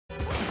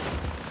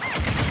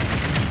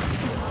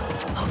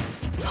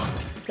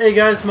Hey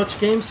guys, Much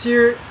Games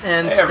here,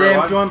 and hey today everyone.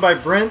 I'm joined by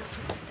Brent,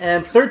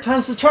 and third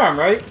time's the charm,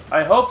 right?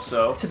 I hope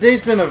so.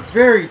 Today's been a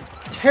very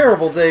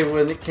terrible day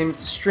when it came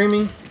to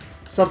streaming.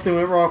 Something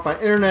went wrong with my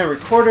internet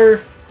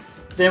recorder.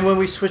 Then when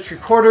we switched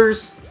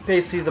recorders,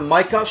 basically the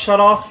mic got shut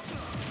off.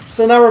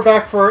 So now we're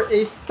back for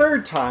a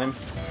third time,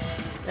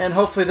 and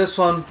hopefully this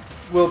one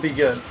will be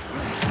good.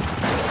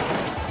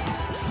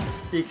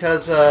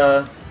 Because,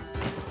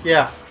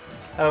 yeah,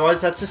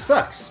 otherwise that just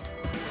sucks.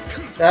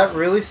 That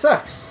really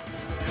sucks.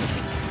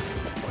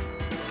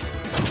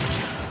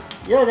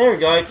 Yeah, there we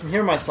go. I can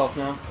hear myself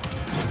now.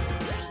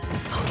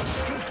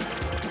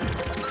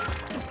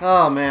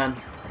 Oh man,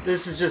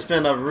 this has just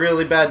been a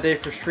really bad day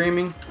for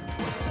streaming.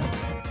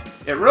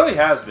 It really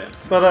has been.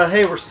 But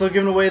hey, we're still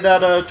giving away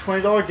that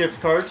 $20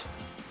 gift card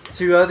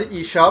to the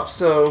eShop.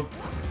 So,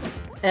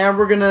 and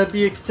we're gonna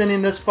be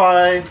extending this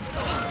by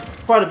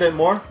quite a bit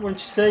more,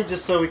 wouldn't you say?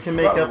 Just so we can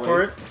make up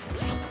for it.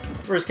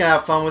 We're just gonna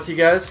have fun with you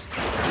guys,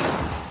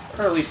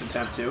 or at least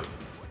attempt to.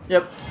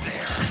 Yep.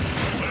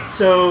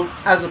 So,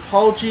 as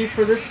apology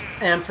for this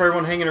and for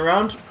everyone hanging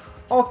around,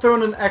 I'll throw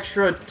in an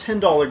extra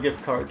 $10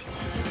 gift card.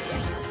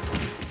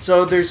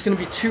 So there's going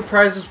to be two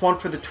prizes, one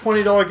for the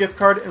 $20 gift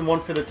card and one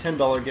for the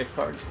 $10 gift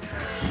card.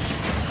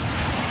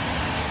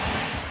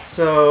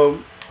 So,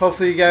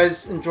 hopefully you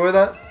guys enjoy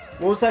that.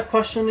 What was that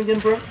question again,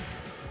 Brent?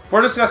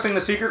 We're discussing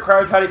the secret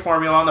Krabby Patty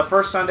formula on the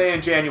first Sunday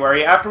in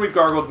January. After we've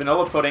gargled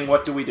vanilla pudding,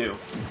 what do we do?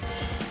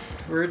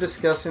 We're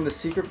discussing the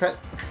secret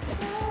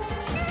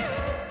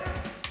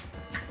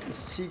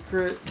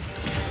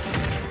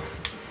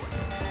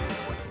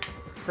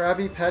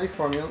Krabby Patty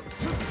formula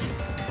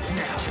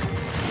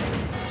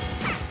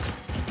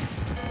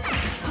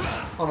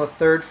on the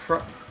third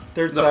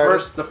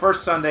Saturday. The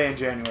first Sunday in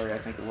January, I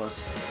think it was.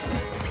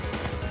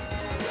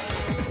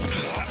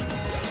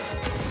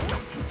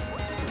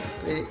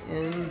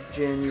 In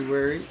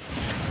January.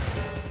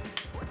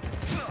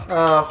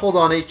 Hold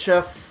on,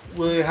 HF.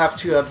 We'll have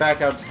to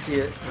back out to see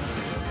it.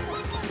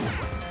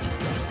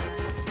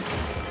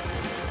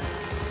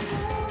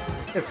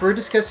 If we're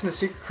discussing the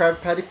secret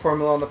Krabby Patty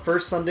formula on the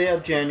first Sunday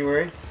of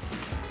January.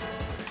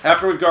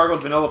 After we've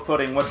gargled vanilla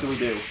pudding, what do we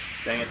do?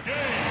 Dang it.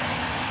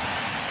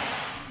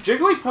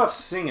 Jigglypuff's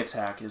sing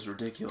attack is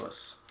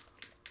ridiculous.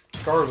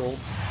 Gargled.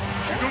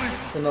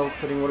 Vanilla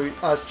pudding, what do we...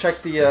 check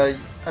the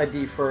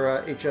ID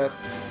for HF.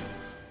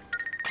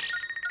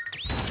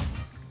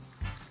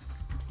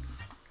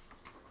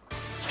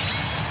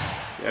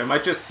 Yeah, I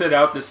might just sit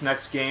out this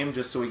next game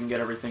just so we can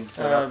get everything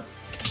set up.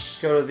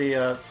 Go to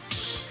the...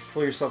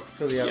 pull yourself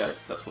completely out. Yeah, there.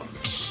 that's one.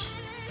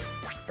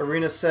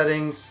 Arena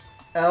settings,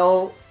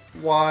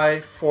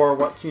 LY for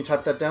what? Can you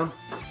type that down?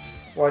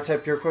 Why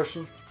type your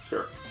question?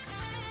 Sure.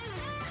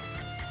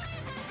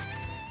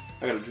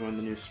 I gotta join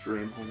the new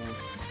stream. Hold on.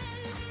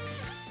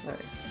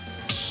 Alright.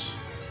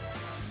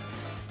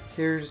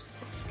 Here's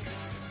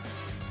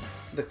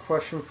the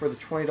question for the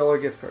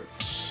 $20 gift card.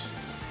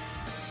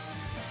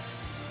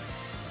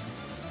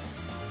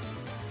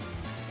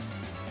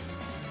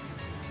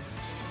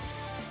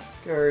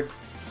 Guard.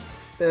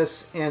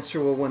 Best answer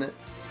will win it.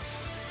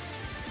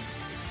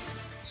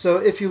 So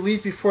if you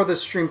leave before the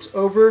stream's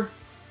over,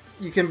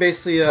 you can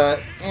basically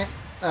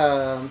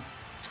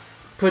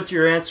put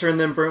your answer and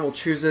then Brent will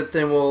choose it.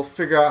 Then we'll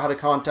figure out how to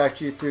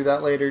contact you through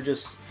that later.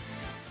 Just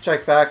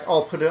check back.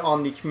 I'll put it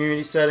on the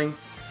community setting.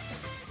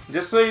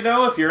 Just so you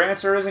know, if your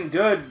answer isn't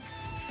good,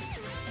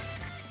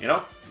 you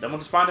know, then we'll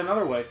just find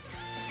another way.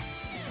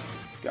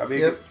 Gotta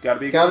be a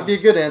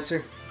good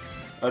answer.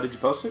 Oh, did you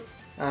post it?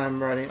 I'm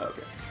writing it.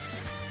 Okay.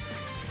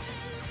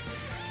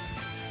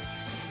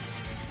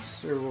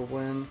 Sir will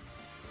win.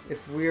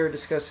 If we are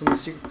discussing the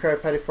secret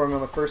Krabby Patty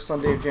formula on the first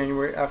Sunday of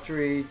January after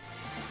we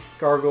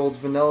gargled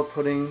vanilla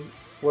pudding,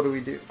 what do we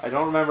do? I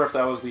don't remember if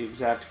that was the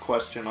exact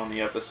question on the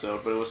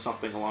episode, but it was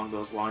something along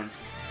those lines.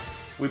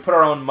 We put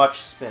our own much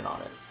spin on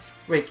it.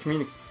 Wait,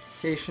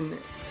 communication.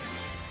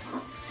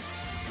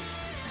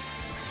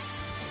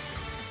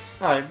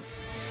 Alright.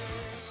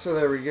 So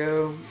there we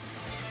go.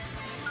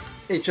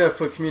 HF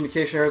put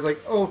communication. I was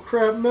like, oh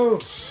crap, no.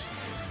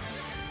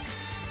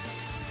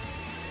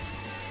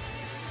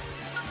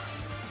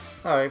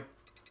 Alright.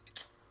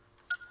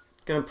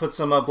 Gonna put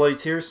some bloody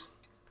tears.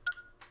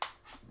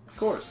 Of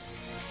course.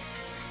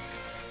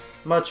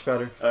 Much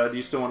better. Do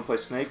you still want to play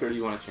Snake, or do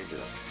you want to change it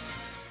up?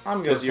 I'm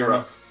good. Because you're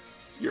up.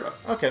 You're up.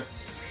 Okay.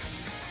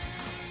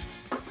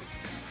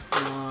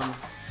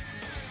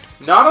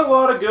 Not a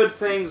lot of good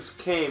things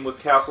came with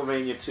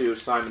Castlevania 2: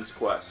 Simon's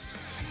Quest.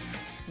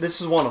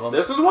 This is one of them.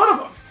 This is one of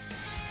them.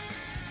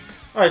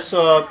 Alright,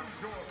 so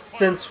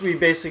since we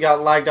basically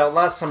got lagged out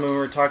last time when we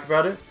were talking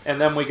about it. And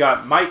then we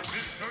got Mike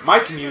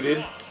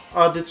muted.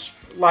 The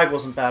lag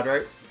wasn't bad,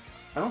 right?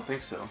 I don't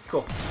think so.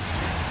 Cool.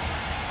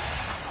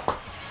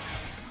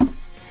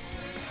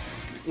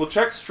 We'll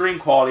check stream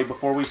quality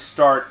before we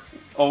start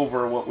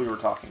over what we were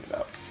talking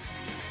about.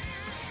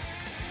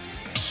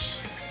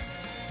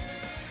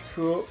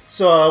 Cool.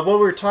 So what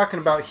we were talking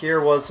about here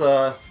was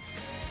the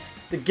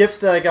gift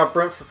that I got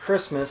Brent for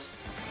Christmas.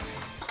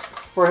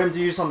 for him to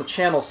use on the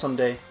channel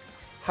someday.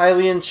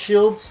 Hylian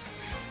shields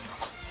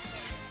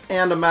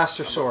and a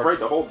Master Sword. I'm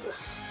afraid to hold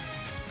this.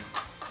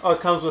 Oh, it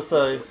comes with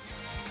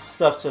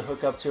stuff to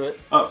hook up to it.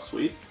 Oh,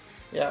 sweet.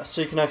 Yeah,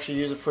 so you can actually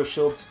use it for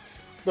shields.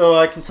 Though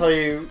I can tell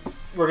you,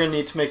 we're going to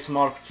need to make some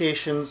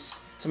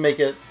modifications to make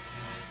it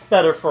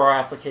better for our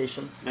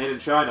application. Made in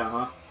China,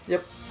 huh?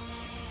 Yep.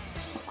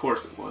 Of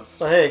course it was.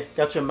 So hey,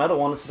 got you a metal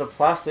one instead of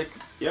plastic.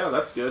 Yeah,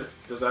 that's good.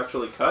 Does it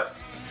actually cut?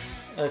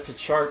 If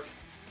it's sharp.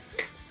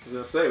 I was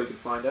gonna say we could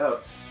find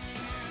out.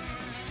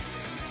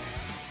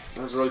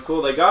 That's really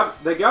cool. They got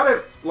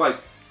it like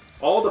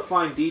all the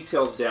fine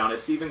details down.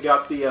 It's even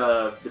got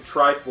the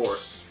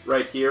Triforce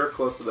right here,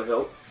 close to the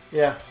hilt.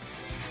 Yeah.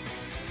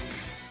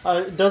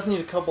 It does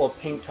need a couple of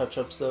paint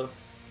touch-ups though,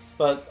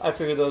 but I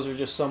figure those are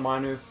just so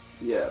minor.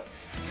 Yeah.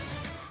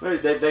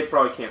 They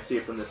probably can't see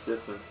it from this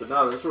distance, but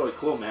no, that's really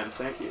cool, man.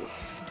 Thank you.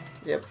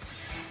 Yep.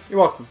 You're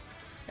welcome.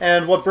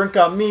 And what Brent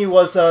got me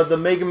was the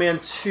Mega Man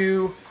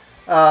 2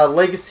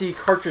 Legacy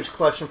cartridge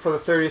collection for the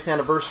 30th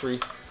anniversary.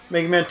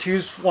 Mega Man 2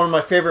 is one of my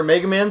favorite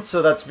Mega Mans,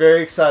 so that's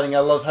very exciting. I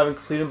love having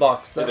complete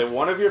box stuff. Is it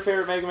one of your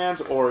favorite Mega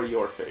Mans or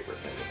your favorite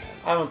Mega Man?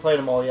 I haven't played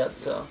them all yet,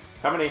 so.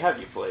 How many have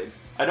you played?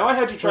 I know I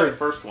had you try the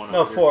first one.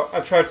 No, 4.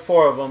 I've tried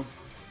 4 of them.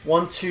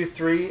 1, 2,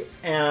 3,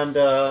 and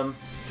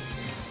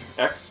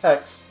X?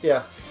 X,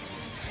 yeah.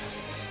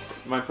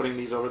 You mind putting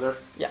these over there?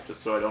 Yeah.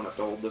 Just so I don't have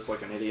to hold this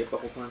like an idiot the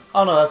whole time?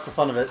 Oh no, that's the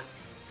fun of it.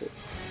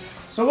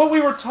 So what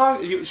we were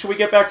talking... Should we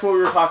get back to what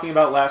we were talking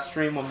about last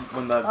stream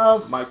when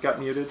the mic got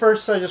muted?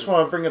 First, I just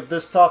want to bring up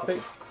this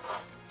topic.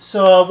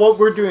 So what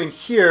we're doing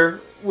here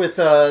with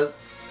the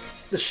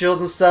shield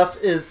and stuff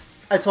is,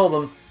 I told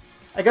them,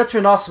 I got you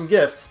an awesome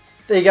gift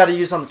that you got to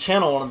use on the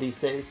channel one of these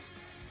days.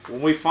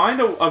 When we find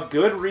a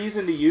good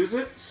reason to use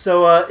it...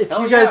 So if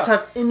you guys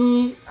have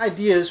any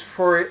ideas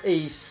for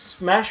a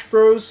Smash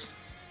Bros.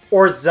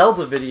 Or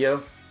Zelda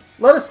video,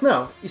 let us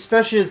know.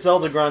 Especially as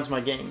Zelda grinds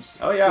my games.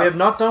 Oh yeah. We have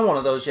not done one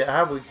of those yet,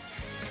 have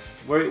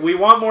we? We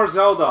want more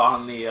Zelda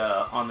on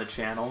the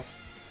channel.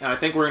 And I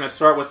think we're going to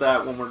start with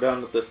that when we're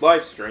done with this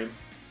live stream.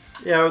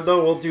 Yeah,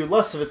 though we'll do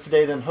less of it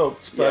today than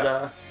hoped.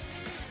 But,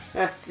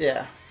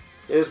 yeah.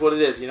 It is what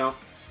it is, you know?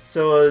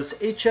 So is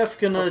HF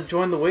going to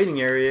join the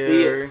waiting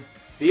area?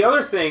 The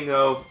other thing,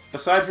 though,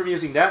 aside from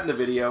using that in the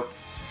video,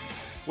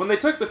 when they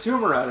took the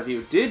tumor out of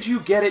you, did you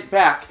get it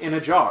back in a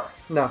jar?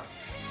 No.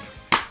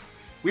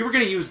 We were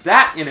going to use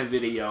that in a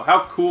video.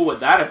 How cool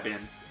would that have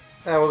been?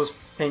 I will just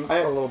paint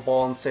a little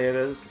ball and say it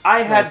is.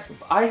 I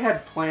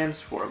had plans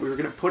for it. We were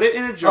going to put it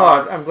in a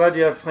jar. Oh, I'm glad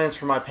you have plans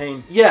for my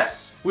pain.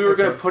 Yes. We were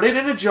going to put it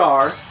in a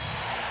jar,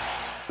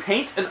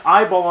 paint an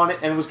eyeball on it,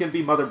 and it was going to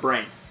be Mother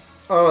Brain.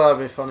 Oh, that'd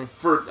be funny.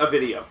 For a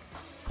video.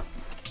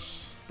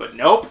 But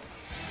nope.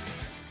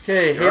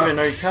 Okay, Haven,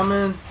 are you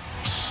coming?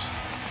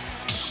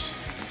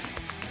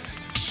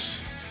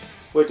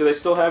 Wait, do they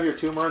still have your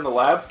tumor in the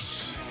lab?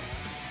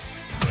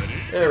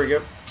 There we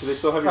go. Do they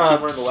still have your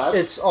tumor in the lab?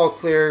 It's all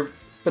clear,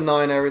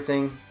 benign,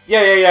 everything.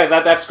 Yeah.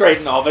 That's great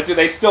and all, but do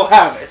they still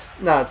have it?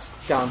 No, it's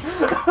gone.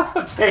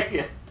 Dang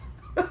it.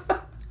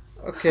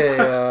 Okay,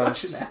 I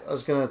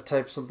was going to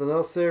type something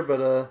else there,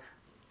 but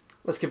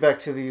let's get back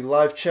to the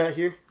live chat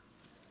here.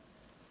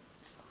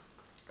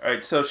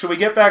 Alright, so should we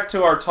get back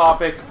to our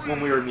topic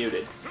when we were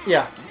muted?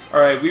 Yeah.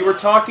 Alright, we were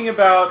talking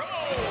about...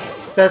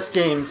 Best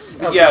games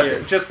of the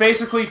year. Just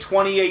basically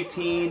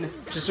 2018.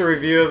 Just a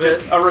review of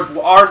it.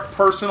 Our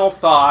personal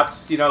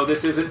thoughts. You know,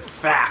 this isn't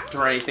fact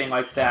or anything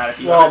like that. If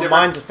you well,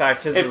 mine's a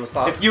fact, his is a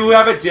thought. If you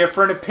have a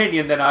different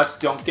opinion than us,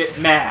 don't get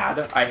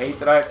mad. I hate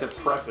that I have to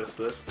preface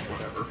this, but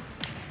whatever.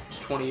 It's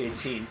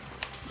 2018.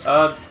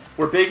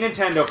 We're big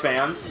Nintendo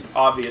fans,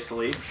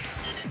 obviously.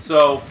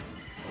 So,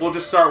 we'll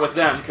just start with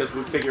them, because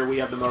we figure we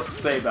have the most to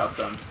say about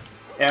them.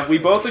 And we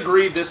both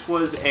agree this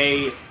was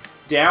a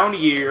down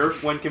year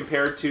when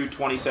compared to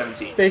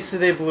 2017. Basically,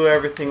 they blew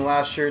everything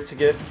last year to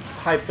get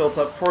hype built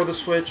up for the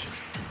Switch,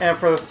 and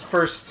for the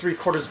first 3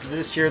 quarters of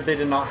this year, they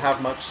did not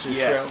have much to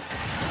show.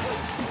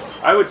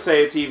 I would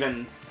say it's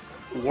even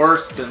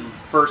worse than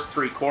first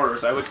 3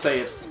 quarters. I would say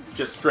it's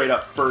just straight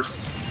up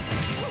first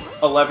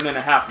 11 and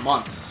a half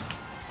months.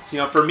 So, you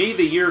know, for me,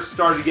 the year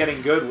started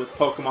getting good with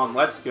Pokemon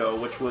Let's Go,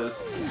 which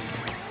was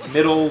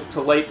middle to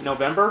late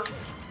November.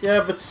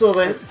 Yeah, but still,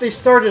 they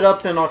started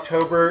up in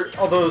October,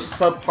 although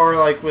subpar,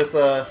 like with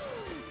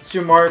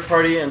Super Mario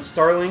Party and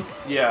Starlink.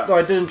 Yeah. Though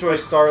I did enjoy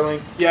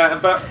Starlink. Yeah,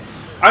 but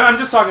I'm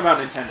just talking about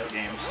Nintendo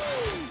games.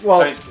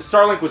 Well,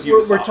 Starlink was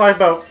Ubisoft. We're talking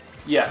about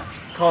yeah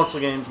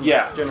console games in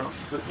general.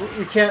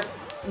 We can't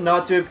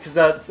not do it because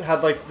that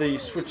had like the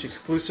Switch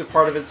exclusive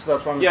part of it, so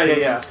that's why I'm in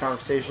this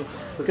conversation.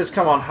 Because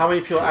come on, how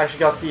many people actually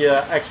got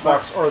the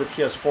Xbox or the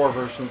PS4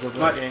 versions of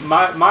the game?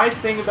 My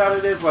thing about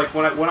it is, like,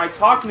 when I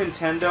talk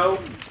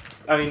Nintendo,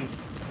 I mean,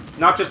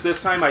 not just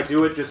this time, I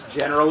do it just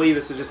generally.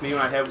 This is just me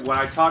when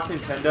I talk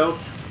Nintendo,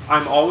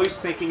 I'm always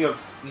thinking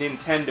of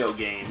Nintendo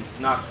games,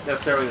 not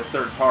necessarily the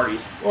third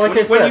parties. Well,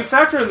 like when you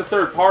factor in the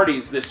third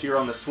parties this year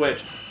on the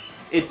Switch,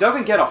 it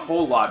doesn't get a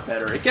whole lot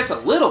better. It gets a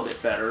little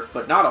bit better,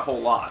 but not a whole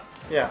lot.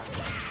 Yeah,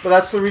 but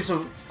that's the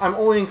reason I'm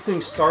only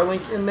including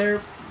Starlink in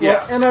there,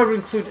 Yeah. And I would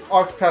include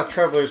Octopath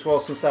Traveler as well,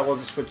 since that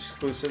was a Switch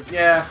exclusive.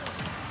 Yeah.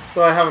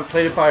 Though I haven't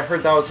played it, but I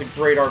heard that was a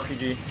great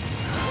RPG.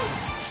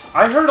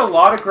 I heard a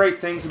lot of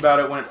great things about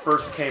it when it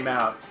first came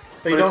out.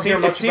 But you don't hear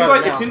much about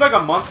it now. It seemed like a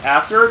month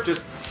after,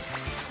 just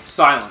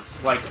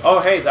silence. Like, oh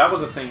hey, that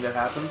was a thing that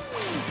happened.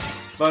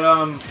 But,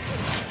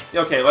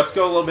 okay, let's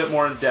go a little bit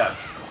more in depth.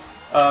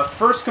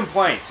 First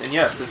complaint, and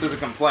yes, this is a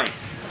complaint.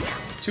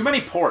 Too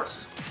many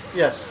ports.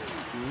 Yes.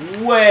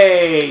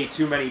 Way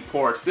too many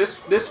ports.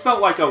 This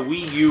felt like a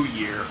Wii U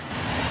year,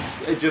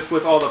 just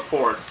with all the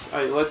ports.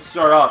 Let's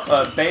start off.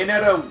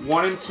 Bayonetta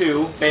 1 and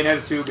 2,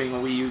 Bayonetta 2 being a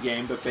Wii U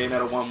game, but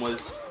Bayonetta 1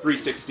 was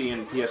 360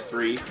 and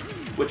PS3,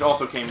 which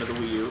also came to the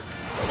Wii U.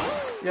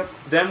 Yep.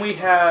 Then we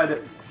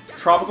had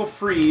Tropical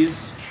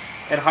Freeze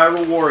and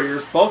Hyrule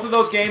Warriors. Both of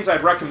those games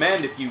I'd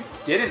recommend if you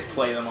didn't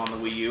play them on the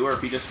Wii U, or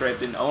if you just straight up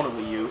didn't own a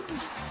Wii U.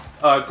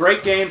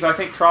 Great games. I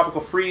think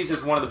Tropical Freeze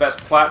is one of the best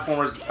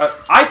platformers.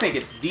 I think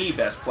it's the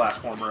best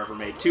platformer ever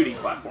made, 2D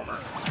platformer.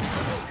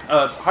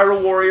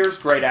 Hyrule Warriors,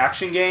 great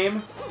action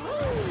game.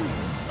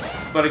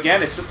 But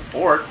again, it's just a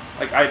port.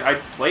 Like, I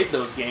played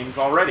those games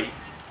already.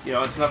 You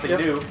know, it's nothing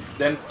new.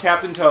 Then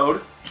Captain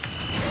Toad.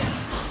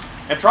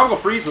 And Tropical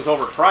Freeze was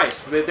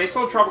overpriced. They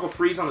sold Tropical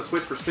Freeze on the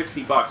Switch for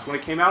 $60. When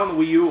it came out on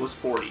the Wii U, it was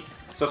 $40.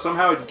 So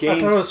somehow it gained... I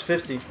thought it was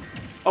 $50.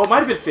 Oh, it might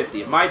have been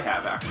 $50. It might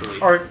have, actually.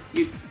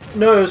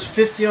 No, it was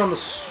 $50 on the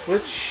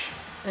Switch,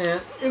 and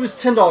it was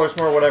 $10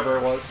 more, whatever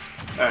it was.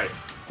 Alright.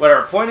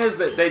 Whatever. Point is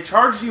that they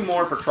charged you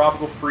more for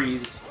Tropical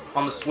Freeze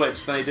on the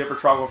Switch than they did for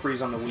Tropical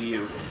Freeze on the Wii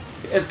U.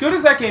 As good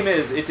as that game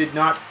is, it did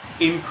not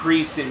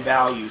increase in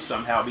value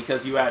somehow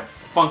because you had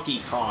Funky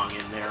Kong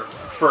in there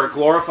for a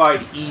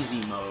glorified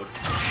easy mode.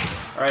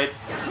 Alright?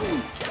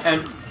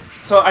 And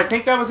so I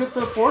think that was it for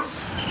the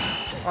ports?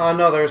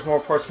 No, there's more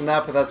ports than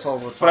that, but that's all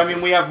we're talking. But I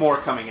mean, we have more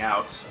coming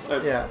out.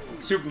 Yeah.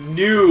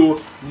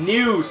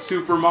 New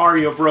Super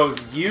Mario Bros.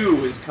 U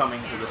is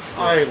coming to the Switch.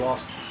 I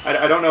lost.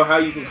 I don't know how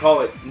you can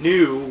call it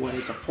new when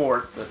it's a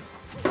port, but...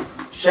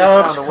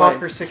 Shout out to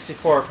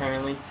Conquer64,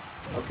 apparently.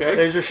 Okay.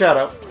 There's your shout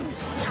out.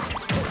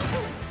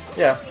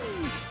 Yeah.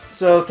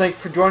 So, thank you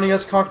for joining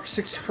us,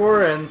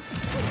 Conquer64, and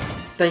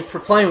thank you for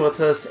playing with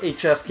us,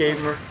 HF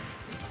Gamer.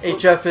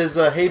 HF is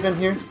Haven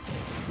here.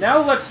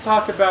 Now let's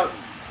talk about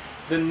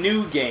the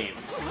new games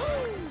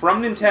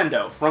from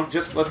Nintendo.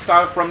 Let's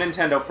start from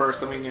Nintendo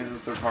first, then we can get into the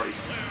third parties.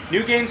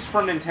 New games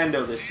from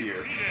Nintendo this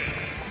year.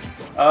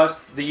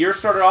 The year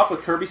started off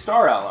with Kirby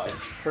Star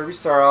Allies. Kirby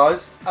Star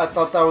Allies. I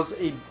thought that was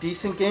a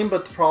decent game,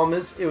 but the problem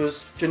is it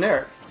was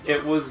generic.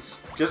 It was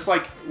just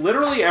like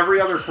literally every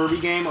other Kirby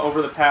game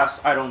over the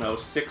past, I don't know,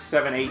 6,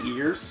 7, 8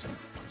 years.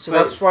 So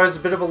that's why it's a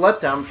bit of a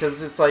letdown,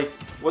 because it's like...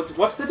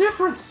 What's the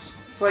difference?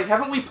 It's like,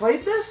 haven't we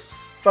played this?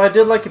 But I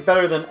did like it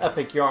better than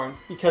Epic Yarn,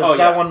 because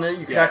that one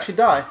you could actually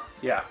die.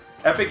 Yeah.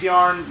 Epic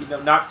Yarn, you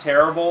know, not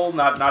terrible,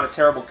 not a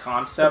terrible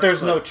concept. But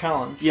there's no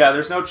challenge. Yeah,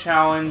 there's no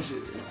challenge.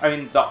 I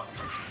mean,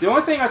 the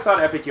only thing I thought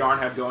Epic Yarn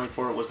had going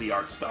for it was the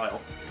art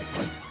style.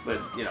 But,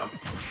 you know,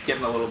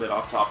 getting a little bit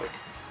off topic.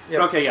 Yep.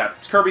 But okay, yeah,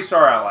 Kirby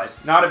Star Allies.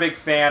 Not a big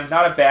fan,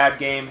 not a bad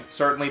game,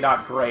 certainly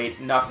not great,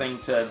 nothing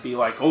to be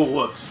like, oh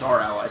look, Star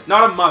Allies.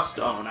 Not a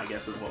must-own, I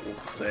guess is what we'll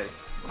say.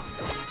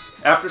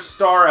 After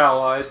Star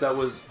Allies, that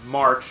was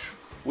March,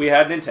 we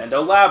had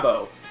Nintendo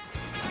Labo.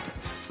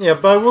 Yeah,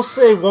 but I will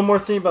say one more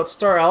thing about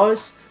Star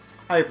Allies.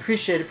 I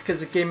appreciate it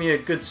because it gave me a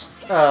good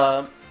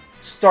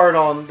start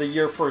on the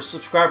year for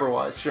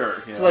subscriber-wise. Sure,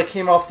 yeah. Because I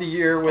came off the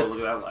year with... Oh, look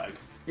at that lag.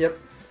 Yep.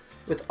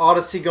 With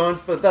Odyssey going,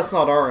 but that's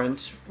not our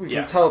end. We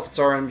can tell if it's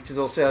our end because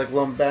it'll say like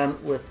low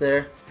bandwidth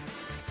there.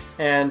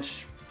 And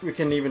we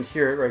can even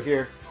hear it right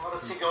here.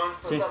 Odyssey going,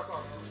 but that's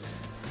not...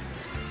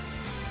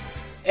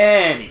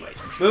 Anyways,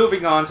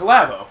 moving on to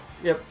Labo.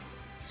 Yep.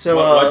 So,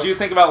 what do you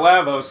think about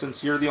Labo,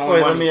 since you're the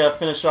only one? Let me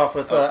finish off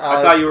with Allies.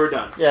 I thought you were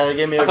done. Yeah, they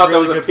gave me a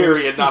really good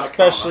boost,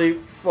 especially,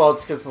 well,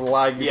 it's because of the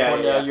lag before.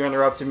 Yeah, you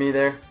interrupted me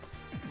there.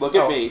 Look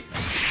at me.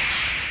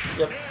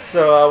 Yep.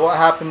 So what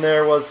happened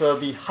there was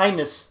the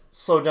Highness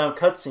slowed down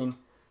cutscene.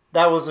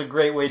 That was a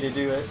great way to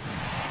do it.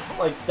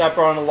 Like, that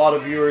brought in a lot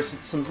of viewers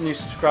and some new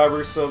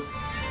subscribers, so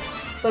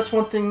that's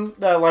one thing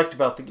that I liked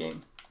about the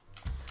game.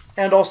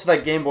 And also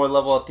that Game Boy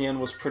level at the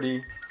end was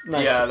pretty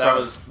nice. Yeah, that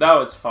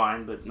was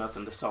fine, but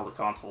nothing to sell the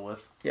console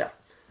with. Yeah.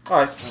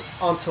 Alright,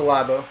 on to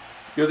Labo.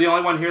 You're the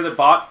only one here that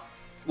bought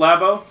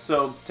Labo,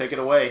 so take it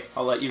away.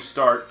 I'll let you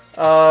start.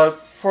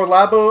 For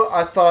Labo,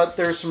 I thought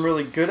there were some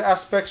really good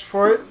aspects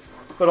for it,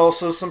 but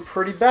also some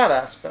pretty bad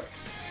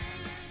aspects.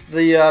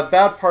 The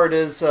bad part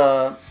is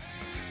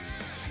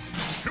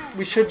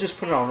we should just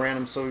put it on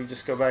random so we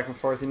just go back and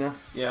forth, you know?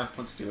 Yeah,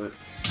 let's do it.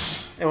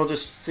 And we'll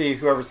just see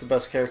whoever's the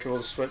best character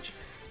will switch.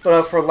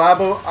 But for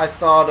Labo, I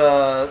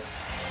thought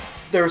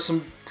there was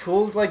some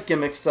cool like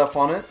gimmick stuff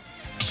on it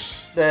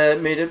that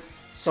made it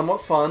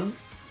somewhat fun,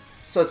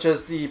 such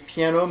as the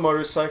piano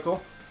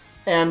motorcycle.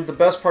 And the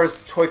best part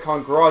is the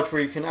Toy-Con Garage,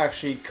 where you can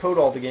actually code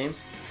all the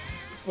games.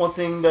 One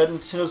thing that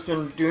Nintendo's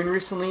been doing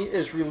recently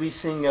is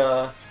releasing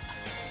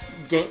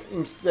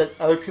games that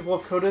other people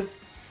have coded.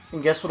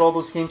 And guess what all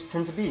those games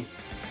tend to be?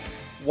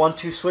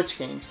 1-2 Switch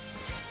games.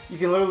 You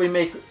can literally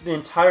make the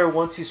entire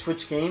 1-2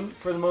 Switch game,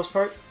 for the most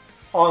part,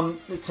 on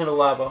Nintendo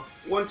Labo.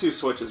 1-2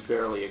 Switch is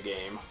barely a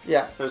game.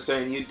 Yeah. They're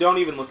saying you don't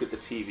even look at the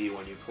TV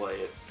when you play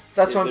it.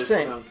 That's what I'm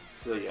saying.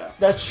 So yeah.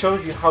 That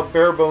shows you how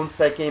bare bones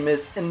that game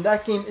is, and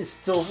that game is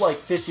still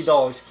like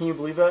 $50. Can you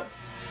believe that?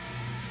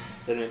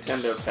 The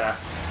Nintendo tax.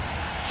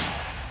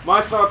 My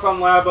thoughts on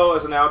Labo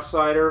as an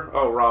outsider.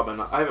 Oh, Robin.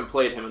 I haven't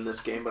played him in this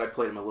game, but I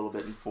played him a little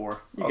bit in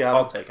 4.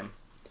 I'll take him.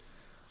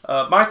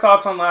 My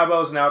thoughts on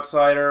Labo as an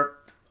outsider.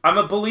 I'm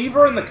a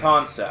believer in the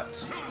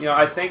concept. You know,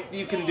 I think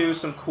you can do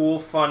some cool,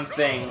 fun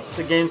things.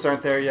 The games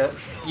aren't there yet.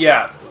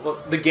 Yeah, well,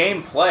 the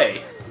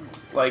gameplay.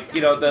 Like,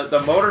 you know, the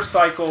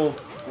motorcycle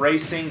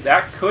racing,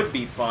 that could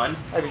be fun.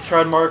 Have you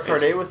tried Mario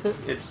Kart 8 with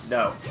it?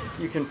 No.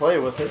 You can play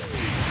with it.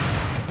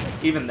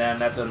 Even then,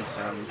 that doesn't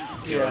sound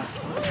good. Yeah.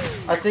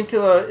 I think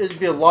it'd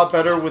be a lot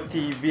better with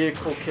the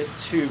vehicle kit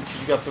too,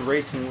 because you got the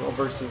racing wheel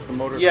versus the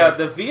motorcycle. Yeah,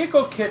 the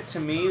vehicle kit to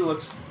me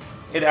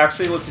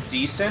actually looks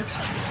decent,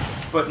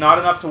 but not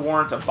enough to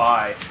warrant a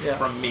buy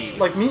from me.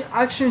 Like me,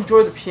 I actually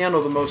enjoy the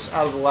piano the most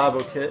out of the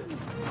Labo kit,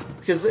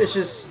 because it's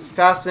just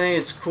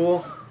fascinating, it's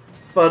cool,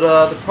 but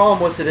the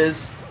problem with it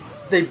is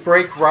they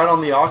break right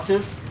on the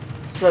octave,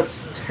 so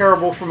that's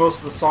terrible for most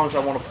of the songs I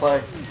want to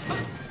play.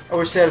 I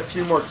wish they had a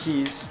few more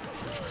keys,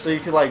 so you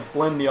could like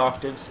blend the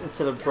octaves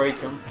instead of break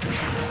them.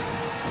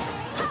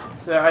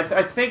 So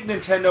I think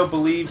Nintendo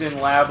believed in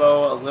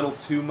Labo a little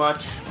too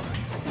much,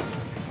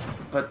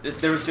 but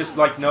there was just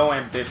like no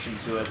ambition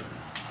to it.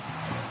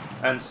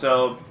 And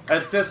so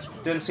it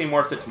just didn't seem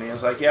worth it to me. I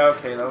was like, yeah,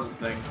 okay, that was a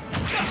thing.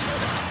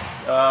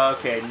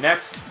 Okay,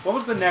 next. What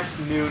was the next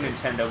new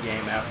Nintendo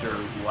game after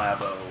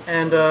Labo?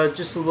 And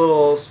just a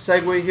little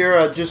segue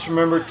here. Just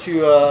remember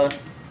to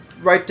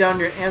write down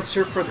your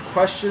answer for the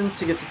question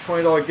to get the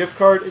 $20 gift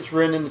card. It's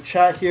written in the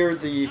chat here.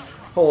 The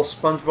whole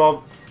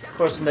SpongeBob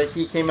question that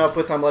he came up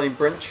with. I'm letting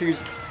Brent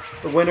choose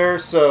the winner.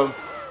 So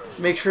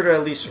make sure to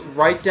at least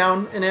write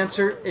down an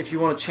answer if you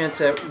want a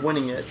chance at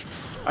winning it.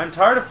 I'm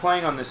tired of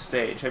playing on this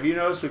stage. Have you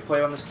noticed we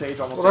play on this stage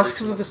almost Well, that's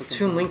because of this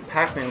Toon Link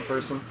Pac-Man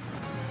person.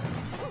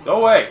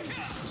 Go away.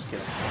 Just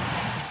kidding.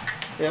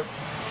 Yep.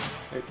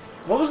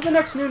 What was the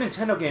next new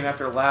Nintendo game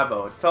after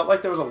Labo? It felt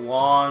like there was a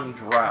long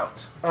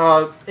drought.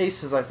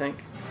 Aces, I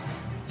think.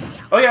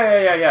 Oh,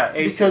 yeah.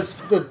 Aces. Because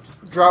the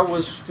drought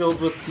was filled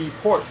with the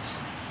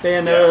ports.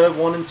 Bayonetta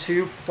 1 and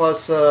 2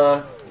 plus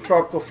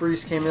Tropical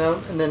Freeze came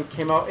out, and then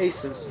came out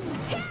Aces.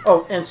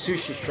 Oh, and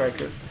Sushi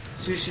Striker.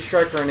 Sushi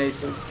Striker and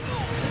Aces.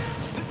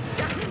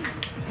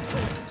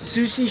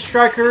 Sushi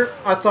Striker,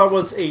 I thought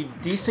was a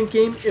decent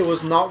game. It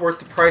was not worth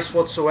the price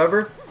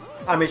whatsoever.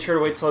 I made sure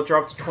to wait till it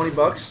dropped to 20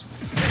 bucks.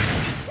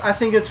 I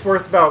think it's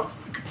worth about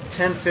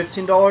 $10,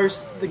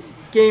 $15. The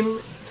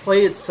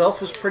gameplay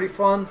itself was pretty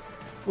fun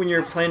when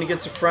you're playing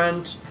against a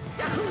friend,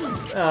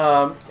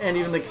 and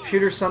even the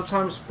computer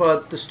sometimes,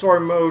 but the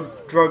story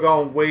mode drug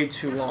on way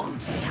too long.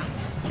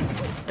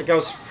 Like, I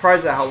was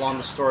surprised at how long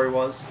the story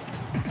was.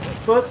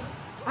 But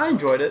I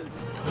enjoyed it.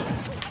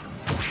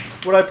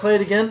 Would I play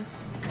it again?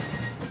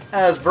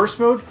 As verse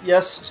mode,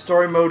 yes.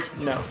 Story mode,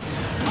 no.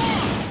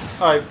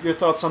 Alright, your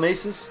thoughts on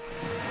Aces?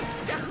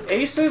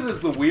 Aces is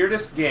the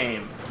weirdest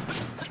game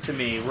to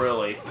me,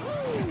 really.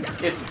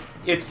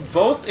 It's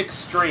both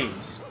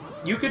extremes.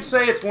 You could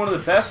say it's one of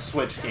the best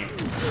Switch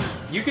games.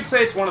 You could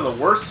say it's one of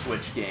the worst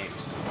Switch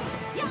games.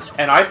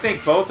 And I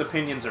think both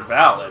opinions are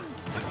valid.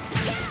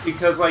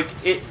 Because, like,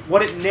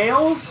 what it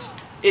nails.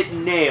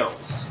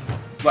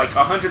 Like,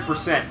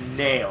 100%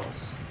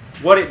 nails.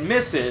 What it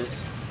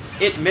misses.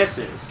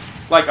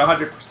 Like,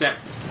 100%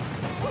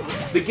 misses.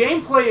 The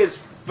gameplay is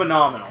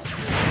phenomenal.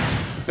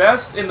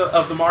 Best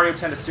of the Mario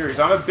Tennis series.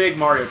 I'm a big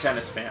Mario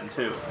Tennis fan,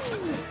 too.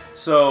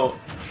 So,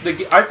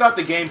 I thought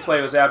the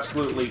gameplay was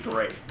absolutely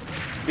great.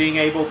 Being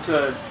able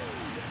to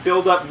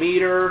build up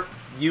meter,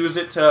 use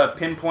it to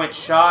pinpoint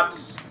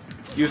shots,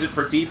 use it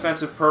for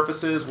defensive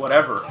purposes,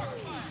 whatever.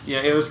 You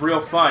know, it was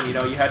real fun. You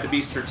know, you had to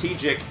be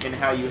strategic in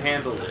how you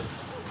handled it.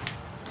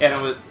 And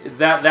it was,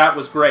 that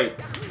was great.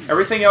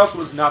 Everything else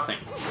was nothing.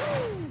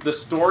 The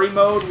story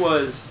mode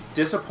was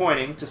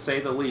disappointing, to say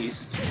the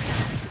least.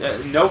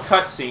 No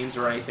cutscenes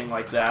or anything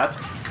like that.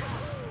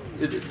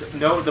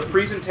 No, the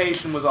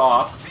presentation was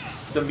off.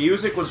 The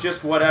music was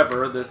just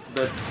whatever.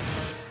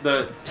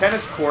 The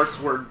tennis courts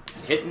were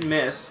hit and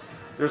miss.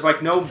 There's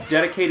like no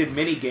dedicated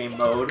mini-game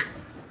mode.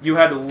 You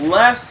had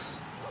less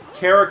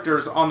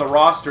characters on the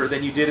roster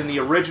than you did in the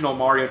original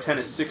Mario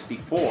Tennis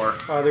 64.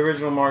 The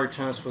original Mario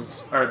Tennis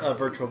was a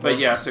virtual board. But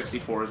yeah,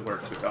 64 is where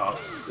it took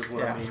off, is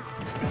what I mean.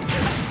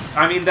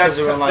 I mean, that's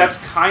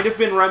kind of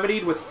been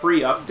remedied with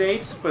free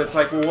updates, but it's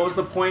like, well, what was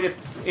the point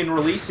in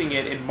releasing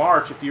it in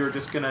March if you were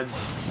just going to,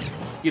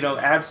 you know,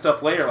 add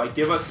stuff later? Like,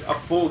 give us a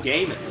full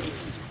game at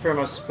least. Pretty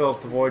much fill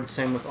up the void,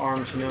 same with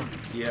ARMS, you know?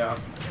 Yeah.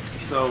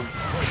 So,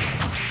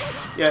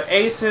 yeah,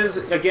 Aces,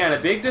 again, a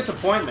big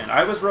disappointment.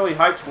 I was really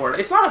hyped for it.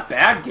 It's not a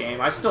bad game.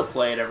 I still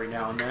play it every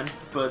now and then,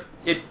 but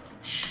it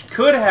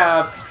could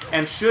have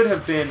and should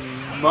have been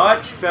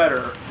much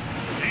better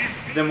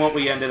than what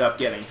we ended up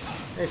getting.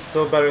 It's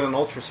still better than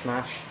Ultra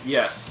Smash.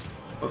 Yes.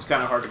 Well, it's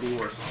kind of hard to be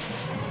worse.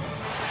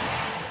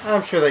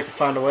 I'm sure they can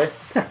find a way.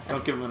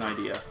 Don't give them an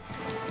idea.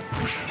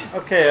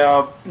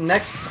 Okay,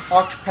 next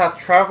Octopath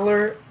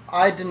Traveler.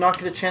 I did not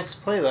get a chance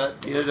to play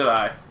that. Neither did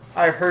I.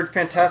 I heard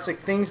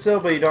fantastic things though,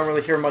 but you don't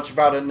really hear much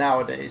about it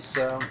nowadays,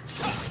 so...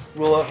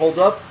 Will it hold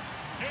up?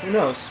 Who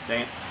knows?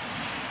 Dang it.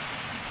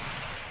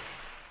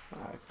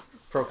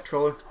 Pro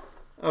Controller.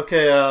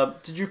 Okay,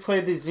 did you play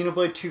the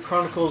Xenoblade 2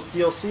 Chronicles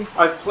DLC?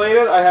 I've played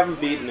it, I haven't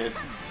beaten it.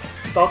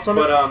 Thoughts on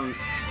it? But,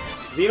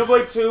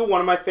 Xenoblade 2, one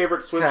of my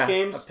favorite Switch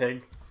games. A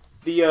pig.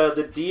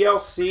 The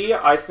DLC,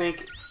 I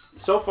think,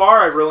 so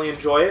far I really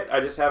enjoy it. I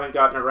just haven't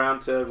gotten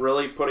around to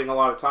really putting a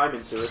lot of time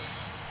into it.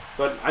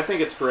 But I think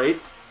it's great.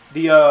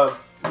 The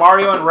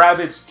Mario and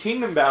Rabbids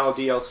Kingdom Battle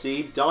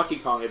DLC, Donkey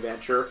Kong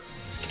Adventure,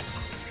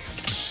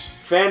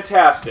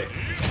 fantastic.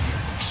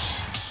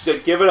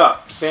 Give it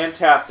up.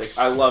 Fantastic.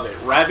 I love it.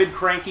 Rabid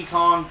Cranky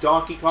Kong,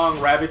 Donkey Kong,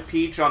 Rabid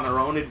Peach on their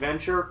own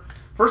adventure.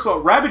 First of all,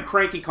 Rabid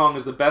Cranky Kong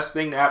is the best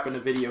thing to happen to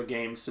video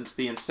games since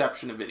the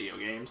inception of video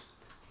games.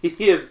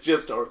 He is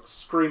just a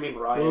screaming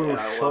riot, and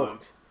I love him.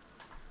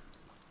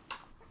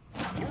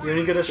 You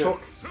any good at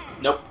Shulk?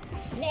 Nope.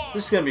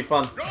 This is gonna be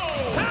fun.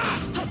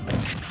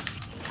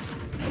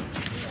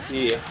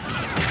 Yeah.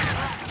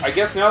 I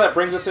guess now that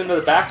brings us into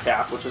the back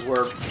half, which is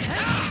where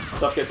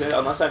stuff gets in.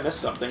 Unless I missed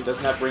something,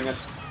 doesn't that bring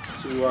us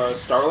to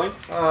Starlink?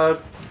 I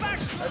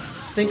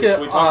think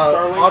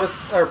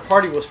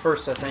Party was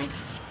first, I think.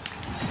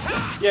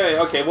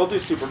 Yeah, okay, we'll do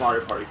Super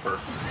Mario Party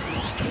first.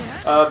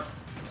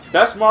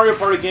 Best Mario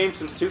Party game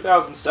since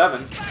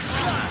 2007.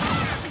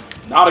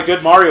 Not a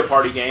good Mario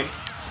Party game.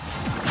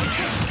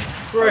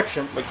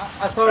 Correction.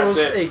 I thought it was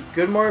a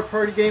good Mario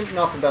Party game,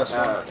 not the best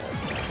one.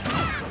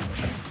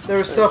 There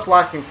was stuff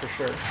lacking for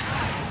sure.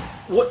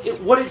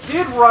 What it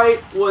did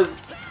right was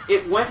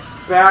it went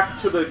back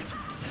to the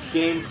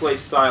gameplay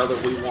style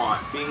that we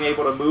want, being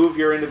able to move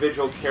your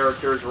individual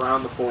characters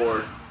around the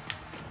board.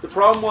 The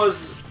problem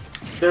was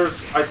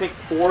there's, I think,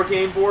 4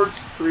 game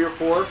boards, 3 or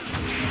 4.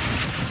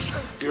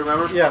 Do you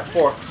remember? Yeah,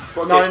 4.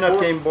 Okay, not enough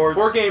game boards.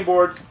 4 game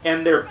boards,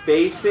 and they're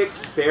basic,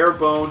 bare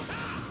bones,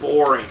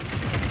 boring.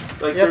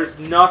 Like, there's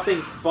nothing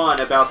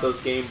fun about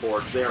those game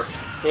boards. They're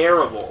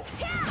terrible.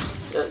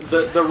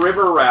 The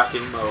river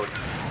rafting mode.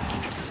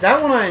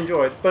 That one I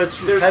enjoyed, but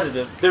it's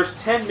repetitive. There's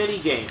 10 mini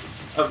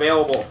games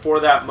available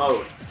for that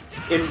mode.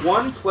 In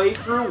one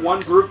playthrough,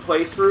 one group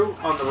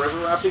playthrough on the river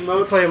rafting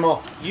mode, play them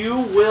all. You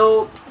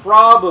will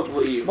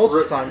probably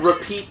times.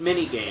 Repeat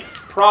mini games.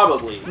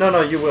 Probably.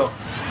 No, you will.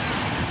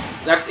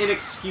 That's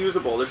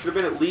inexcusable. There should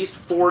have been at least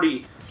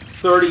 40,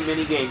 30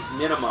 mini games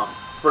minimum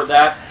for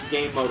that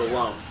game mode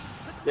alone.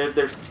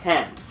 There's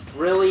 10.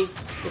 Really?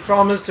 The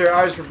problem is their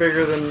eyes were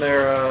bigger than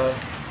their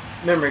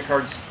memory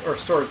cards or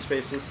storage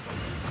spaces.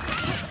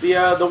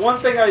 The one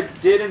thing I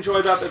did enjoy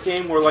about the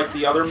game were like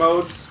the other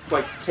modes,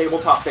 like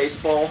tabletop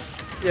baseball,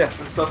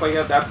 and stuff like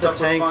that. That stuff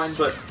was fine,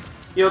 but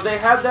you know they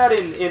had that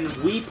in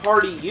Wii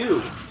Party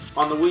U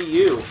on the Wii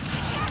U,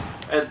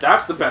 and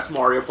that's the best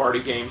Mario Party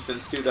game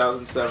since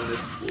 2007. Is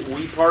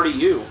Wii Party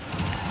U,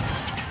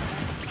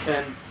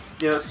 and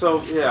you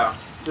know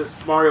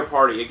just Mario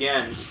Party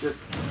again. Just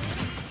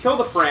kill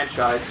the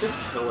franchise. Just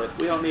kill it.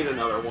 We don't need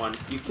another one.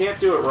 You can't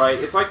do it right.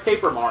 It's like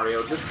Paper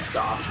Mario. Just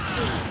stop.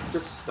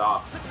 Just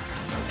stop.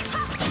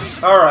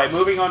 Alright,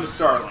 moving on to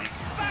Starlink.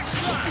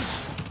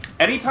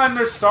 Anytime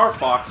there's Star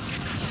Fox,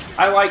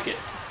 I like it.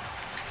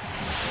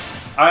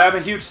 I am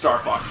a huge Star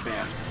Fox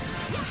fan,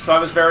 so I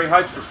was very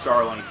hyped for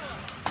Starlink.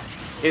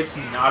 It's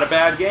not a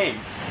bad game.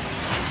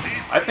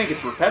 I think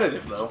it's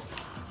repetitive, though.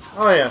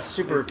 Oh yeah,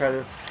 super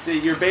repetitive. So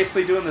you're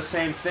basically doing the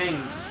same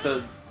thing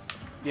the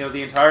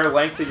entire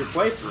length of your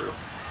playthrough.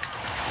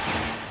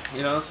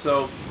 You know,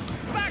 so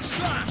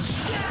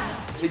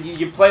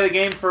you play the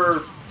game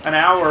for an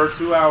hour or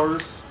 2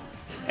 hours,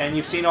 and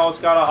you've seen all it's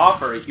got to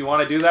offer. You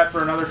want to do that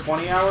for another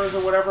 20 hours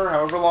or whatever,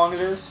 however long it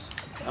is.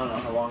 I don't know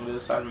how long it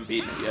is. I haven't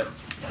beaten it yet.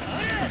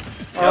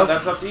 Yeah,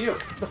 that's up to you.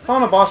 The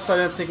final boss I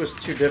didn't think was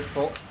too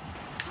difficult.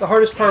 The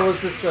hardest part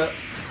was this.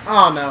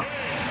 Oh no.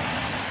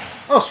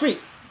 Oh sweet.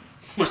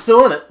 We're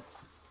still in it.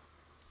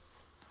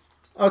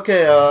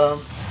 Okay.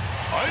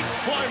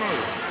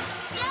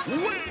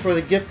 For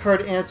the gift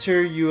card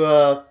answer, you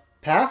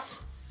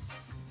pass.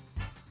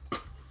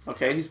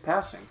 Okay, he's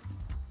passing.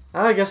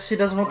 I guess he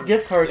doesn't want the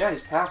gift card. Yeah,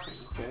 he's passing.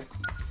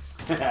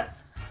 Okay.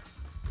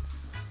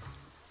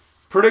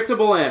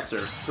 Predictable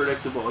answer.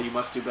 Predictable. You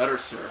must do better,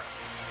 sir.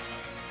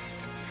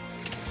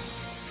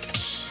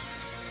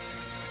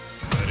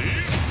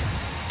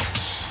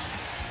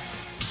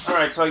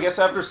 Alright, so I guess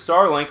after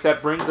Starlink,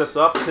 that brings us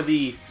up to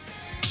the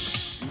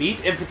meat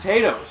and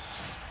potatoes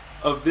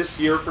of this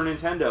year for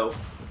Nintendo.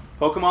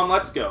 Pokemon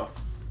Let's Go.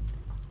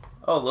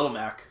 Oh, Little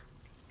Mac.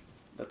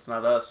 That's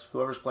not us.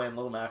 Whoever's playing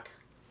Little Mac.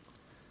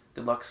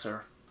 Good luck,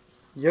 sir.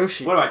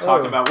 Yoshi. What am I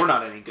talking about? We're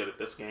not any good at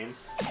this game.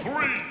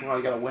 Well,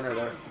 I got a winner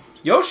there.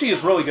 Yoshi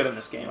is really good in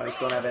this game. I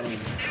just don't have any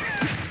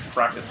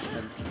practice with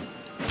him.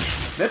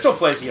 Mitchell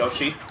plays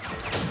Yoshi.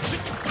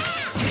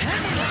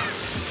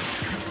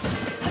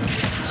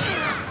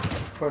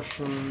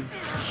 Question.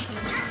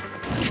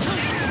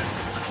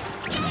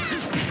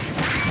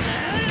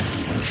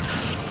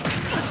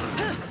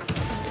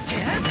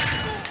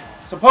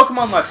 So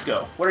Pokemon Let's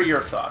Go. What are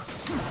your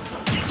thoughts?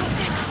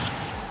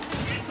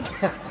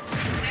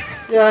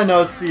 Yeah, I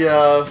know it's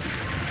the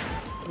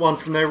one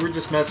from there. We're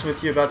just messing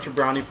with you about your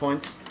brownie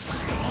points.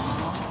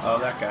 Oh,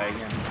 that guy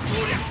again.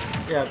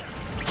 Yeah.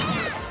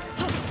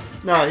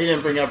 No, he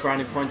didn't bring up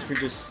brownie points. We're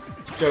just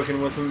joking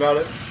with him about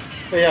it.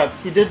 But yeah,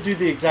 he did do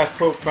the exact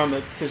quote from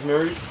it. Because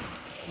remember,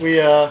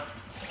 we,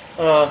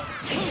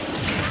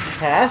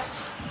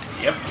 pass?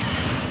 Yep.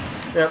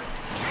 Yep.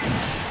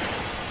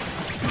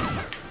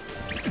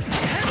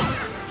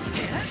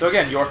 So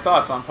again, your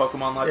thoughts on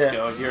Pokemon Let's Yeah.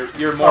 Go.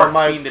 You're more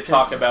keen to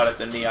talk about it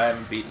than me. I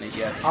haven't beaten it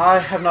yet. I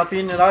have not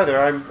beaten it either.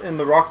 I'm in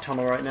the rock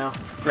tunnel right now.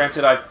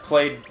 Granted, I've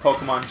played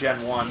Pokemon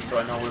Gen 1, so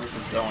I know where this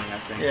is going, I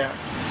think. Yeah.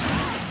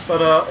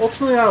 But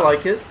ultimately I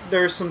like it.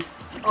 There's some...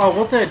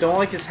 one thing I don't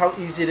like is how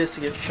easy it is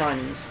to get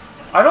shinies.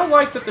 I don't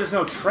like that there's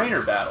no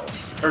trainer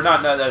battles. Or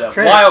not, no.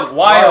 Trainer-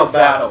 Wild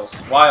battles.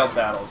 Wild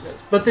battles.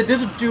 But they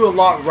did do a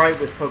lot right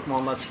with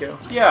Pokemon Let's Go.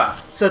 Yeah.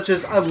 Such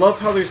as, I love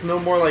how there's no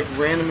more like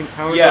random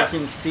encounters Yes. I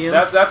can see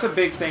them. That's a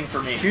big thing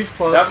for me. Huge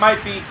plus. That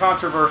might be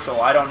controversial,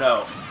 I don't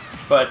know.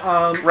 But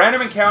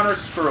random encounters,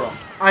 screw them.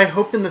 I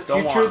hope in the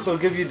Don't future want. they'll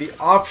give you the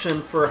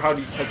option for how do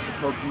you catch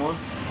your Pokemon.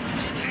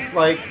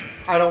 Like,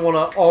 I don't want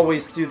to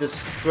always do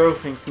this throw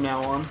thing from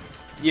now on.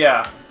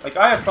 Yeah. Like,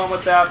 I have fun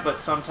with that,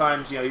 but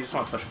sometimes, you just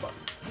want to push a button.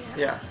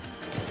 Yeah.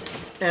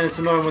 And it's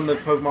annoying when the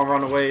Pokemon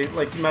run away.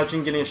 Like,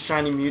 imagine getting a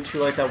shiny Mewtwo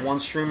like that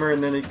one streamer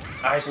and then it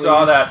I flees.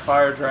 saw that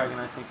Fire Dragon,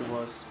 I think it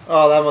was.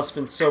 Oh, that must have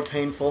been so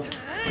painful.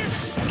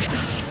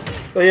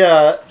 But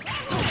yeah,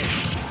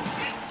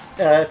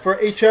 for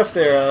HF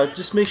there,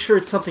 just make sure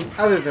it's something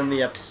other than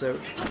the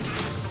episode.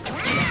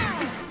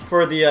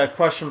 For the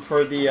question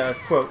for the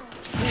quote.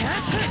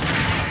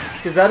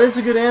 Because that is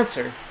a good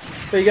answer.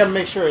 But you gotta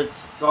make sure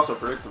it's... It's also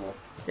predictable.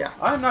 Yeah.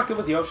 I'm not good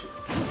with Yoshi.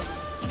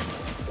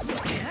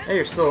 Hey,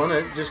 you're still in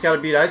it. Just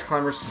gotta beat Ice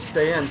Climbers to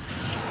stay in.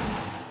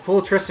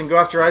 Pull Tristan, go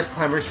after Ice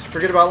Climbers.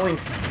 Forget about Link.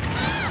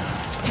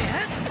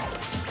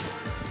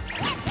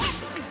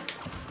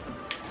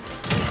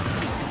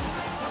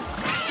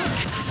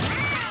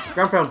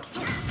 Ground pound.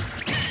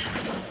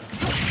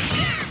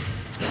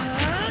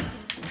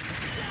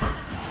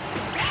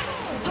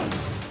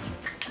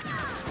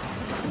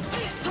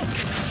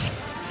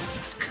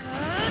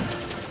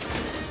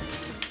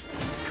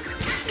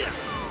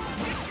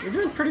 You're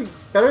doing pretty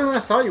better than I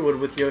thought you would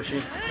with Yoshi.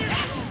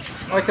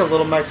 I like a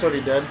little Max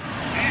already dead.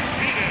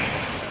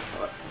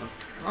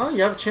 Oh,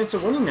 you have a chance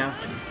of winning now.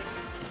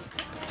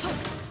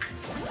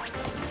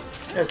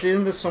 Yeah, see,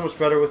 isn't this so much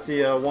better with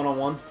the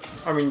one-on-one?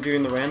 I mean,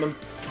 doing the random.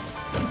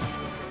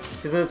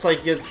 Because then it's like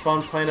you get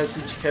fun playing as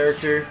each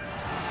character.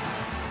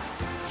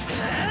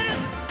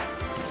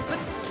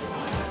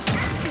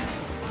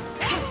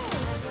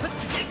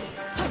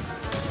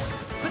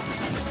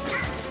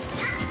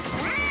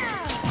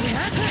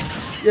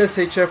 Yes,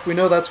 HF, we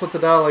know that's what the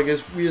dialogue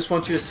is. We just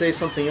want you to say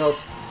something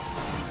else.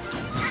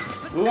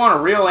 We want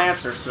a real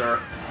answer, sir.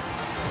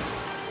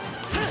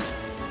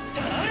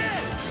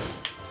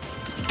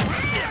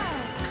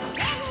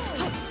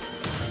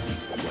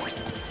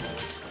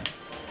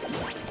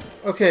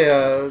 Okay,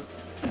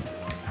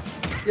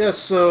 yeah,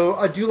 so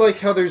I do like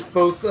how there's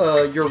both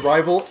your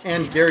rival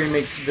and Gary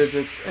makes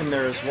visits in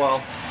there as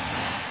well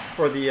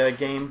for the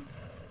game.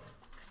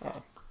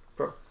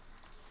 Bro.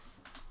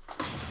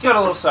 Got a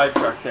little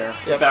sidetracked there.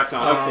 Yep. Back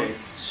on. Okay.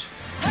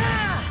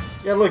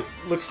 Yeah,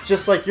 looks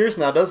just like yours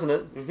now, doesn't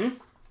it? Mm-hmm.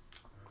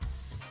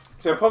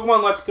 So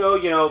Pokemon Let's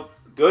Go,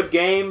 good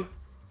game.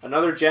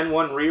 Another Gen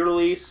 1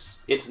 re-release.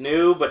 It's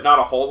new, but not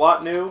a whole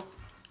lot new,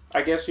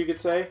 I guess you could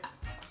say.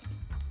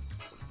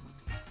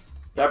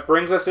 That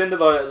brings us into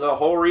the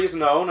whole reason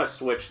to own a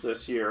Switch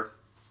this year.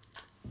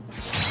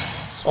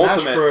 Smash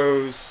Ultimate.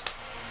 Bros.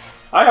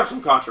 I have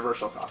some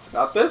controversial thoughts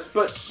about this,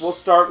 but we'll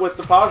start with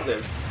the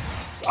positives.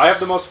 I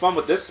have the most fun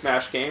with this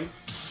Smash game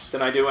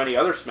than I do any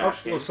other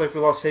Smash game. Looks like we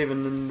lost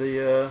Haven in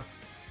the,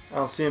 I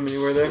don't see him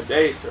anywhere there. Good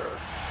day, sir.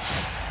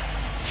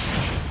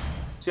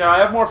 So yeah, I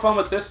have more fun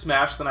with this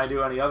Smash than I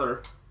do any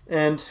other.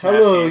 And Smash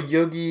hello, game.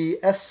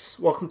 Yogi S.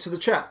 Welcome to the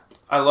chat.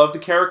 I love the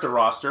character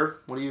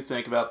roster. What do you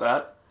think about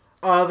that?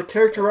 The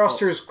character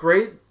roster is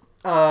great.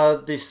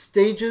 The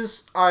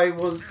stages, I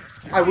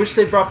wish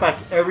they brought back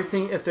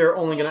everything if they're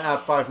only going to add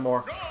 5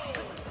 more.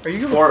 Are you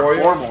going Four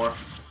to more.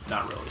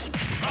 Not really.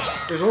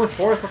 There's only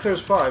 4? I thought there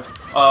was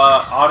 5.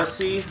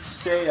 Odyssey,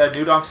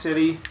 New Donk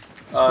City,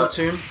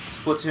 Splatoon.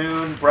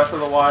 Splatoon, Breath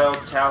of the Wild,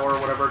 Tower,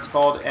 whatever it's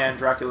called, and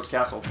Dracula's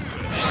Castle.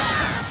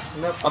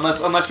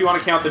 Unless you want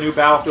to count the new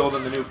Battlefield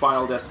and the new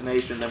Final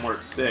Destination, then we're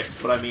at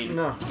 6. But I mean,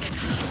 No.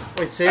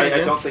 Wait, say it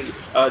again. I don't think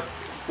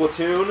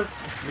Splatoon,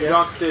 New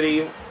Donk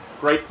City,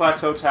 Great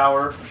Plateau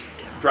Tower,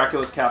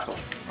 Dracula's Castle.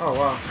 Oh,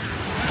 wow.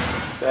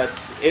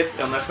 That's it,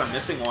 unless I'm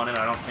missing one, and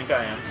I don't think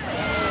I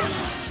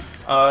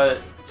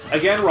am.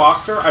 Again,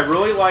 roster, I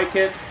really like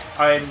it.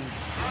 I'm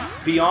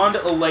beyond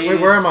elated. Wait,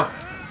 where am I?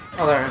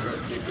 Oh, there I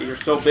am. You're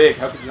so big,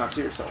 how could you not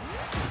see yourself?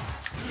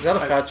 Is that a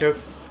fat joke?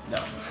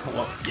 No.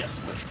 Well, yes,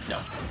 but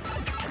no.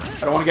 I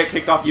don't want to get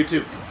kicked off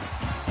YouTube.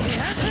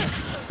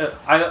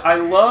 I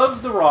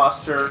love the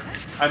roster.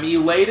 I'm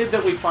elated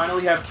that we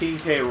finally have King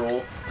K.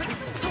 Rool.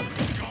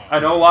 I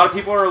know a lot of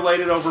people are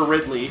elated over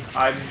Ridley.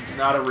 I'm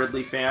not a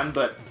Ridley fan,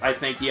 but I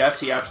think, yes,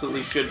 he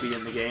absolutely should be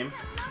in the game.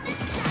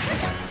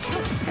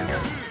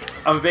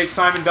 I'm a big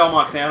Simon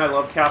Belmont fan. I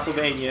love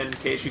Castlevania, in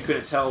case you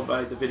couldn't tell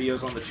by the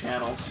videos on the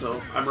channel,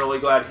 so I'm really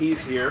glad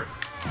he's here.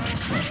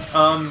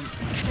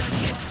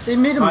 They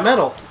made him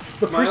metal.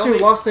 The person who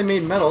lost, they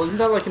made metal. Isn't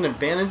that like an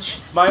advantage?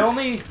 My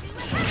only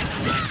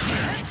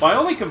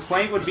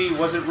complaint would be,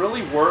 was it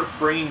really worth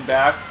bringing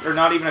back, or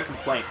not even a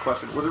complaint,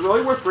 question, was it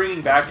really worth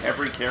bringing back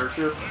every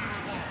character?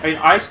 I mean,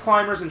 Ice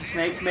Climbers and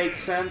Snake make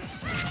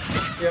sense,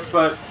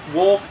 but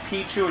Wolf,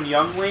 Pichu, and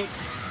Young Link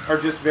are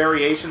just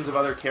variations of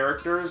other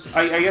characters.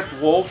 I guess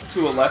Wolf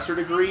to a lesser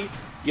degree,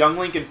 Young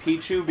Link and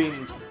Pichu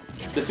being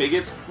the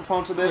biggest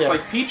components of this.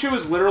 Like, Pichu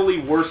is literally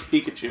worse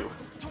Pikachu.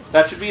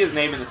 That should be his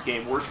name in this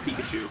game, worse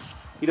Pikachu.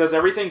 He does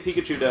everything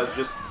Pikachu does,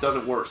 just does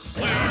it worse.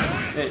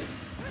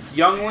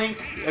 Young Link,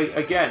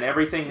 again,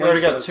 everything Link already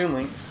got does. Toon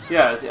Link.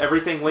 Yeah,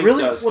 everything Link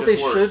really, does, what just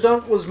they worse. should have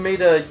done was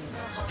made a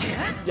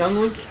Young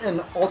Link an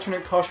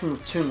alternate costume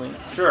of Toon Link.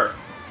 Sure.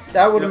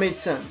 That would have made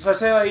sense. So I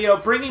say, like, you know,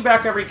 bringing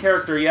back every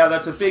character, yeah,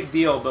 that's a big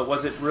deal, but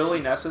was it really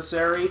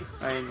necessary?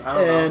 I mean, I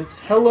don't know. And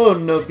hello,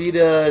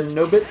 Nobita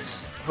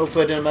Nobits.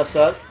 Hopefully I didn't mess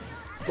up.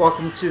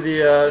 Welcome to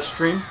the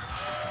stream.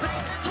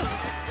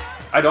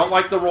 I don't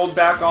like the rolled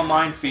back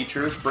online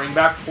features. Bring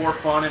back For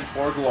Fun and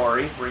For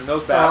Glory. Bring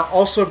those back.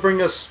 Also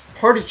bring us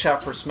party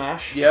chat for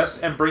Smash. Yes,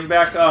 and bring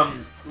back,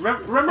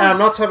 remember... And I'm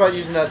not talking about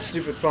using that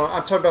stupid phone.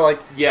 I'm talking about,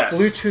 like,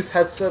 Bluetooth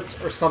headsets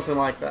or something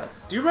like that.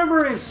 Do you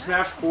remember in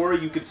Smash 4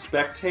 you could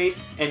spectate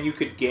and you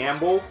could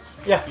gamble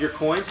your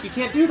coins? You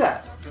can't do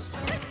that.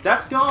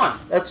 That's gone.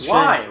 That's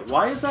why?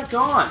 Why is that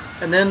gone?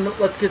 And then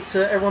let's get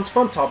to everyone's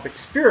fun topic,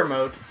 Spirit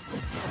Mode.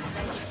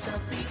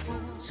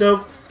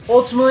 So,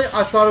 ultimately,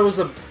 I thought it was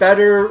a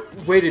better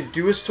way to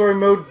do a story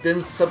mode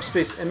than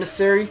Subspace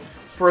Emissary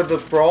for the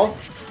Brawl.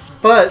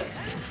 But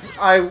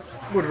I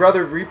would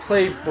rather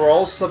replay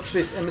Brawl's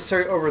Subspace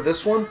Emissary over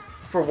this one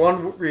for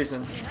one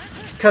reason.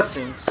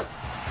 Cutscenes.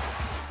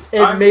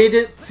 It made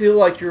it feel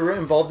like you were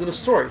involved in a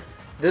story.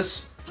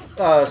 This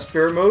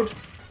Spirit Mode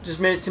just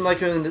made it seem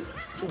like it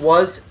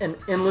was an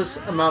endless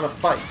amount of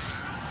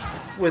fights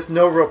with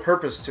no real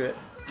purpose to it.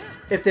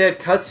 If they had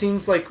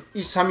cutscenes like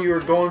each time you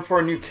were going for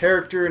a new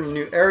character in a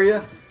new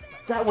area,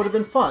 that would have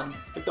been fun.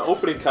 Like the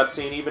opening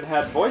cutscene even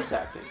had voice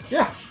acting.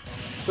 Yeah.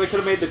 So they could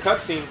have made the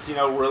cutscenes, you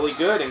know, really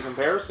good in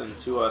comparison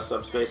to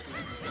Subspace.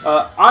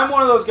 I'm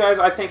one of those guys,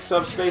 I think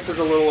Subspace is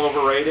a little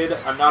overrated.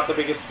 I'm not the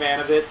biggest fan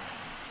of it.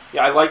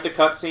 Yeah, I like the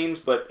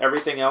cutscenes, but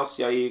everything else,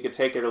 yeah, you could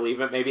take it or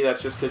leave it. Maybe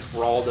that's just because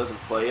Brawl doesn't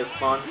play as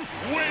fun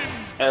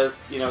as,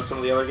 you know, some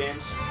of the other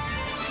games.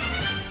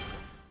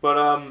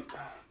 But,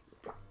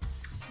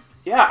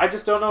 yeah, I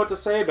just don't know what to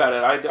say about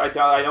it. I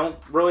don't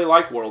really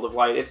like World of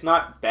Light. It's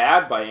not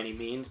bad by any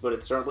means, but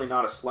it's certainly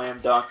not a slam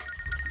dunk.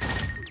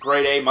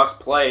 Grade A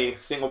must-play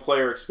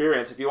single-player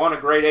experience. If you want a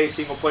Grade A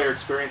single-player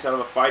experience out of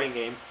a fighting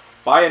game,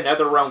 buy a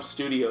NetherRealm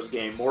Studios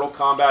game, Mortal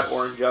Kombat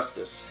or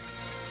Injustice.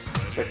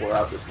 Check we're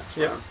out this next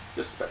round.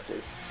 Just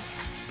spectate.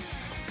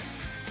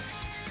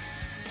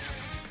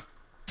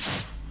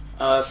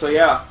 So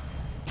yeah,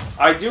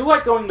 I do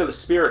like going to the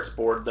Spirits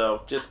board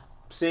though. Just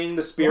seeing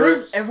the Spirits. Why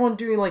is everyone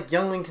doing like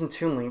Young Link and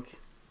Toon Link?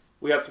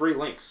 We got 3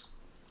 links.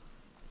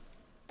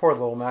 Poor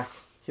little Mac.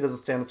 He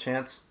doesn't stand a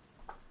chance.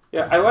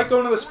 Yeah, I like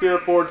going to the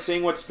Spirit board,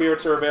 seeing what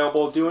spirits are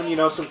available, doing, you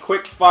know, some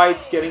quick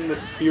fights, getting the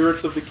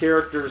spirits of the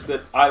characters that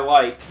I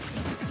like,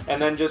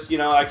 and then just, you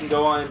know, I can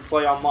go on and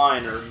play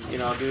online, or, you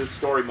know, do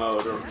story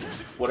mode, or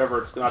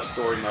whatever. It's not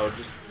story mode,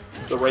 just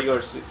the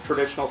regular,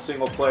 traditional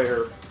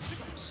single-player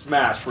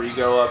Smash, where you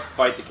go up,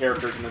 fight the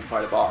characters, and then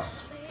fight a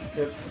boss.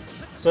 Yep.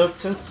 So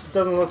since it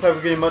doesn't look like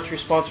we're getting much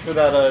response for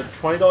that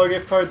 $20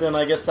 gift card, then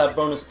I guess that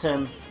bonus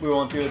 10, we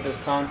won't do it this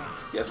time.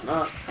 Guess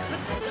not.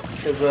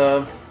 Because,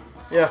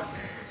 yeah.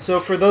 So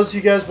for those of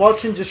you guys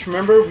watching, just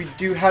remember we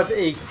do have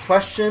a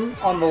question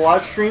on the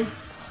live stream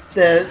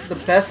that the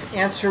best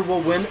answer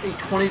will win a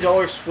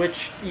 $20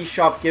 Switch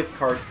eShop gift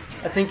card.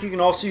 I think you can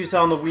also use that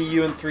on the Wii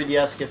U and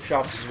 3DS gift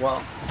shops as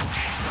well.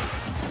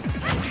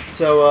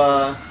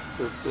 So,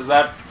 does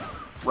that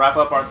wrap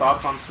up our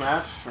thoughts on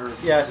Smash? Or is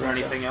there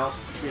anything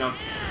else? You know,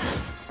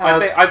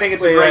 I think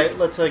it's a great...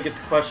 Let's get the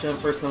question in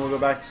first, and then we'll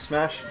go back to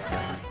Smash.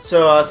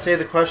 So, say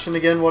the question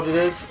again, what it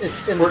is.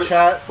 It's in the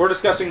chat. We're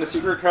discussing the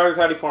secret Krabby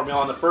Patty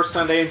formula on the first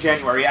Sunday in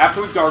January.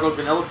 After we've gargled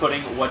vanilla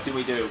pudding, what do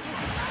we do?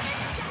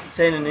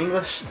 Say it in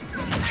English.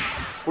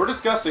 We're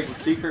discussing the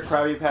secret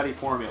Krabby Patty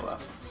formula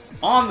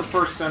on the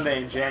first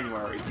Sunday in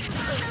January.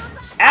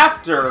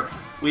 After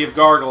we have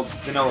gargled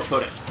vanilla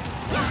pudding,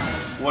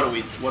 what do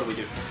we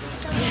do?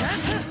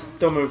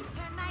 Don't move.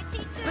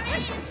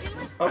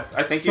 Oh.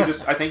 I think you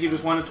just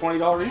won a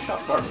 $20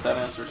 eShop card with that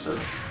answer, sir.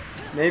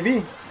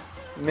 Maybe.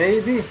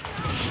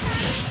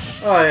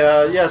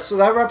 Oh yeah. So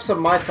that wraps up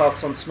my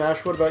thoughts on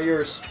Smash. What about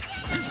yours?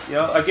 You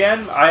know,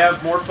 again, I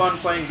have more fun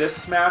playing this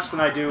Smash than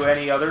I do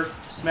any other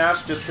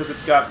Smash, just because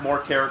it's got more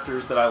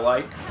characters that I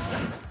like.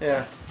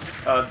 Yeah.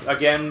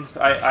 Again,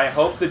 I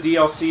hope the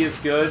DLC is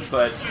good,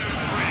 but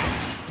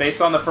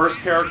based on the first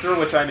character,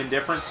 which I'm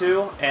indifferent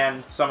to,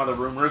 and some of the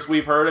rumors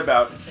we've heard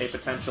about a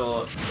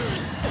potential,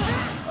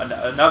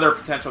 another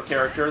potential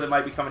character that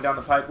might be coming down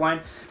the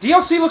pipeline,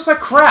 DLC looks like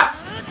crap.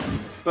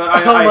 But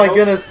oh my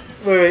goodness!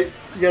 Wait,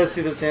 you gotta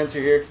see this answer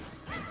here.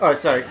 Oh,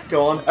 sorry.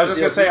 Go on. I was just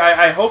gonna say,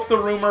 I hope the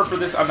rumor for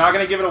this. I'm not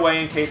gonna give it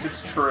away in case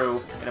it's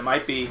true, and it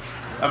might be.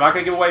 I'm not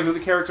gonna give away who the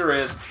character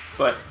is,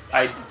 but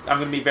I'm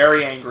gonna be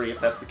very angry if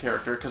that's the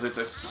character because it's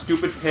a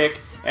stupid pick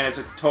and it's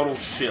a total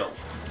shill.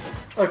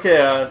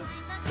 Okay.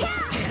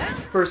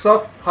 First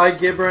off, hi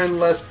Gibran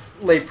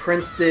Le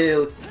Prince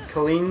de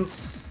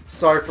Collines.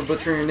 Sorry for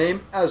butchering your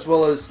name, as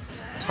well as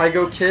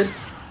TygoKid.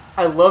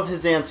 I love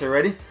his answer.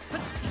 Ready?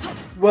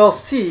 Well,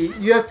 see,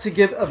 you have to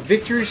give a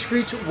victory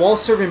screech while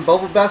serving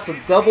bubble baths a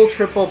double,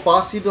 triple,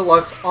 bossy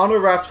deluxe on a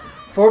raft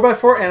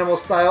 4x4 animal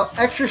style,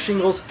 extra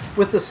shingles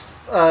with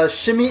a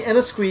shimmy and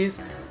a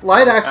squeeze,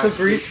 light axle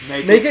grease,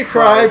 make it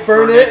cry,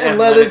 burn it, and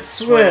let it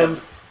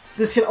swim.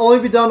 This can only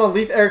be done on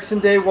Leif Erikson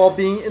Day while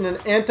being in an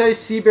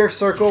anti-sea bear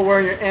circle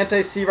wearing your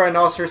anti-sea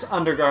rhinoceros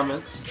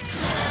undergarments.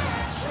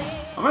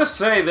 I'm gonna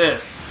say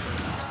this: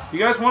 you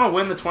guys want to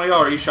win the $20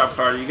 eShop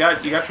card? You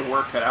got your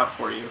work cut out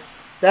for you.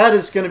 That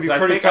is going to be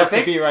pretty tough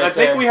to beat right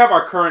there. I think we have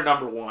our current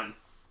 #1.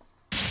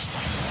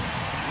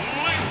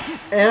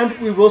 And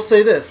we will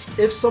say this.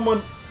 If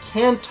someone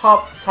can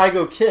top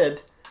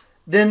TygoKid,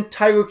 then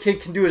TygoKid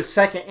can do a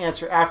second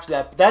answer after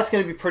that. But that's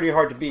going to be pretty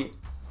hard to beat.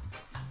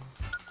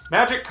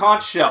 Magic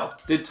Conch Shell.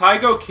 Did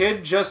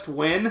TygoKid just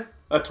win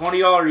a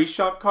 $20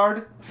 eShop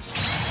card?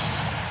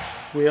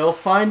 We'll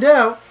find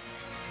out.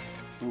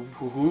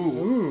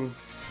 Ooh.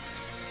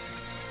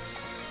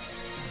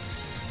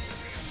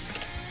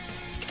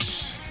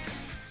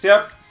 So,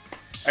 yep,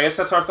 I guess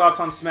that's our thoughts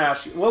on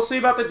Smash. We'll see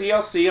about the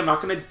DLC. I'm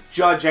not going to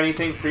judge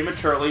anything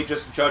prematurely,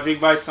 just judging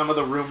by some of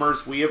the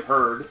rumors we have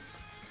heard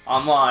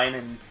online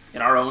and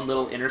in our own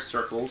little inner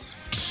circles.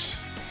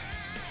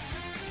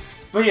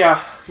 But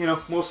yeah, you know,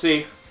 we'll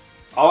see.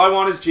 All I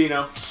want is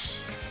Gino.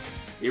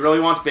 He really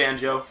wants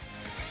Banjo.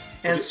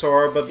 And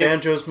Sora, but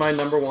Banjo's my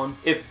 #1.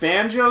 If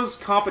Banjo's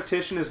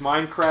competition is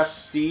Minecraft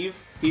Steve,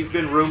 he's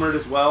been rumored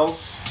as well.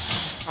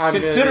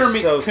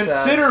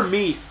 Consider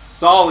me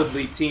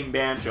solidly Team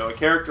Banjo, a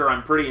character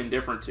I'm pretty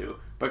indifferent to.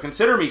 But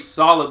consider me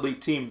solidly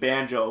Team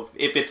Banjo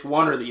if it's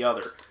one or the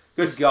other.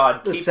 Good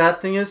God. The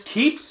sad thing is,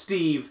 keep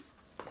Steve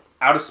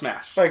out of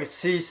Smash. I can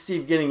see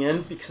Steve getting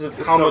in because of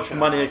how much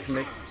money I can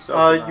make.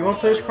 You want to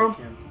play as Chrome?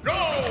 No!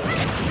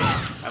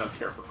 I don't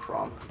care for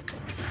Chrome.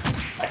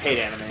 I hate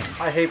anime.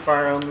 I hate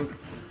Fire Emblem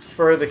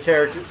for the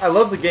character. I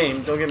love the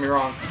game, don't get me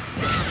wrong.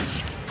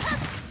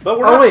 But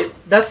wait,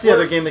 that's the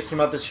other game that came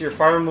out this year,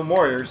 Fire Emblem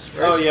Warriors,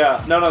 right? Oh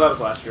yeah, no, that was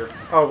last year.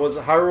 Oh, was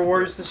it Hyrule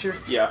Warriors this year?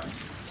 Yeah,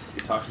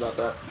 we talked about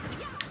that.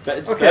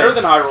 It's better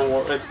than Hyrule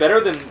Warriors. It's better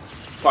than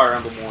Fire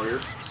Emblem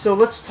Warriors. So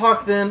let's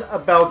talk then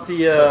about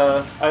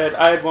the.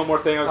 I had one more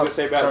thing I was gonna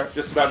say about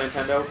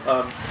Nintendo.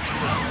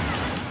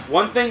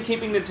 One thing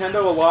keeping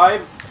Nintendo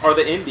alive are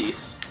the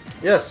indies.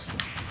 Yes.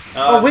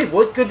 Oh wait,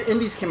 what good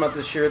indies came out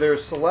this year? There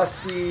was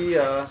Celeste.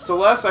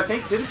 Celeste, I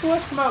think, didn't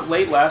Celeste come out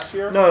late last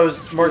year? No, it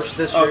was March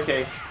this year.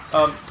 Okay.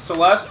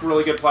 Celeste,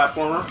 really good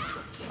platformer.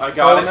 I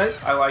got it.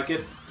 I like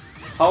it.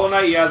 Hollow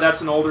Knight, yeah,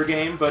 that's an older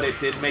game, but it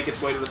did make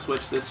its way to the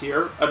Switch this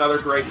year. Another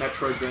great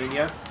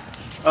Metroidvania.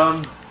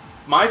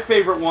 My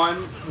favorite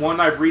one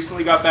I've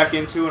recently got back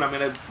into, and I'm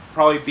going to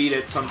probably beat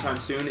it sometime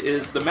soon,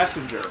 is The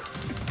Messenger.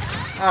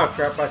 Oh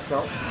crap, I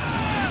fell.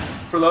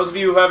 For those of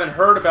you who haven't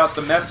heard about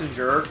The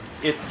Messenger,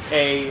 it's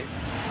a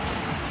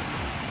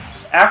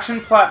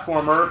action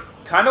platformer,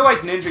 kind of like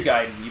Ninja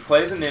Gaiden. You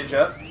play as a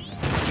ninja,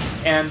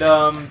 and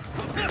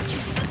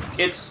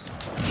it's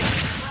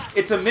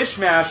a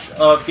mishmash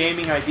of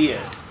gaming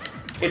ideas.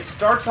 It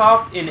starts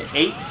off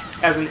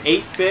as an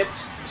 8-bit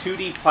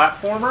 2D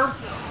platformer,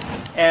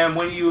 and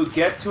when you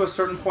get to a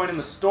certain point in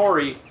the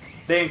story,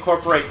 they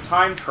incorporate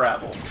time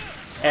travel.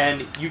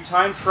 And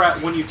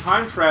when you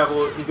time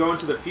travel and go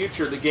into the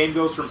future, the game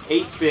goes from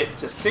 8-bit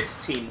to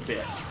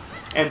 16-bit.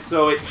 And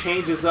so it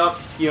changes up.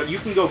 You know, you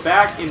can go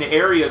back into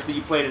areas that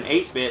you played in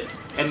 8-bit,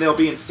 and they'll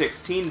be in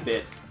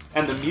 16-bit.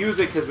 And the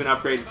music has been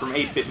upgraded from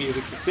 8-bit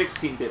music to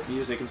 16-bit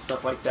music and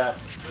stuff like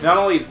that. Not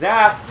only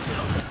that,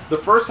 the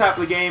first half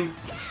of the game,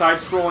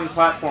 side-scrolling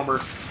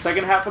platformer.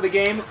 Second half of the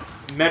game,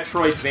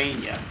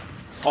 Metroidvania.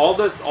 All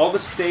the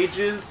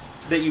stages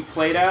that you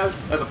played as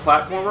a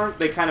platformer,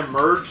 they kind of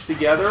merge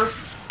together,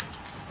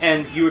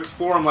 and you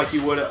explore them like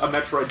you would a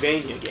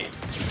Metroidvania game.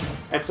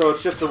 And so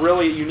it's just a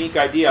really unique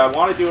idea. I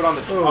want to do it on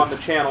the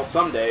channel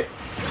someday.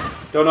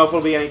 Don't know if it'll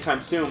be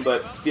anytime soon,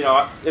 but you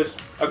know, it's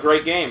a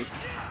great game.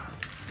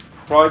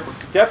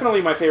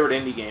 Definitely my favorite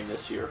indie game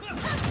this year.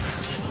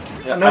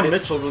 Yeah, no,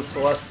 Mitchell's is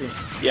Celeste.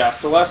 Yeah,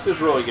 Celeste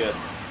is really good.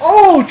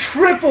 Oh,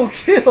 triple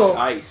kill!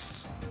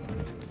 Nice.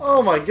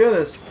 Oh my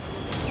goodness.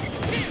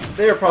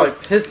 They were probably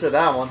pissed at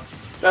that one.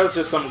 That was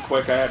just something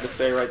quick I had to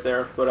say right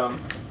there. But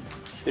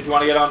did you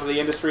want to get onto the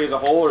industry as a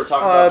whole, or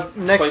talk about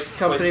next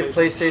company,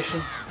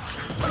 PlayStation?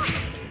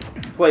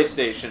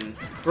 PlayStation.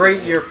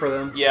 Great year for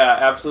them. Yeah,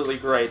 absolutely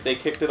great. They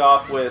kicked it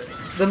off with...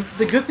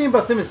 The good thing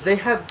about them is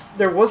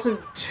there wasn't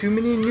too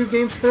many new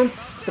games for them,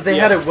 but they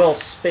had it well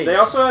spaced. They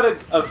also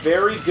had a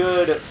very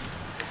good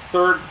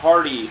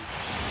third-party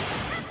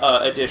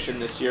edition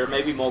this year.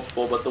 Maybe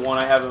multiple, but the one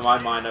I have in my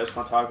mind I just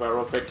want to talk about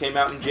real quick came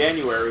out in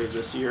January of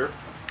this year.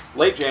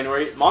 Late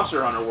January,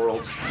 Monster Hunter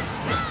World,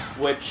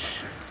 which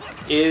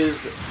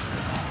is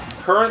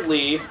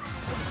currently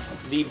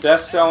the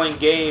best-selling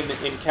game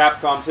in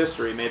Capcom's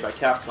history, made by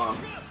Capcom.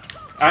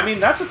 I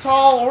mean, that's a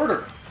tall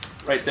order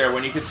right there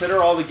when you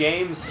consider all the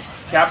games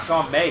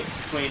Capcom makes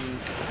between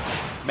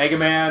Mega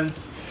Man,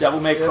 Devil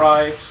May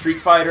Cry,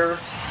 Street Fighter.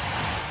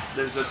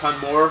 There's a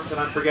ton more that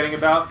I'm forgetting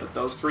about, but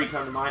those three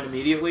come to mind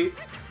immediately.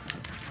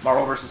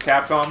 Marvel vs.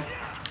 Capcom.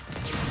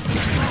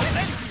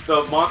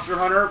 So, Monster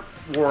Hunter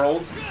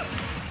World,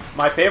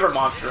 my favorite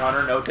Monster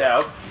Hunter, no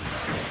doubt.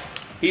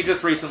 He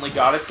just recently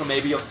got it, so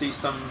maybe you'll see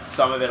some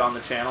of it on the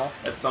channel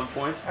at some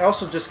point. I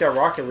also just got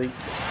Rocket League.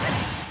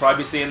 Probably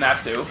be seeing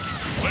that too.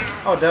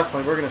 Oh,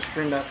 definitely. We're going to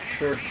stream that for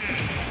sure.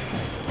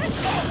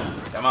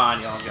 Come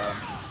on, y'all got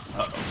him.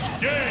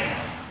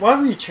 Why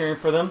were you cheering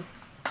for them?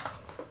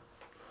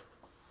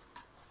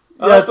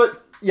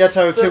 Yeah,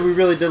 TygoKid, we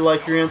really did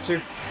like your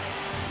answer.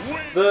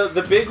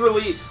 The big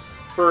release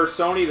for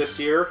Sony this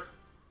year,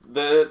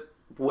 the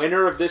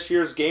winner of this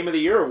year's Game of the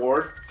Year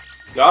award,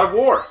 God of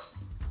War.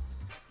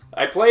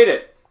 I played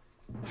it,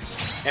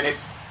 and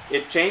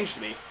it changed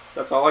me.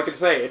 That's all I can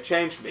say. It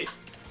changed me.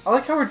 I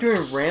like how we're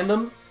doing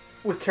random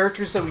with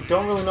characters that we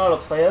don't really know how to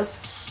play as,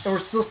 and we're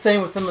still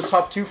staying within the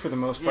top 2 for the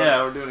most part.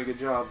 Yeah, we're doing a good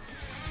job.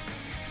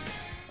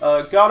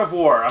 God of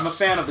War. I'm a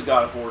fan of the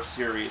God of War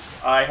series.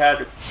 I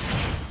had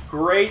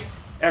great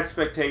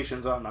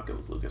expectations. Oh, I'm not good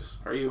with Lucas.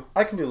 Are you?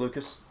 I can do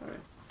Lucas. All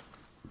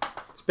right.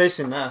 It's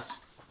basically mass.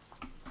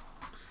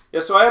 Yeah,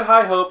 so I had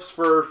high hopes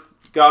for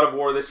God of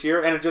War this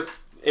year, and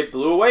it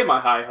blew away my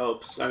high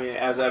hopes. I mean,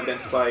 as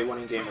evidenced by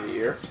winning Game of the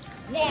Year.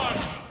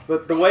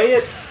 But the way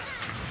it...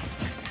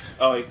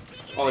 Oh, it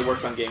only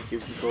works on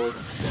GameCube controller.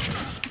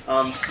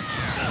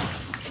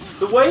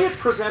 The way it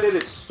presented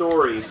its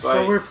story...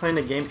 So we're playing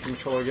a game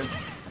controller again.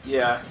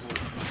 Yeah,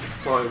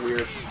 probably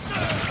weird.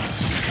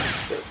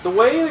 The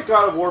way that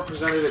God of War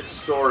presented its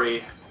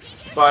story,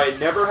 by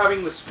never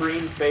having the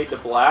screen fade to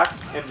black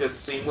and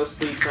just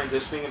seamlessly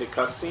transitioning into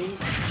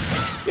cutscenes,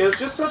 it was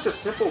just such a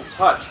simple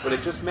touch, but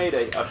it just made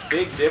a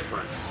big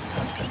difference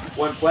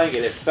when playing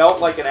it. It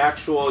felt like an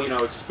actual,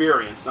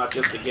 experience, not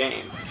just a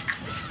game.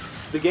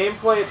 The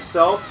gameplay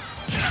itself,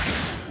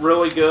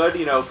 really good,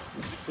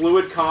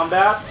 fluid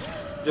combat,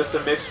 just a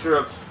mixture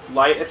of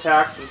light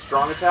attacks and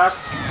strong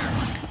attacks,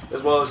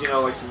 as well as,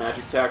 like some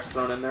magic attacks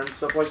thrown in there and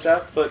stuff like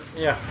that. But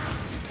yeah,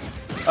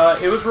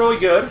 it was really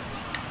good.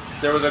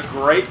 There was a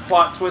great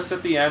plot twist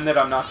at the end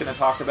that I'm not going to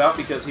talk about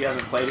because he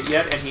hasn't played it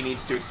yet and he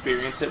needs to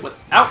experience it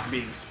without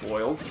being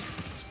spoiled.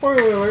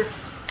 Spoiler alert.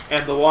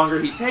 And the longer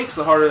he takes,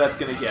 the harder that's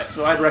going to get.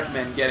 So I'd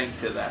recommend getting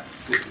to that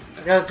soon.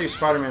 I gotta do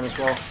Spider-Man as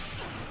well.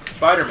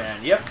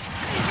 Spider-Man, yep.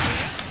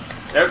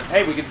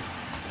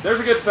 There's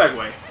a good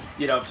segue.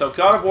 So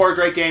God of War,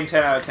 great game,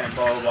 10 out of 10,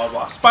 blah, blah, blah,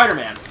 blah.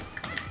 Spider-Man.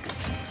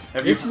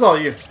 This is all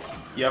you.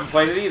 You haven't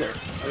played it either.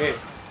 Okay.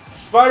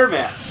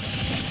 Spider-Man.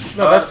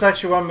 No, that's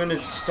actually what I'm going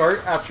to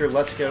start after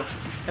Let's Go,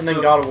 and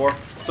then God of War.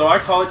 So I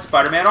call it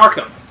Spider-Man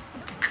Arkham,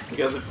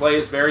 because it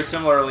plays very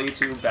similarly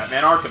to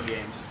Batman Arkham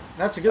games.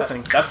 That's a good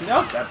thing. That's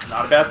not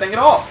a bad thing at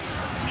all.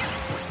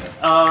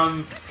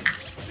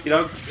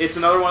 It's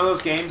another one of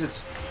those games.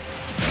 It's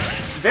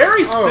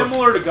very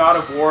similar to God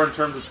of War in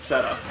terms of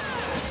setup.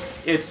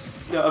 It's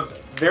a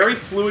very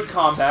fluid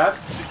combat,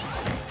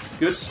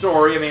 good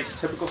story. I mean, it's a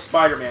typical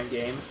Spider-Man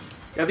game.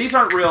 These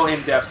aren't real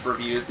in-depth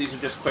reviews. These are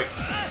just quick,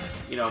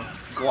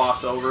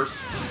 gloss overs.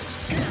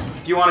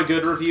 If you want a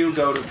good review,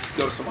 go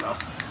to someone else.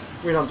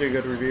 We don't do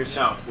good reviews.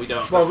 No, we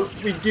don't. Well,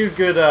 we do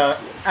good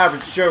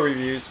average Joe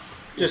reviews,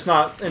 just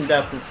not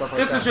in-depth and stuff like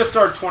that. This is just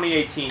our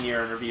 2018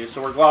 year in review,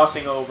 so we're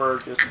glossing over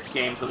just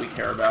games that we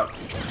care about.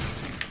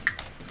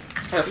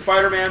 Yeah,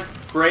 Spider-Man,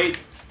 great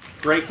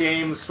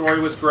game. The story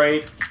was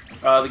great.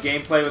 The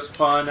gameplay was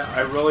fun.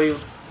 I really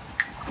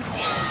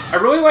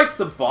liked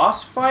the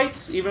boss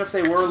fights, even if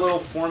they were a little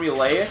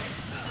formulaic.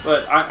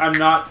 But I'm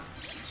not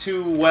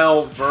too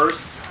well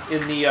versed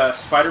in the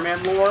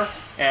Spider-Man lore,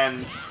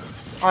 and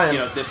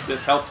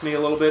this helped me a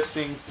little bit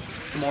seeing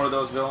some more of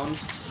those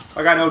villains.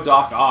 Like I know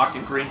Doc Ock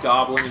and Green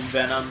Goblin and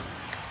Venom.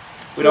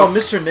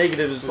 Mr.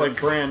 Negative is like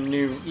brand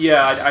new.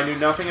 Yeah, I knew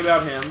nothing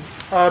about him.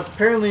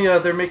 Apparently,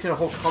 they're making a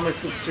whole comic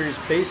book series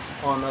based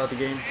on the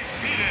game.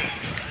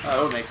 That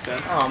would make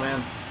sense. Oh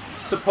man.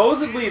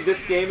 Supposedly,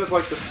 this game is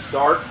like the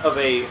start of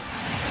a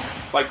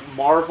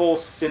Marvel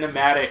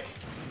cinematic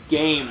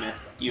game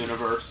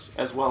universe,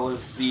 as well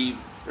as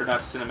or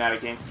not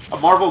cinematic game, a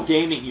Marvel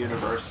gaming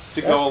universe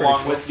to go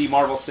along with the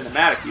Marvel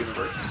cinematic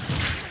universe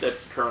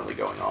that's currently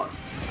going on.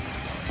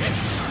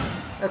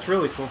 That's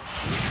really cool.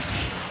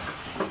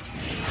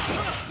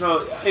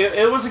 So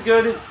it was a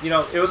good,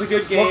 it was a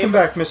good game. Welcome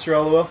back, Mr.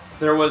 LOL.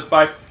 There was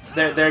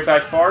they by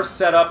far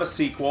set up a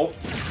sequel.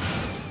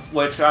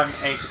 which I'm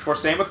anxious for.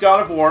 Same with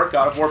God of War.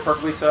 God of War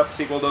perfectly set up a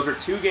sequel. Those are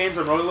two games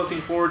I'm really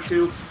looking forward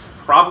to.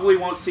 Probably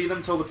won't see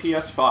them till the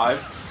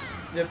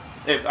PS5. Yep.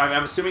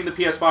 I'm assuming the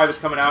PS5 is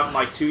coming out in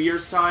like 2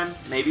 years' time,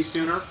 maybe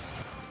sooner.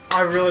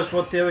 I realized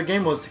what the other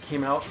game was that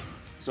came out.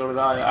 So did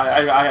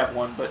I. I have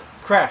one, but...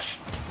 Crash.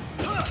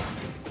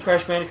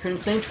 Crash Bandicoot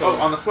Insane Trilogy.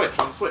 Oh, on the Switch.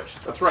 On the Switch.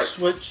 That's right.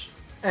 Switch.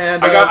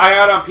 And I got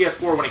it on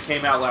PS4 when it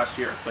came out last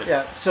year. But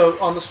yeah, so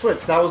on the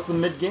Switch, that was the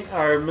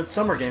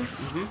midsummer game.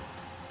 Mm-hmm.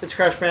 It's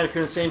Crash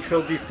Bandicoot Insane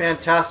Trilogy,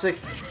 fantastic,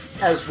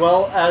 as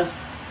well as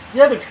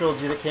the other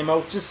trilogy that came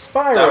out, which is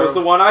Spyro. That was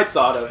the one I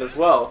thought of as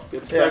well.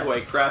 Good segue.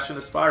 Yeah. Crash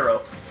into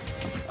Spyro.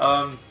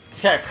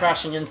 Yeah,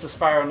 crashing into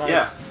Spyro, nice.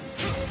 Yeah.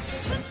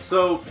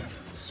 So,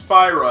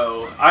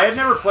 Spyro. I had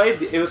never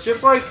played... It was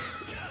just like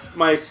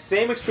my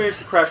same experience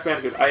with Crash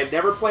Bandicoot. I had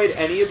never played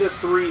any of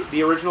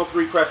the original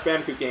 3 Crash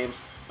Bandicoot games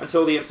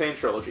until the Insane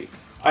Trilogy.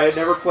 I had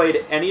never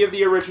played any of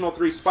the original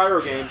 3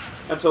 Spyro games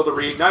until the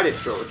Reignited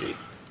Trilogy.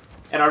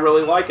 And I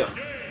really like them.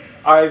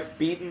 I've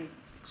beaten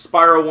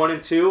Spyro 1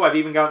 and 2. I've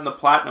even gotten the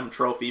Platinum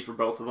Trophy for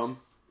both of them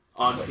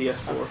on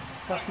PS4.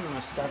 Pass me my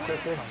stack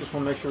right there. Just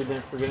want to make sure we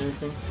didn't forget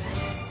anything.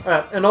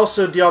 And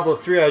also Diablo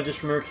 3, I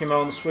just remember came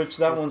out on the Switch.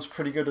 That one's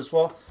pretty good as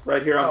well.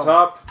 Right here on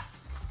top.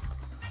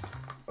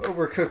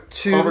 Overcooked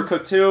 2.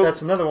 Overcooked 2.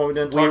 That's another one we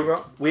didn't talk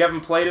about. We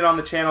haven't played it on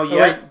the channel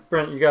yet. Wait,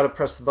 Brent, you got to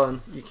press the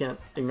button. You can't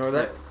ignore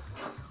that.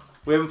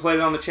 We haven't played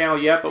it on the channel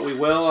yet, but we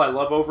will. I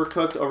love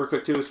Overcooked.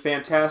 Overcooked 2 is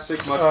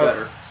fantastic. Much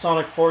better.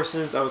 Sonic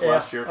Forces. That was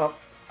last year.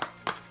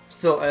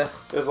 Still It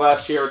was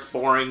last year. It's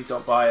boring.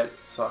 Don't buy it. It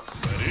sucks.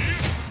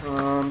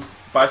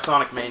 Buy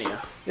Sonic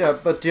Mania. Yeah,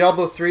 but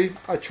Diablo 3,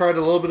 I tried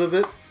a little bit of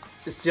it.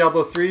 It's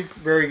Diablo 3.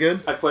 Very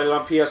good. I played it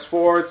on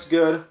PS4. It's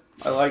good.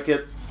 I like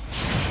it.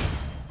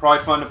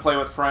 Probably fun to play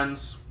with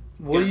friends.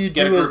 Will you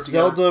do a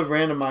Zelda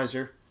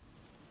randomizer?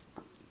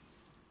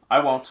 I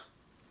won't.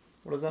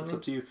 What does that mean? It's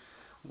up to you.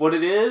 What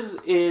it is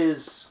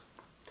it's...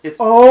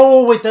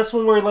 Oh, wait, that's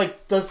when we're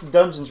like, does the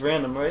dungeons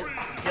random, right?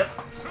 Yep.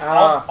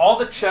 All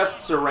the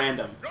chests are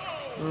random.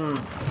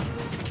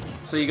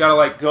 So you gotta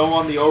like go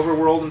on the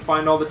overworld and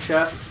find all the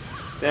chests.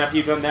 Then after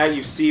you've done that,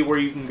 you see where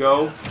you can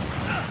go.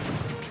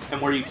 And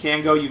where you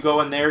can go, you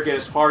go in there, get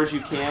as far as you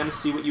can,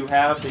 see what you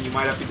have, then you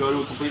might have to go to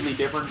a completely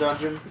different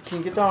dungeon. Can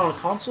you get that on a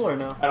console or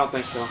no? I don't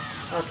think so.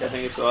 Okay. I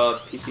think it's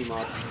PC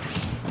mods.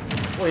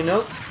 Well, you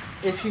know,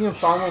 if you can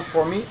find one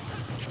for me,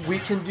 we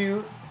can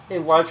do a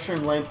live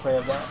stream lane play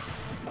of that.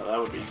 Oh, that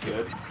would be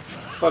good.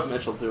 Let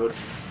Mitchell do it.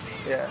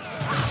 Yeah.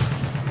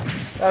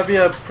 That'd be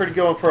a pretty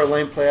good one for a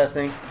lane play, I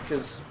think,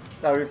 because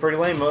that would be pretty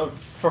lame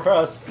for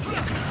us.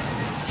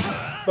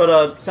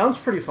 But sounds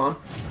pretty fun.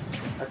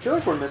 I feel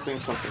like we're missing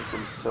something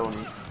from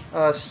Sony.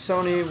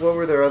 Sony, what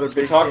were their other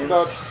big games? We talked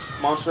about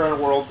Monster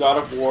Hunter World, God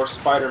of War,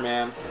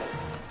 Spider-Man.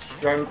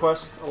 Dragon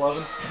Quest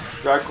 11?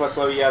 Dragon Quest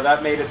 11, yeah,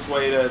 that made its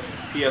way to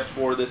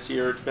PS4 this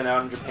year. It's been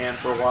out in Japan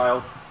for a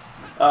while.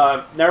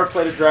 Never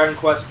played a Dragon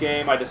Quest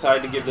game. I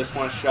decided to give this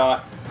one a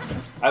shot.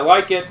 I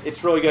like it.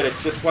 It's really good.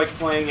 It's just like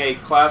playing a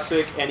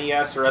classic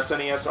NES or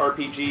SNES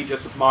RPG,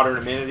 just with modern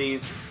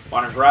amenities,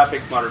 modern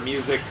graphics, modern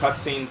music,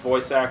 cutscenes,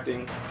 voice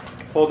acting,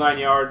 whole 9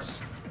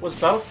 yards. Was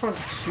Battlefront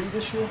 2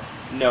 this year?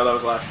 No, that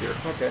was last year.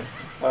 Okay.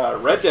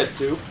 Red Dead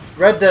 2.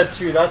 Red Dead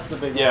 2, that's the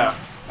big one. Yeah,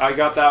 I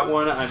got that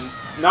one. I'm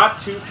not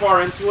too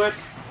far into it.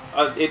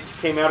 It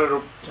came out at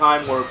a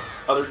time where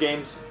other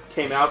games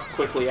came out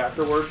quickly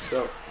afterwards,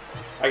 so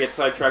I get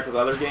sidetracked with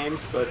other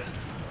games. But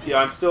yeah,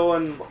 I'm still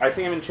in. I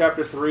think I'm in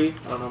chapter 3. I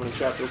don't know how many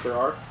chapters there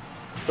are.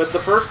 But the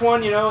first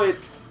one, you know,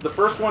 the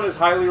first one is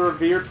highly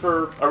revered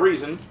for a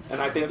reason,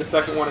 and I think the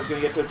second one is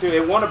going to get to it too.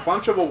 It won a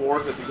bunch of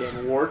awards at the Game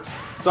Awards.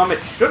 Some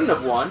it shouldn't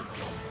have won.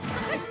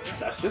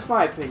 That's just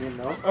my opinion,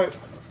 though. Alright,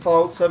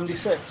 Fallout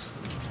 76.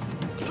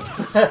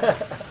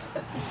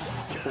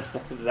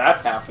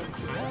 That happened.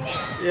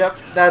 Yep,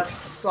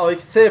 that's all you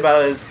can say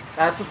about it is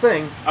that's a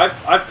thing.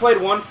 I've played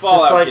one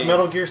Fallout just like game.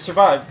 Metal Gear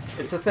Survive.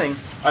 It's a thing.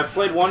 I've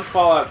played one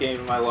Fallout game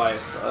in my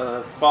life.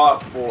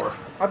 Fallout 4.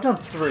 I've done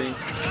 3.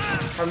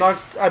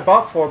 I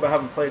bought 4 but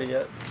haven't played it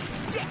yet.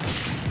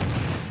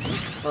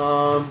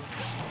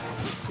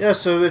 Yeah,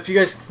 so if you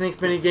guys think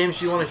of any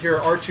games you want to hear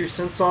our 2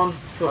 cents on,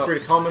 feel free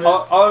to comment it.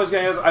 All I was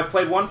going to say is I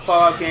played one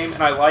Fallout game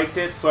and I liked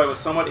it, so I was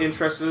somewhat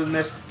interested in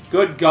this.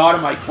 Good God,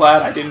 am I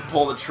glad I didn't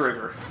pull the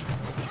trigger.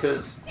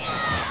 Because,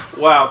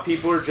 wow,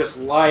 people are just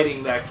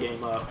lighting that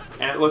game up.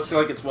 And it looks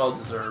like it's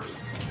well-deserved.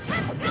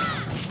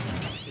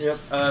 Yep.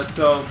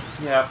 So,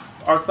 yeah,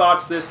 our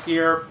thoughts this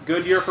year.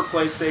 Good year for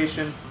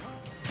PlayStation.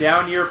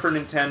 Down year for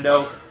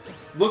Nintendo.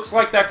 Looks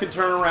like that could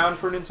turn around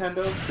for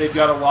Nintendo. They've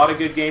got a lot of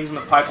good games in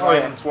the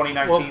pipeline in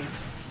 2019. Well,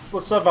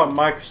 let's talk about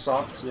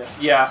Microsoft.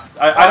 Yeah,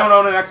 I don't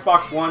own an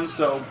Xbox One,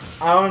 so...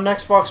 I own an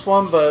Xbox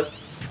One, but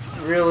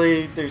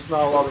really, there's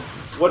not a lot of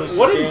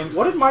exclusive games.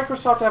 What did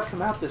Microsoft have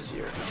come out this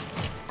year?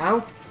 I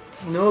don't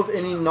know of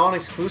any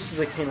non-exclusives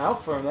that came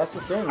out for them. That's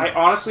the thing.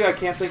 Honestly, I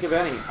can't think of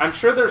any. I'm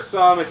sure there's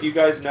some, if you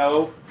guys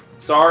know.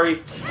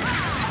 Sorry.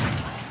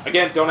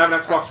 Again, don't have an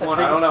Xbox One.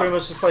 I don't know. It's pretty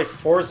much just like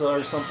Forza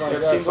or something like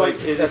that. Seems like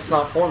that's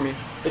not for me.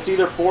 It's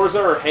either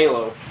Forza or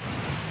Halo.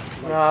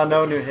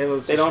 No new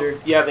Halos they this don't. year.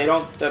 Yeah, they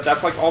don't.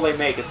 That's like all they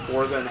make is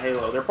Forza and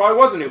Halo. There probably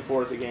was a new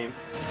Forza game.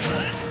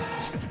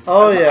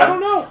 Oh yeah. I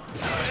don't know.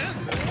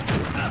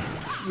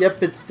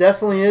 Yep, it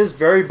definitely is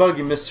very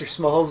buggy, Mr.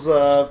 Smalls,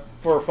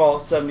 for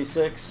Fallout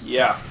 76.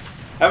 Yeah.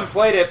 I haven't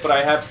played it, but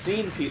I have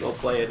seen people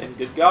play it, and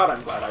good God,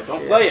 I'm glad I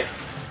don't play it.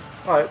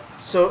 Alright,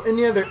 so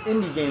any other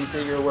indie games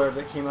that you're aware of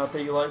that came out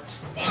that you liked?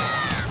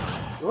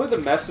 Really, The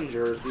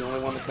Messenger is the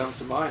only one that comes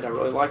to mind. I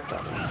really like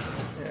that one.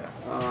 Yeah.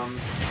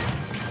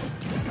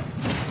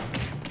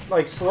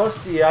 Like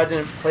Celeste, I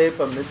didn't play it,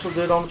 but Mitchell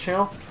did on the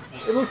channel.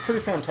 It looked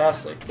pretty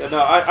fantastic. Yeah, no,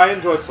 I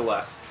enjoy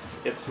Celeste.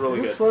 It's really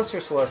good. Is it Celeste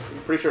or Celeste?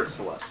 Pretty sure it's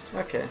Celeste.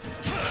 Okay.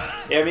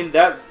 Yeah, I mean,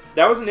 that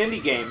was an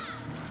indie game.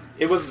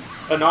 It was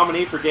a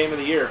nominee for Game of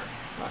the Year.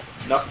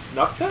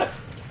 Enough said.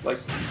 Like,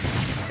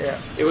 yeah,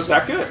 it was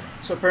that good.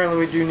 So apparently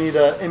we do need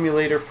an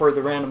emulator for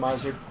the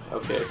randomizer.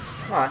 Okay.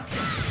 Alright.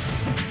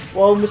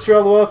 Well,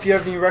 Mr. LOL, if you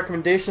have any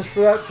recommendations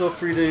for that, feel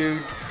free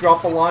to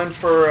drop a line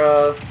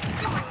for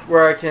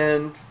where I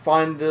can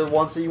find the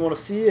ones that you want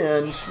to see,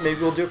 and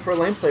maybe we'll do it for a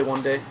lane play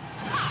one day.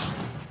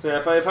 So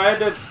if I had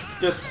to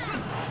just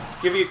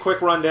give you a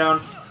quick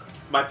rundown,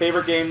 my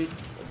favorite game,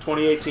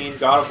 2018,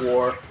 God of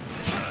War.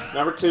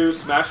 Number 2,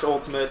 Smash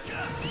Ultimate.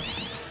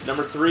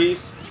 Number 3,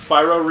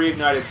 Spyro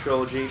Reignited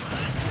Trilogy.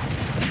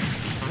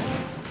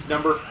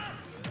 Number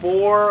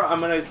 4, I'm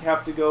going to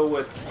have to go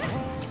with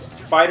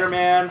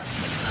Spider-Man.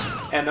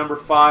 And number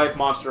 5,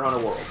 Monster Hunter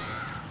World.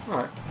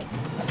 Alright.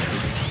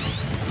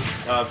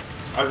 I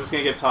was just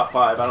going to give top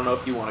 5. I don't know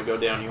if you want to go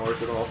down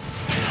yours at all.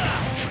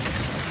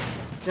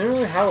 Didn't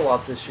really have a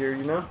lot this year,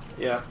 you know?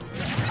 Yeah.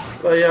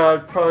 But yeah,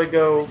 I'd probably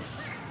go...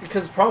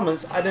 Because the problem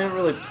is, I didn't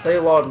really play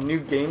a lot of new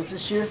games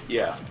this year.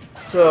 Yeah.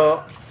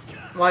 So,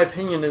 my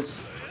opinion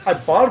is, I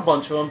bought a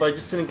bunch of them, but I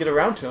just didn't get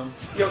around to them.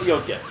 You'll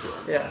get to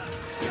it. Yeah.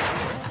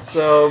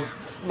 So,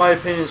 my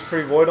opinion is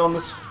pretty void on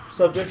this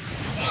subject.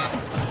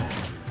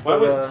 Why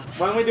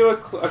don't we do a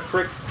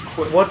quick...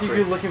 What are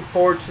you looking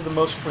forward to the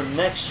most for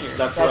next year?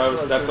 That's what I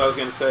was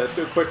going to say. Let's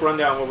do a quick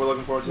rundown of what we're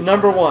looking forward to.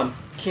 Number 1,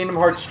 Kingdom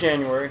Hearts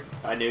January.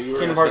 I knew you were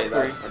going to say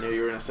that. I knew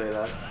you were going to say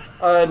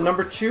that.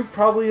 Number 2,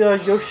 probably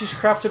Yoshi's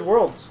Crafted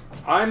Worlds.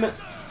 I'm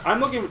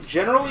looking...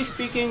 Generally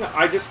speaking,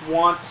 I just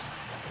want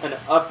an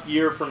up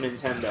year from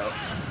Nintendo.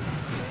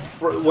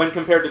 When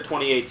compared to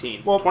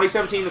 2018. Well,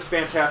 2017 was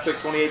fantastic.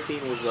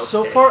 2018 was okay.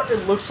 So far,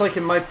 it looks like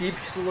it might be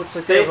because it looks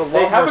like they have a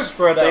lot more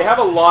spread out. They have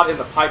a lot in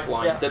the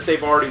pipeline that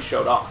they've already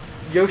showed off.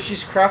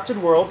 Yoshi's Crafted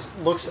Worlds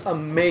looks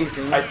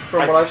amazing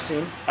from what I've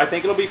seen. I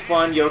think it'll be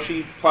fun.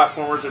 Yoshi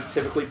platformers are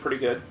typically pretty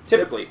good.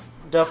 Typically.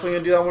 Yep. Definitely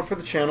going to do that one for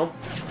the channel.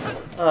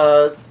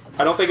 I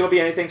don't think it'll be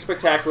anything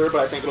spectacular,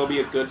 but I think it'll be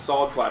a good,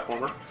 solid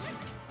platformer.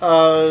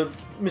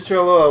 Mr.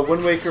 Aloha,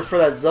 Wind Waker for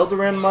that Zelda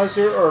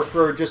randomizer or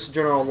for just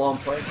general long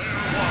play?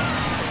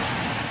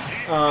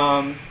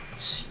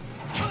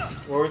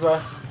 Where was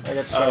I? I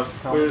got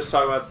to we were just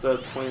talking about the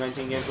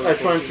 2019 games.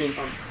 2019.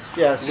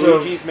 Yeah, so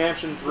Luigi's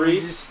Mansion 3.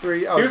 Luigi's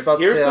 3. I was about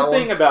to say that Here's the one.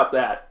 thing about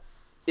that.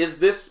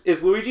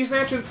 Is Luigi's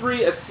Mansion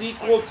 3 a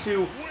sequel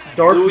to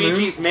Dark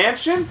Luigi's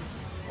Mansion?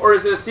 Or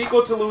is it a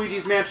sequel to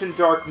Luigi's Mansion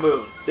Dark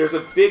Moon? There's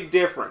a big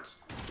difference.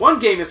 One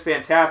game is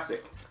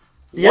fantastic.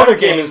 The other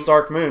game is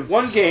Dark Moon.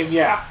 One game,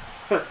 yeah.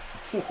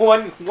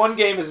 one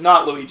game is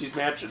not Luigi's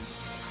Mansion.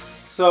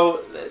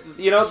 So,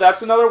 you know,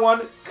 that's another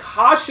one.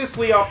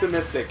 Cautiously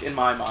optimistic in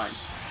my mind.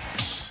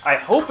 I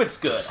hope it's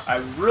good. I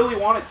really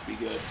want it to be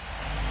good.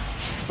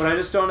 But I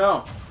just don't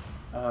know.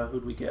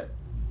 Who'd we get?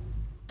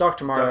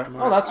 Dr. Mario.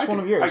 Oh, that's one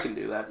of yours. I can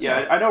do that.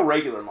 Yeah, I know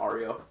regular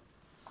Mario.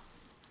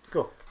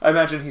 Cool. I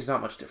imagine he's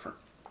not much different.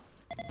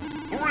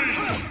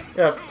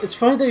 Yeah, it's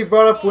funny that you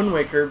brought up Wind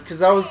Waker, because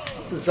that was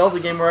the Zelda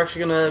game we're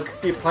actually going to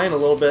be playing a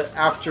little bit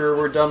after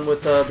we're done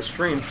with the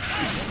stream.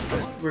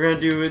 We're going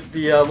to do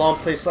the long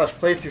play /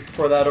 playthrough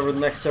for that over the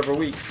next several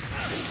weeks.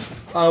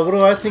 What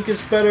do I think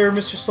is better,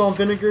 Mr. Salt and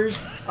Vinegars?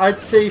 I'd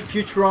say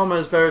Futurama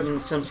is better than The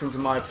Simpsons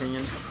in my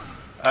opinion.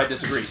 I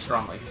disagree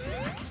strongly.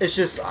 It's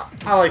just,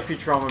 I like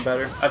Futurama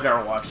better. I've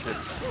never watched it.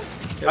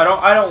 Yep.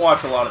 I don't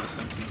watch a lot of The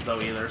Simpsons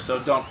though either, so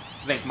don't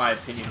think my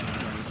opinion is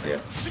anything. Yeah.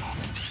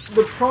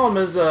 The problem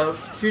is,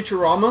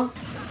 Futurama,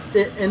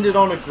 it ended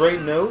on a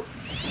great note.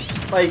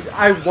 Like,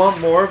 I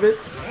want more of it.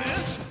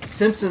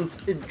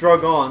 Simpsons, it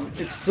drug on.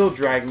 It's still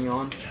dragging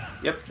on.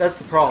 Yep. That's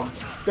the problem.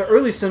 The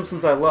early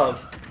Simpsons I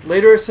love.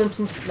 Later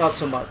Simpsons, not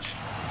so much.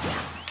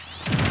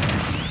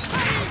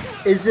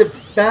 Is it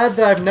bad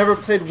that I've never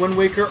played Wind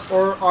Waker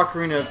or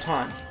Ocarina of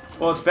Time?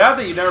 Well, it's bad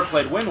that you never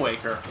played Wind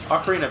Waker.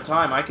 Ocarina of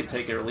Time, I could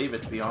take it or leave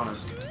it, to be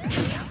honest.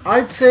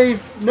 I'd say,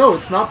 no,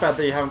 it's not bad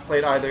that you haven't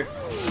played either.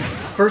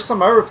 First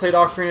time I ever played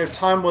Ocarina of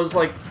Time was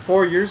like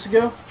 4 years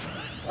ago.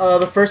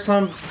 The first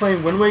time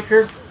playing Wind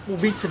Waker will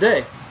be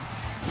today.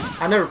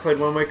 I never played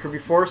Wind Waker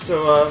before,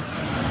 so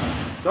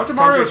Dr.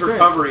 Mario's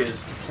recovery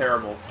is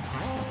terrible.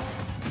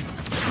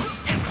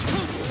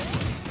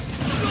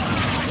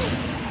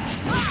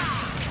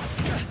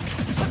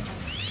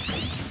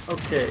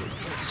 Okay,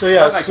 so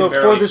yeah, so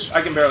for this,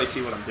 I can barely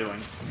see what I'm doing.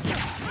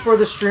 For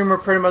the stream, we're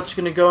pretty much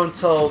going to go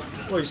until,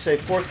 what do you say,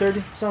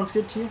 4:30? Sounds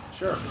good to you?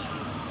 Sure.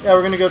 Yeah,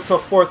 we're gonna go till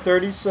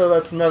 4:30, so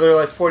that's another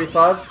like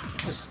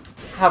 45. Just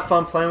have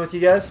fun playing with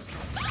you guys.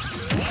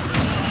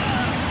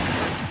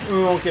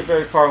 We won't get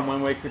very far in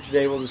Wind Waker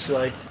today. We'll just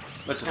like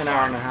an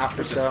hour and a half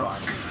or so.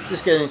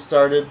 Just getting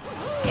started.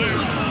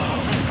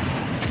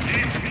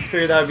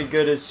 Figure that would be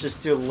good is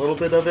just do a little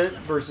bit of it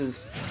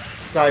versus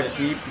dive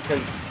deep,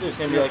 because there's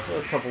gonna be like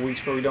a couple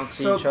weeks where we don't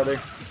see each other.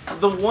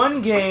 The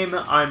one game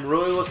I'm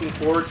really looking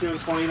forward to in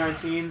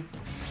 2019,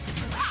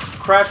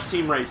 Crash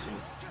Team Racing.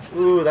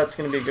 Ooh, that's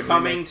gonna be a good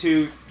coming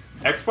to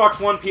Xbox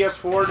One,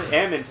 PS4,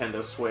 and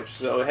Nintendo Switch.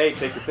 So hey,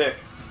 take your pick.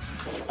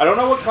 I don't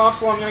know what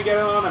console I'm gonna get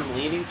it on. I'm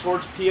leaning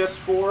towards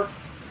PS4,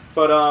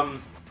 but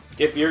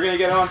if you're gonna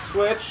get it on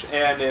Switch,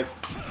 and if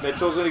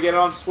Mitchell's gonna get it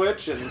on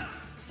Switch, and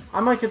I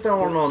might get that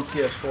one on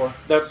PS4.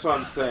 That's what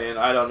I'm saying.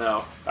 I don't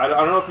know. I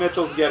don't know if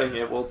Mitchell's getting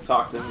it. We'll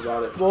talk to him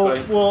about it.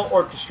 We'll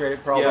orchestrate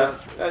it probably.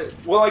 Yeah.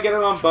 Will I get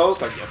it on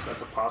both? I guess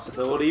that's a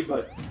possibility,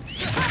 but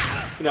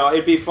you know,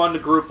 it'd be fun to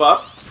group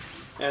up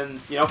and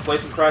play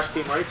some Crash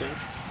Team Racing.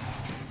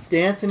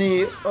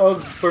 D'Anthony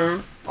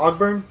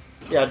Ogburn?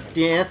 Yeah,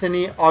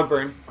 D'Anthony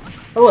Ogburn.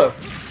 Hello.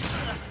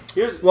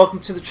 Welcome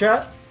to the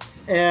chat.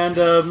 And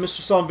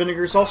Mr. Salt and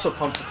Vinegar is also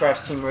pumped for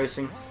Crash Team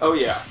Racing. Oh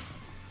yeah.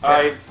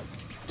 I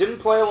didn't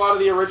play a lot of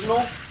the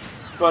original,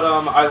 but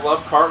I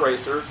love kart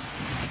racers,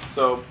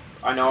 so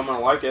I know I'm gonna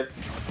like it.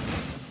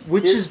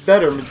 Which is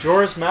better,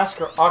 Majora's Mask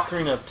or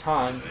Ocarina of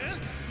Time?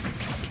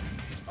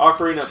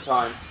 Ocarina of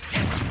Time.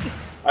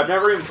 I've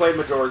never even played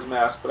Majora's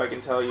Mask, but I can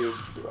tell you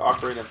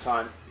Ocarina of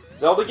Time.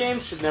 Zelda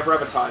games should never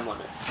have a time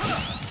limit.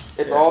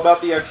 It's all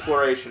about the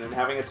exploration, and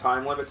having a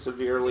time limit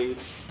severely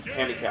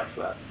handicaps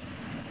that.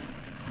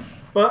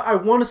 But I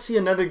want to see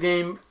another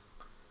game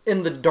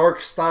in the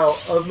dark style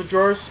of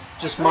Majora's,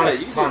 just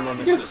minus the time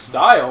limit. You get the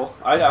style.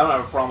 I don't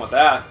have a problem with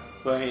that.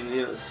 But I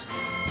mean,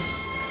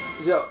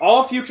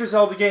 all future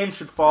Zelda games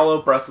should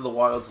follow Breath of the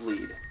Wild's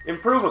lead.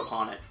 Improve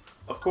upon it,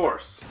 of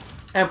course.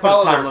 And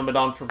put a time limit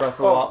on for Breath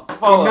of the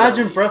Wild.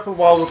 Imagine Breath of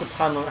the Wild with a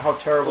time limit, how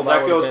terrible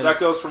that would have been. That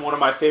goes from one of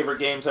my favorite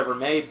games ever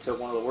made to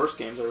one of the worst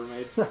games ever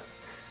made.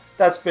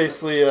 That's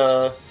basically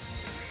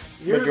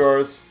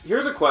Majora's.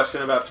 Here's a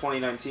question about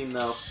 2019,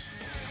 though.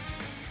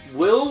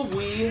 Will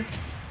we...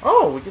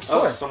 Oh, we get to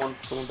play. Someone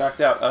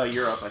backed out.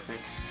 Europe, I think.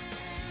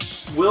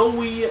 Will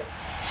we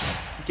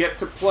get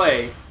to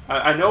play...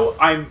 I know,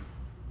 I'm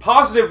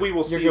positive we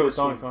will see... You're good with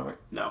Donkey Kong, right?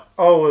 No.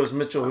 Oh, it was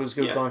Mitchell who was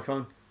good with Donkey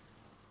Kong.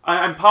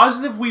 I'm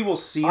positive we will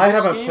see this game. I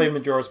haven't played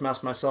Majora's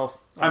Mask myself.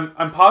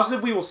 I'm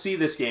positive we will see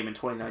this game in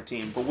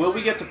 2019, but will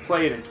we get to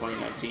play it in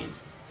 2019?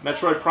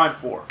 Metroid Prime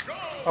 4.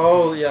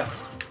 Oh, yeah.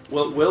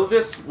 Will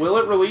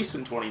it release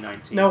in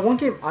 2019? Now, one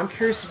game I'm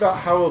curious about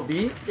how it will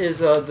be is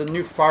the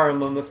new Fire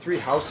Emblem, the 3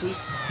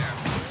 Houses.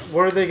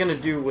 What are they going to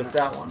do with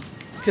that one?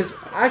 Because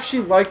I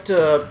actually liked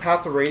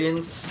Path of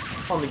Radiance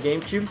on the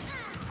GameCube.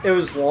 It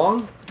was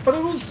long, but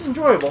it was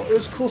enjoyable. It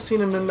was cool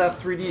seeing them in that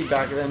 3D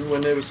back then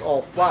when it was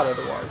all flat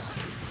otherwise.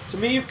 To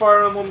me,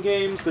 Fire Emblem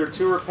games, they're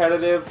too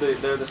repetitive.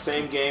 They're the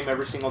same game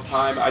every single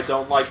time. I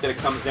don't like that it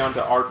comes down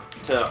to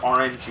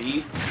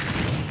RNG.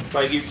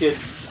 Like, you could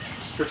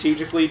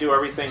strategically do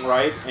everything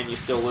right and you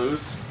still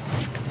lose.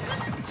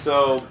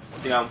 So,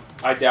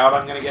 I doubt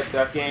I'm going to get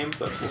that game,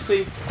 but we'll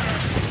see.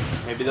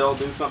 Maybe they'll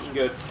do something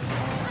good.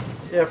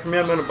 Yeah, for me,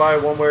 I'm going to buy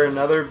it one way or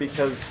another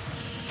because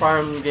Fire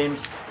Emblem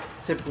games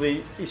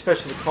typically,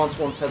 especially the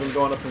console ones, have been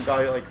going up in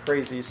value like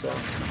crazy. So,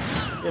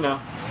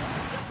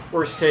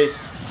 worst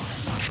case,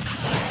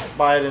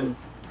 buy it and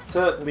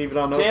leave it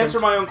unopened. To answer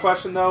my own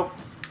question, though,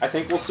 I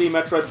think we'll see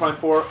Metroid Prime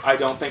 4. I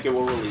don't think it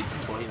will release in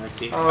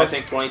 2019. I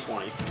think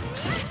 2020.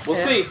 We'll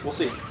see. We'll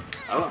see.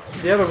 I don't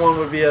know. The other one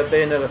would be a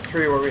Bayonetta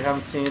 3 where we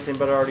haven't seen anything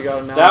but it already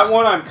got announced. That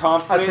one I'm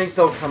confident. I think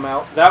they'll come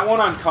out. That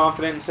one I'm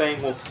confident in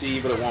saying we'll see,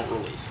 but it won't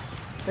release.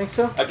 Think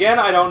so? Again,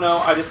 I don't know.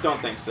 I just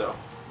don't think so.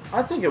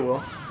 I think it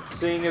will.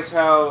 Seeing as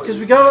how... Because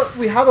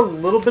we had a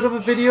little bit of a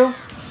video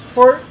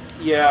for it.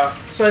 Yeah.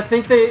 So I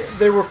think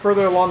they were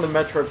further along than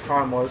Metroid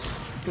Prime was.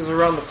 Because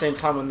around the same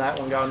time when that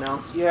one got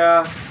announced.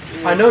 Yeah.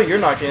 I know you're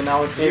not getting that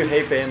one because you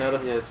hate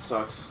Bayonetta. Yeah, it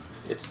sucks.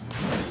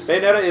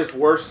 Bayonetta is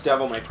worse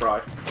Devil May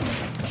Cry.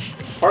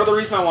 Part of the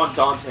reason I want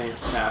Dante in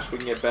Smash, we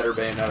can get better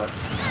Bayonetta.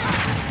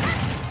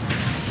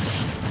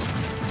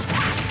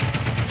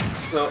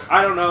 So,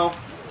 I don't know.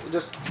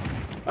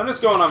 I'm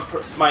just going on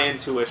my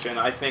intuition.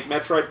 I think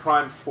Metroid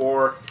Prime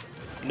 4,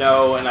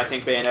 no, and I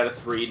think Bayonetta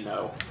 3,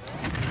 no.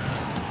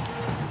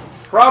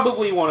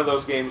 Probably one of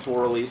those games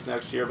will release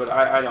next year, but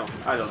I don't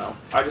know.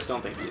 I just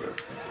don't think either.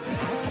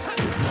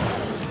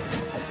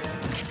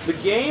 The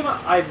game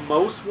I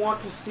most want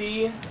to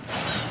see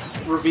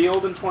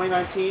revealed in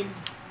 2019,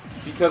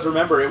 because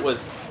remember, it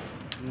was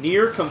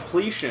near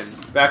completion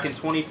back in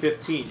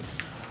 2015.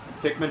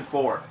 Pikmin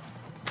 4.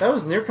 That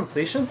was near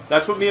completion?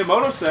 That's what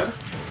Miyamoto said.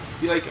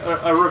 Like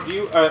a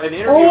review, an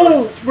interview.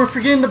 Oh, we're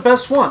forgetting the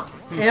best one.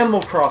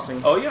 Animal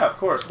Crossing. Oh yeah, of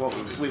course. Well,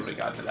 we would have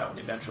gotten to that one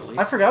eventually.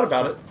 I forgot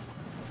about it.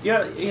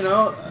 Yeah,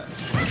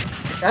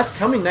 that's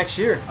coming next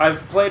year.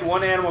 I've played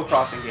one Animal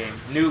Crossing game,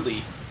 New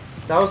Leaf.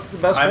 That was the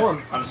best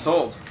one. I'm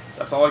sold.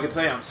 That's all I can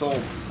say. I'm sold.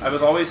 I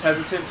was always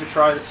hesitant to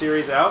try the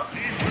series out.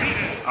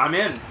 I'm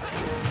in.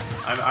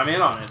 I'm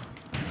in on it.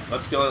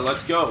 Let's go.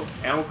 Let's go.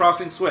 Animal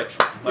Crossing Switch.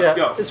 Let's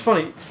go. It's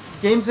funny.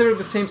 Games that are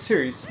the same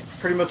series,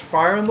 pretty much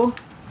Fire Emblem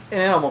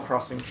and Animal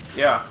Crossing.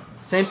 Yeah.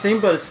 Same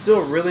thing, but it's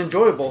still really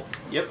enjoyable.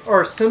 Yep.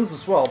 Or Sims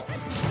as well.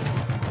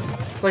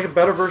 It's like a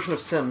better version of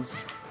Sims.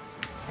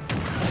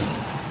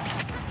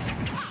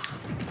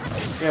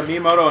 Yeah,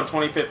 Miyamoto in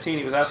 2015,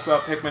 he was asked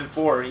about Pikmin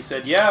 4, and he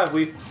said, yeah,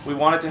 we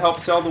wanted to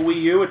help sell the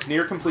Wii U. It's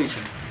near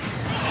completion.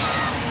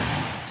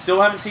 Still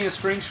haven't seen a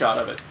screenshot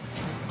of it.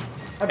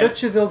 I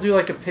bet you they'll do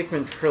like a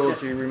Pikmin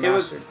trilogy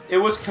remastered. It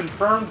was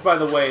confirmed, by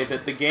the way,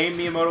 that the game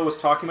Miyamoto was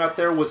talking about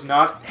there was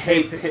not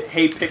Hey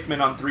Pikmin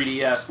on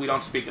 3DS. We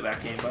don't speak of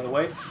that game, by the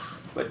way.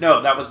 But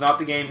no, that was not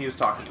the game he was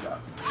talking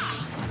about.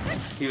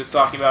 He was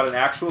talking about an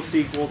actual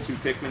sequel to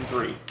Pikmin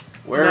 3.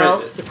 Where is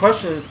it? The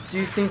question is, do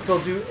you think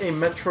they'll do a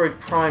Metroid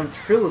Prime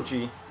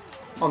trilogy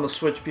on the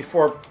Switch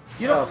before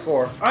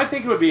 4? I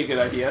think it would be a good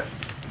idea.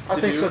 I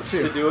think so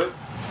too. To do it.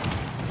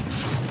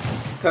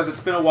 Because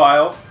it's been a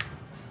while.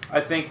 I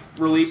think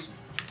release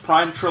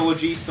Prime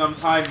Trilogy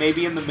sometime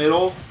maybe in the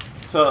middle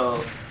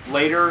to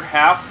later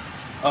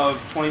half of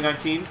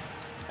 2019.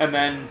 And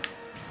then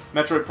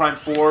Metroid Prime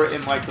 4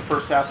 in like the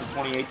first half of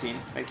 2018.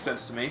 Makes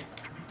sense to me.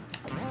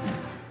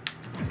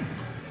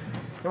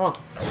 Come on.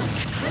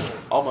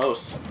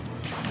 Almost.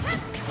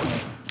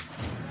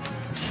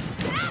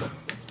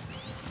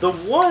 The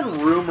one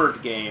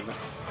rumored game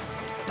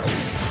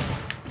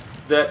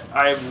that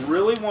I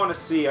really want to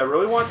see, I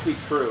really want it to be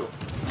true,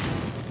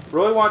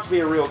 really want it to be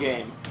a real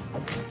game.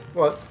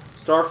 What?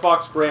 Star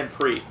Fox Grand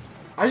Prix.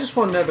 I just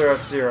want another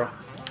F-Zero.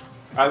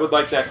 I would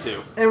like that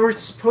too. And we're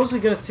supposedly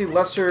going to see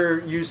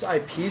lesser used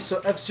IP,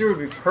 so F-Zero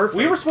would be perfect.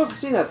 We were supposed to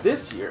see that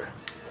this year.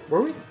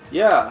 Were we?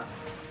 Yeah.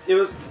 It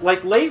was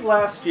like late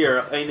last year,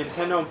 a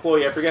Nintendo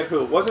employee, I forget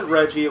who, it wasn't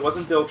Reggie, it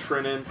wasn't Bill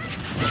Trinan,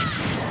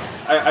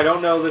 I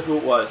don't know who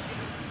it was,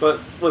 but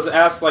was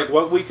asked like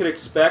what we could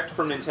expect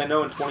from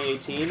Nintendo in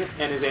 2018,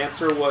 and his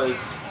answer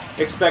was,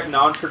 expect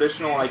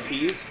non-traditional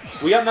IPs.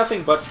 We got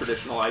nothing but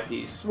traditional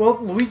IPs. Well,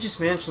 Luigi's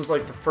Mansion's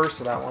like the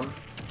first of that one.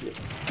 Yeah.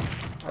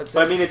 I'd say.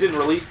 But I mean, it didn't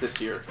release this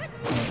year.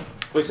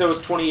 We said it was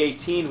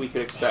 2018 we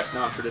could expect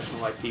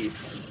non-traditional IPs.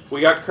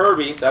 We got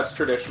Kirby, that's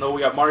traditional. We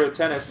got Mario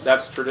Tennis,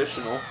 that's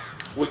traditional.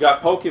 We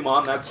got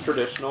Pokemon, that's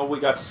traditional. We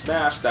got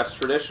Smash, that's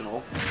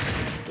traditional.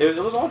 It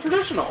was all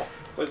traditional.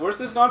 It's like, where's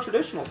this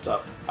non-traditional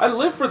stuff? I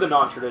live for the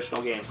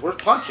non-traditional games. Where's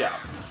Punch-Out?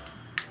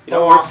 You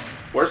know,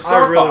 where's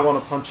Star Fox? I really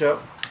want to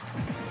Punch-Out.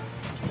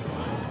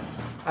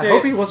 I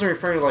hope he wasn't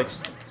referring to like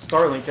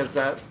Starlink as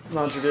that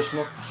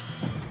non-traditional.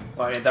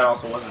 Well, I mean, that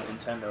also wasn't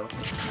Nintendo.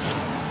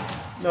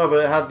 No,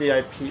 but it had the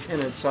IP in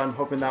it, so I'm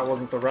hoping that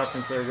wasn't the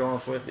reference they were going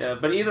with. Yeah,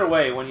 but either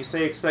way, when you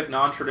say expect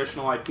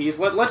non-traditional IPs,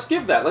 let's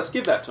give that. Let's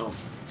give that to them.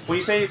 When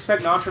you say you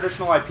expect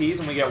non-traditional IPs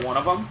and we get one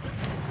of them,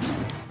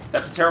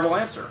 that's a terrible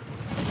answer.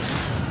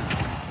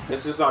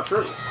 This is not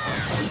true.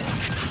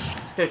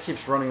 This guy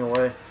keeps running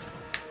away.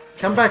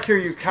 Come back here,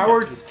 you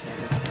coward!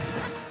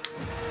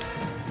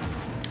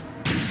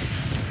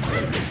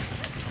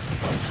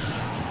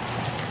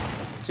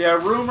 So yeah,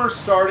 rumors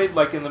started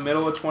like in the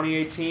middle of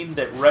 2018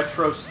 that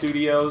Retro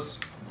Studios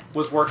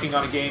was working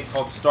on a game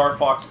called Star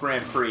Fox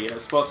Grand Prix. It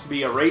was supposed to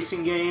be a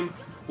racing game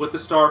with the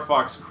Star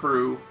Fox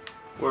crew,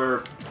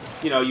 where,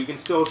 you know, you can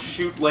still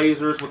shoot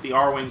lasers with the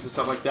R-Wings and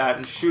stuff like that,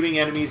 and shooting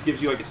enemies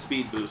gives you like a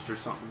speed boost or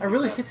something. I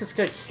really hate this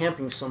guy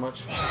camping so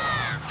much.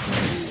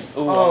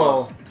 Ooh,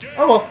 almost.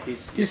 Oh well.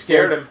 He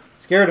scared him.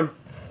 Scared him.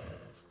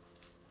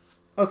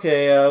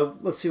 Okay,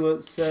 let's see what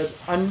it said.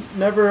 I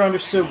never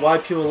understood why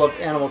people love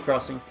Animal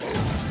Crossing.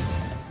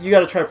 You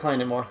gotta try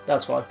playing it more,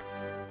 that's why.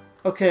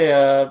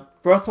 Okay,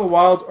 Breath of the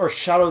Wild or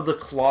Shadow of the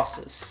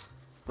Colossus?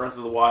 Breath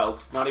of the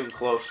Wild. Not even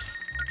close.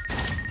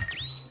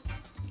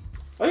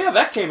 Oh yeah,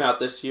 that came out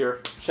this year.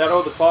 Shadow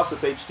of the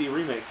Colossus HD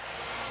remake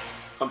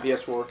on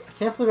PS4. I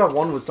can't believe I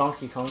won with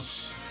Donkey Kong.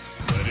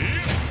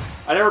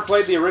 I never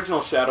played the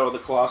original Shadow of the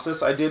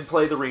Colossus. I did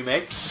play the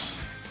remake.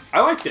 I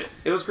liked it.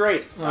 It was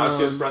great. Not as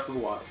good as Breath of the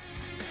Wild.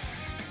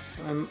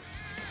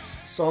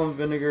 Salt and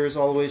Vinegar is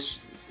always...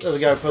 The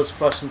guy who posed a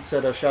question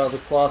said Shadow of the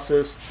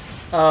Colossus.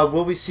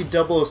 Will we see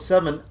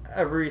 007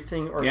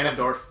 everything or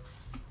Ganondorf.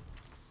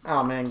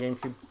 Oh man,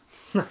 GameCube.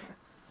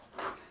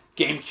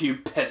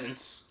 GameCube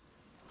peasants.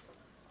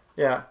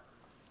 Yeah.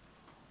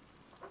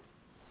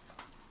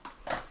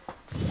 Yeah,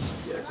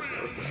 I just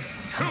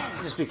noticed that.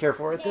 Just be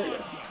careful right there.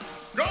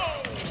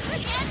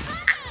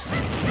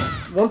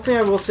 One thing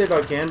I will say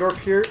about Ganondorf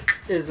here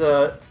is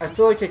I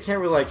feel like I can't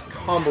really like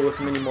combo with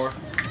him anymore.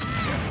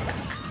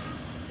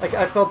 Like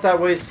I felt that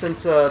way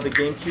since the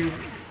GameCube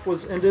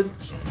was ended.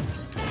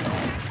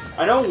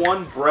 I know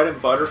one bread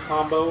and butter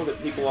combo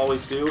that people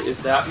always do is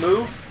that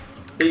move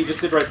that you just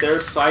did right there,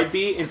 side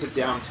B into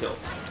down tilt.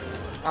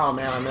 Oh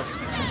man, I missed.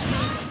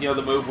 You know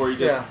the move where you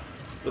just,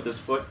 with his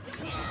foot?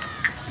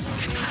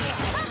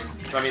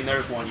 I mean,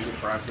 there's one you can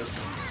practice.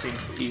 Seems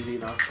easy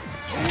enough.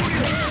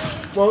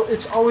 Well,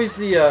 it's always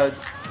the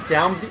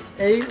down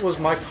A was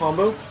my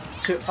combo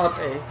to up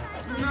A.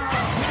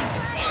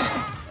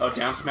 Oh,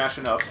 down smash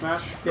and up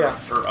smash? Yeah.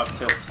 Or up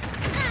tilt?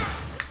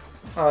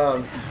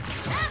 Up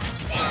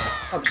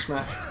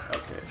smash.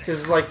 Okay. Because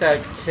it's like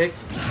that kick.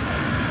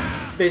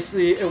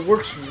 Basically, it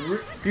works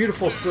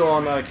beautiful still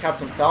on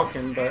Captain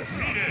Falcon, but...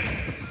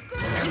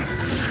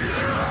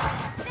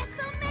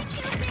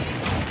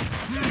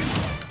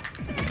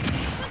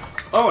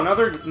 Oh,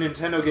 another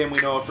Nintendo game we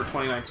know of for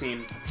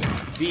 2019.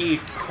 The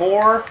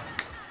core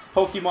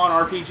Pokemon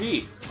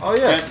RPG. Oh,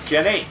 yes.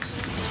 Gen 8.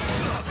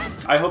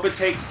 I hope it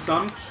takes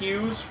some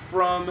cues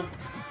from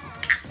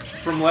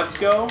Let's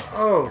Go.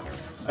 Oh.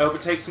 I hope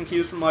it takes some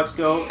cues from Let's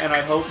Go, and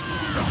I hope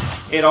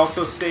it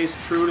also stays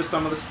true to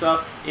some of the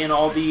stuff in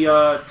all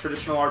the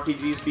traditional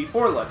RPGs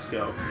before Let's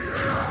Go.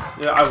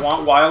 Yeah, I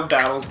want wild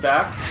battles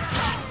back.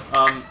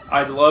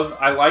 I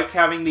like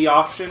having the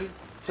option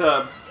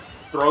to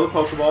throw the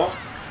Pokeball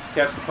to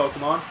catch the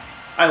Pokemon.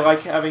 I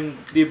like having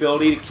the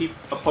ability to keep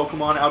a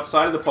Pokemon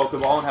outside of the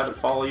Pokeball and have it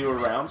follow you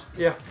around.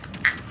 Yeah.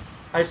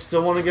 I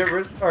still want to get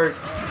rid... Or,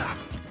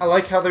 I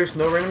like how there's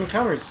no random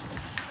encounters.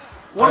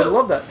 I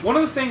love that. One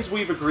of the things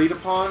we've agreed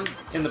upon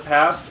in the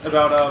past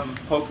about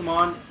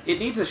Pokemon, it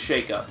needs a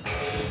shake-up.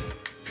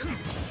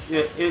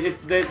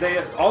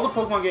 All the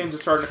Pokemon games are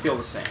starting to feel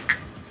the same.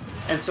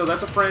 And so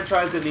that's a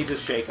franchise that needs a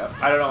shake-up.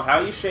 I don't know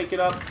how you shake it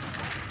up,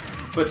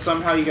 but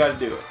somehow you gotta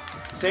do it.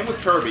 Same with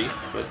Kirby,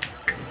 but,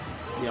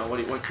 you know,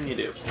 what can you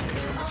do?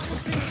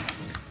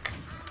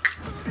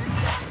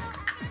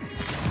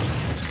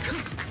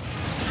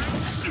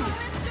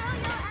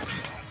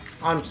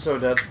 I'm so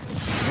dead.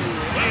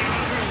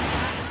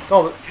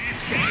 Called it.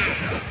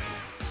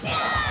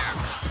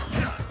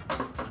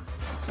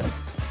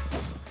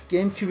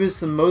 GameCube is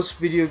the most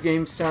video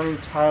game sounding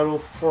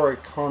title for a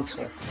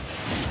console.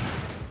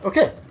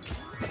 Okay.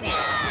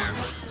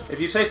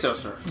 If you say so,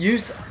 sir.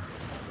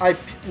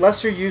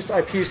 Lesser used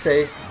IP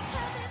say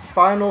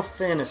Final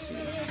Fantasy.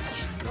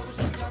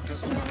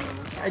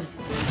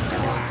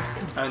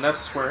 I mean, that's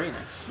Square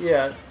Enix.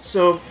 Yeah,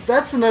 so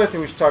that's another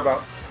thing we should talk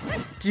about.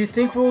 Do you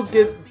think we'll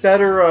get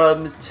better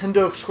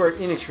Nintendo Square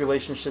Enix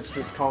relationships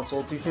this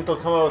console? Do you think they'll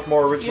come out with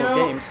more original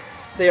games?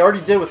 They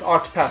already did with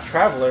Octopath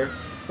Traveler,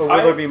 but will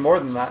there be more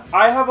than that?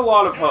 I have a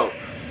lot of hope.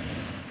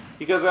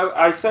 Because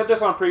I said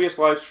this on previous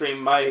live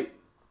stream,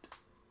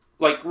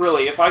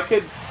 really, if I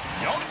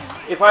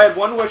had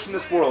one wish in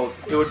this world,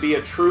 it would be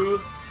a true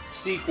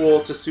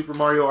sequel to Super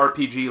Mario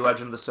RPG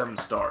Legend of the Seven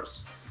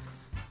Stars.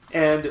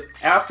 And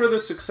after the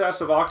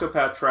success of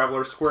Octopath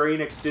Traveler, Square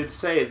Enix did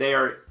say they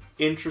are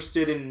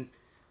interested in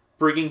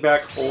bringing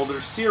back older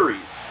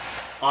series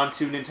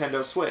onto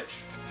Nintendo Switch.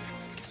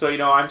 So, you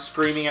know, I'm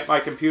screaming at my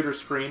computer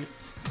screen,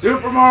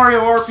 Super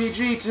Mario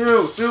RPG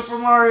 2! Super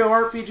Mario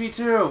RPG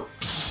 2!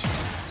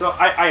 So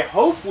I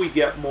hope we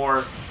get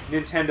more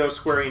Nintendo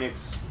Square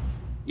Enix,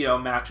 you know,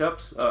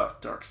 matchups.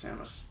 Dark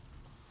Samus.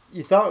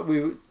 You thought we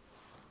would...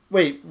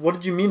 Wait, what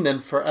did you mean then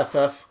for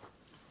FF?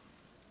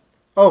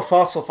 Oh,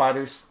 Fossil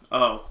Fighters.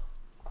 Oh.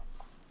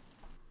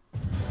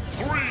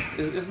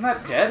 Isn't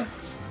that dead?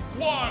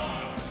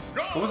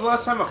 When was the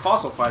last time a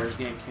Fossil Fighters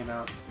game came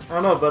out? I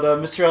don't know, but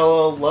Mr.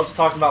 LL loves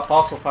talking about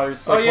Fossil Fighters.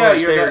 It's like one of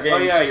his favorite games. Oh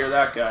yeah, you're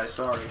that guy.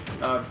 Sorry.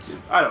 I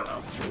don't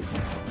know.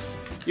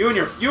 You and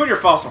your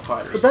Fossil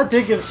Fighters. But that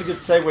did give us a good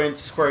segue into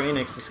Square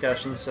Enix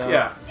discussion. So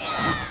yeah.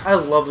 I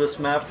love this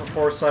map for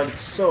Foresight. It's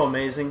so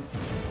amazing.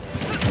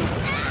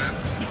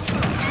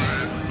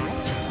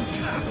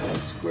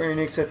 Square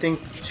Enix, I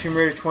think Tomb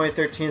Raider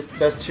 2013 is the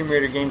best Tomb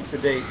Raider game to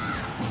date.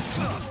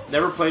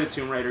 Never played a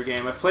Tomb Raider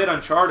game. I've played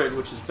Uncharted,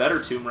 which is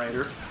better Tomb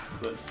Raider,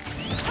 but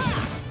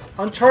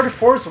Uncharted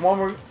 4 is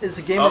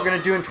the game we're going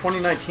to do in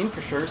 2019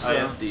 for sure. So.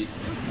 Yes, indeed.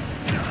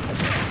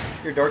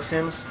 You're Dark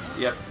Samus?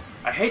 Yep.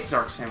 I hate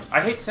Dark Samus.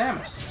 I hate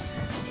Samus.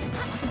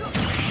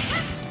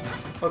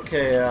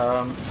 Okay,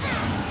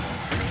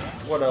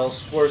 what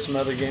else? What are some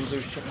other games that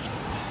we should...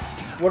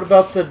 What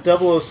about the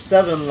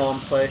 007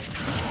 long play?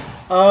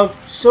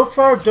 So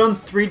far I've done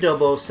 3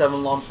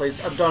 007 long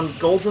plays. I've done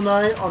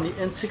GoldenEye on the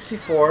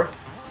N64.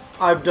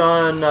 I've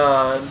done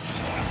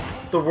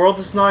The World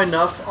Is Not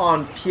Enough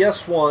on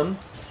PS1.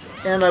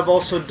 And I've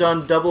also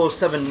done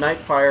 007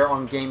 Nightfire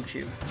on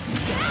GameCube.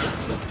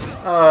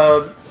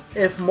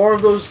 If more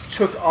of those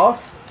took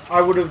off,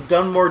 I would have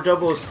done more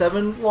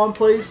 007 long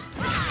plays.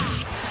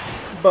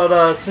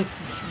 But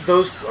since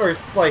those are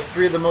like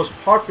 3 of the most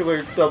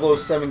popular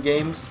 007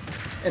 games,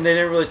 and they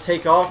didn't really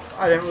take off,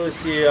 I didn't really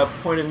see a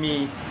point of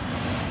me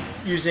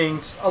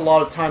using a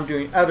lot of time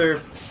doing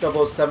other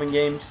 007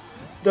 games.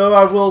 Though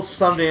I will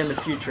someday in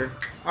the future.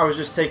 I was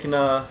just taking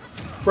a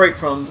break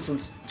from,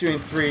 since doing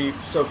 3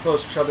 so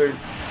close to each other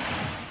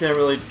didn't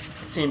really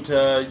seem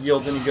to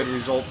yield any good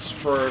results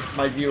for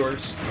my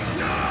viewers.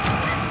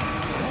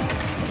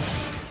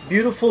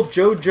 Beautiful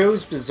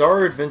JoJo's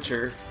Bizarre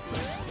Adventure.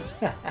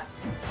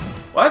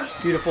 What?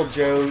 Beautiful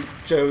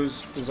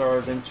Joe's Bizarre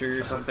Adventure.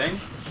 That's a thing?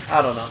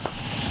 I don't know.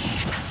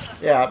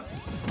 Yeah.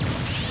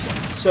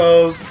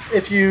 So,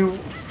 if you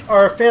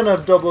are a fan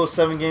of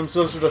 007 games,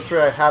 those are the 3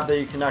 I have that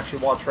you can actually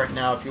watch right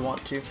now if you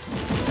want to.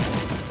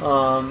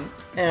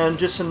 And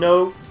just a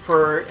note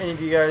for any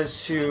of you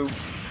guys who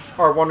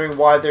are wondering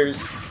why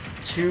there's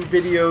 2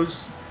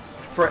 videos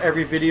for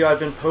every video I've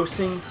been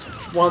posting.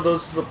 One of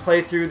those is a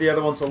playthrough, the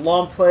other one's a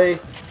long play.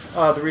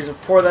 The reason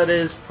for that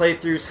is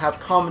playthroughs have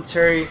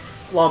commentary,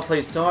 long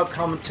plays don't have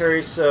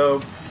commentary,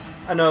 so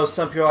I know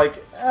some people are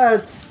like,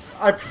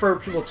 I prefer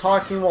people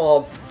talking,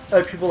 while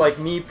other people like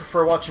me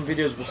prefer watching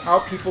videos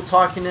without people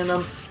talking in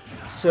them.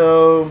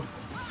 So,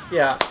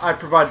 yeah, I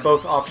provide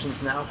both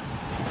options now.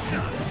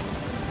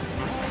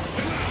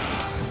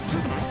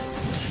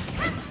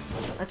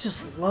 I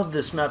just love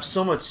this map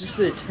so much, just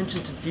the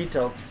attention to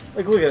detail.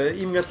 Like, look at it,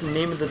 even got the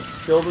name of the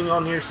building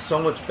on here so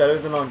much better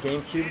than on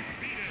GameCube.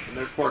 And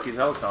there's Porky's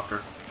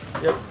helicopter.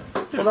 Yep.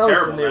 Well, that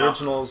was in the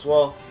original as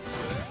well.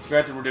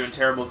 Granted, we're doing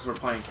terrible because we're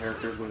playing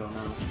characters we don't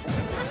know.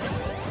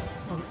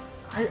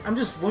 I'm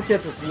just looking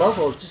at this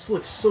level, it just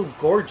looks so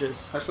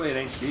gorgeous. Especially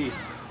in HD.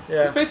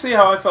 Yeah. It's basically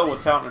how I felt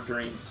with Fountain of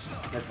Dreams.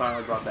 They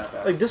finally brought that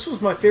back. Like, this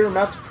was my favorite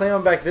map to play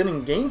on back then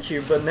in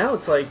GameCube, but now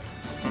it's like,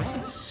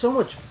 it's so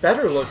much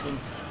better looking.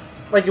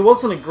 Like, it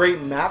wasn't a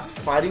great map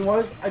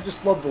fighting-wise, I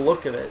just love the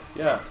look of it.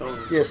 Yeah,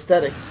 totally. The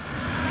aesthetics.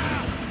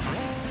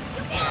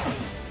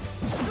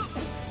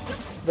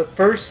 The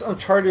first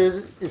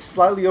Uncharted is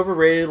slightly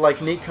overrated,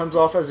 like Nate comes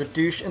off as a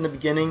douche in the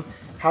beginning.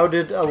 How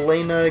did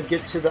Elena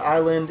get to the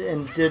island,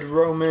 and did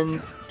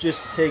Roman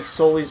just take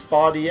Sully's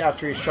body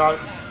after he shot?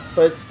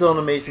 But it's still an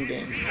amazing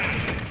game.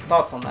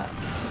 Thoughts on that?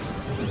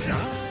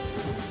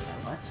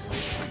 What?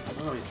 I don't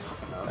know what he's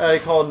talking about. I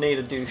called Nate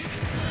a douche.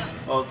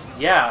 Well,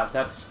 yeah,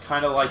 that's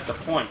kind of like the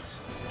point.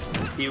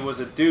 He was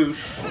a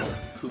douche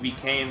who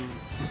became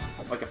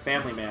like a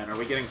family man. Are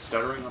we getting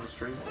stuttering on the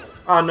stream?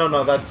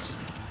 No,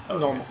 that's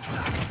normal.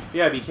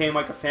 Yeah, he became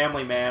like a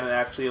family man and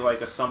actually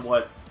like a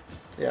somewhat,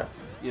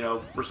 you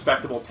know,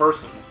 respectable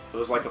person. It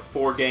was like a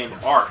 4-game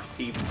arc.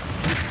 He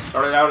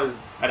started out as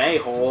an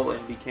a-hole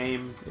and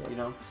became, you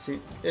know...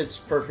 See, it's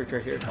perfect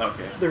right here.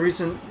 Okay. The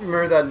reason,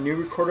 remember that new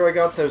recorder I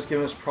got that was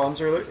giving us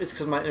problems earlier? It's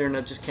because my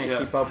internet just can't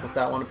keep up with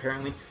that one,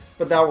 apparently.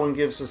 But that one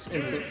gives us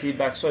instant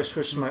feedback, so I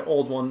switched to my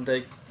old one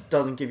that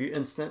doesn't give you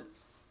instant.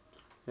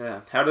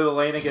 Yeah. How did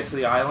Elena get to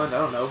the island? I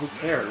don't know. Who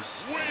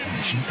cares?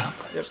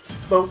 Yep.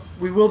 But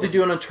we will be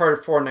doing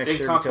Uncharted 4 next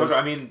year. Because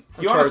I mean,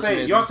 you want to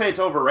say it's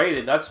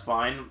overrated, that's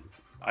fine.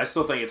 I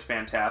still think it's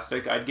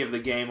fantastic. I'd give the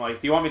game, like,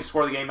 if you want me to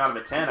score the game out of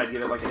a 10, I'd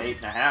give it like an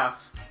 8.5. I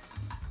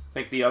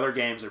think the other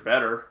games are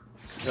better,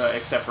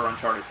 except for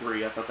Uncharted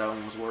 3. I thought that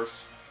one was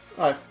worse.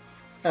 Alright.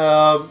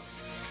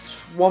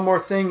 One more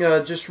thing,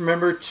 just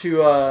remember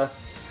to,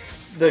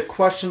 the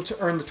question to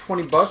earn the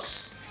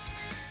 $20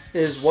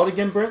 is what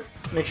again, Brent?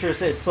 Make sure to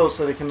say it slow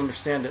so they can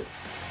understand it.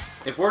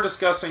 If we're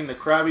discussing the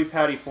Krabby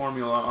Patty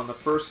formula on the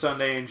first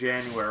Sunday in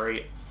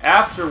January,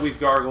 after we've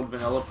gargled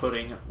vanilla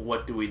pudding,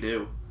 what do we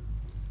do?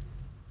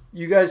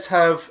 You guys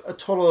have a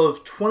total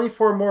of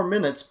 24 more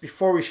minutes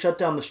before we shut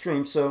down the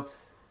stream, so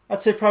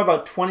I'd say probably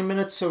about 20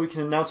 minutes so we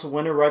can announce a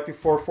winner right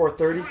before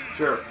 4:30.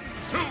 Sure.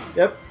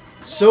 Yep.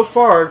 So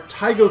far,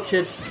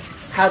 TygoKid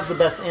had the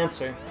best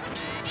answer.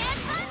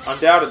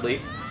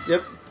 Undoubtedly.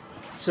 Yep.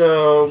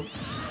 So,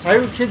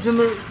 TygoKid's in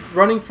the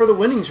running for the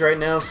winnings right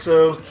now,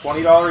 so...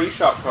 $20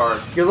 eShop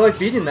card. Good luck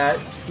beating that.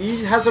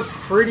 He has a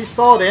pretty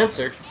solid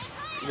answer.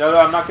 You know,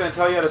 I'm not going to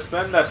tell you how to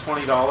spend that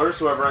 $20,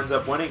 whoever ends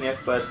up winning it,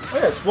 but... Oh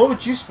yeah, so what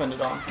would you spend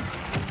it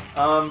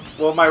on?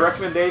 Well, my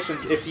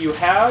recommendations, if you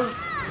have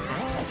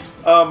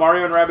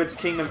Mario & Rabbids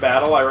Kingdom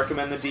Battle, I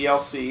recommend the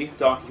DLC,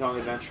 Donkey Kong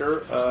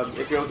Adventure.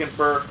 If you're looking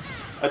for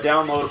a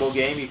downloadable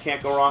game, you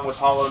can't go wrong with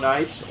Hollow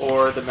Knight,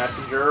 or The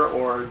Messenger,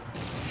 or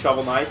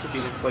Shovel Knight, if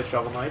you can play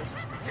Shovel Knight.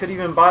 Could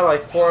even buy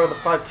like 4 out of the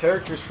 5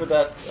 characters for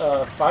that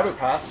Fighter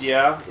Pass.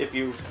 Yeah, if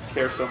you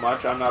care so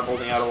much. I'm not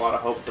holding out a lot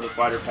of hope for the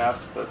Fighter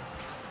Pass, but...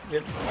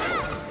 Yep.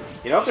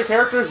 You know, if they're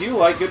characters you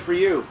like, good for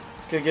you.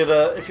 Could get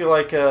if you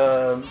like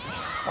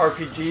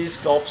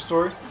RPGs, Golf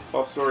Story.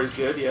 Golf Story's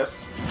good,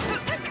 yes.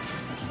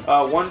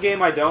 One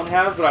game I don't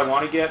have, but I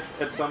want to get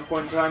at some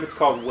point in time, it's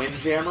called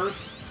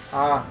Windjammers.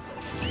 Ah.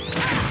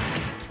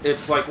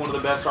 It's like one of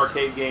the best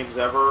arcade games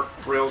ever.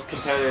 Real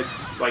competitive.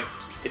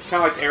 It's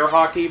kind of like air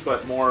hockey,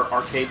 but more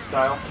arcade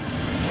style.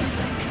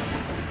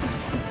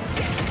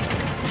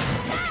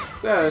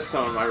 So that's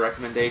some of my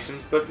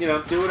recommendations, but you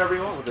know, do whatever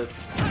you want with it.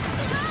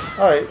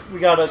 All right, we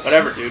got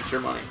whatever, dude. It's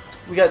your money.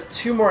 We got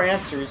 2 more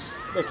answers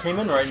that came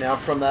in right now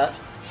from that.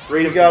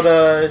 Read we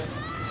got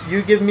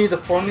you give me the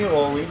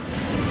formula.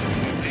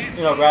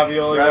 You know,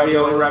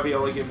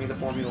 ravioli, give me the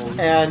formula.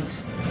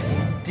 And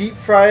deep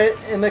fry it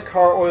in the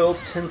car oil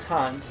 10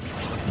 times.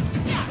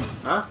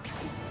 Huh?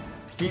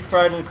 Deep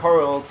fried in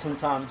car oil 10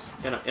 times.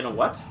 In a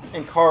what?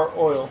 In car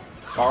oil.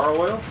 Car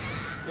oil?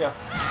 Yeah.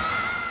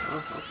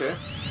 Oh, okay.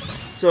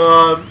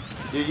 So,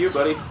 do you,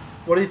 buddy?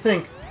 What do you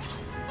think?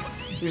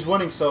 Who's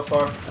winning so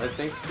far? I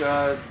think,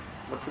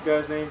 what's the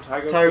guy's name?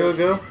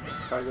 TygoKid?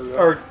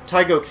 Or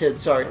TygoKid,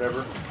 sorry.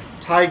 Whatever.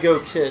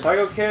 TygoKid.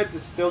 TygoKid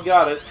has still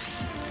got it.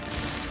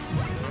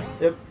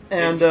 Yep.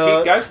 And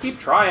guys, keep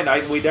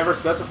trying. We never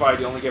specified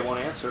you only get one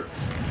answer.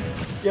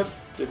 Yep.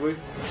 Did we?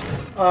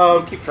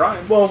 You keep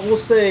trying. Well, we'll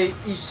say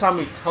each time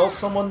we tell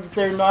someone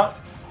that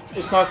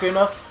it's not good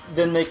enough,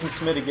 then they can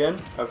submit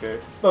again. Okay.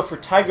 But for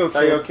TygoKid...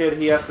 TygoKid,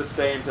 he has to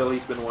stay until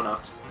he's been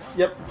one-upped.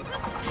 Yep.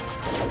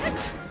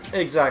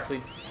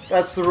 Exactly.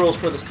 That's the rules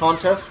for this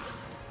contest.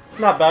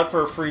 Not bad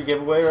for a free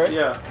giveaway, right?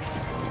 Yeah.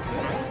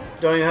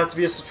 Don't even have to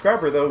be a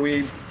subscriber, though.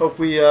 We hope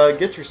we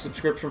get your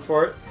subscription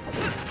for it.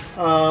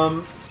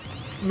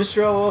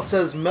 Mr. LOL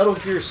says Metal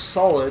Gear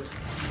Solid.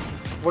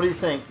 What do you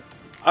think?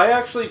 I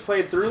actually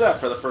played through that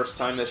for the first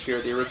time this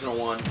year, the original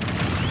one.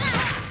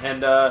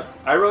 And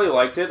I really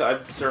liked it.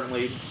 I'd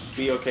certainly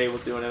be okay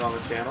with doing it on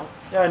the channel.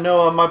 Yeah, I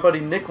know my buddy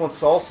Nick wants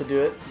to also do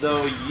it.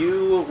 Though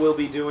you will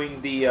be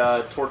doing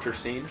the torture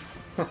scene.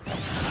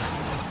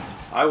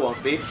 I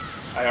won't be.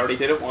 I already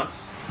did it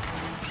once.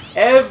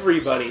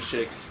 Everybody should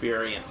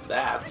experience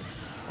that.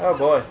 Oh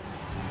boy.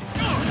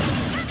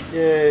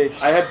 Yay.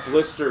 I had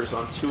blisters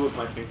on 2 of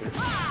my fingers.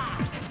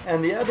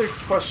 And the other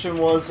question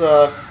was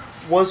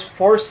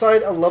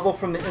Foresight a level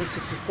from the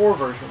N64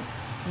 version?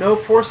 No,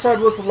 Foresight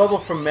was a level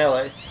from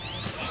Melee.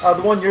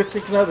 The one you're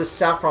thinking of is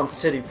Saffron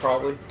City,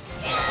 probably.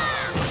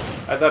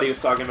 I thought he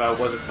was talking about,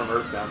 was it from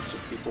Earthbound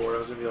 64? I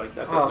was going to be like,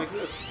 that doesn't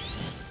exist.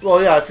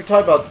 Well, yeah, if you're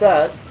talking about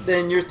that,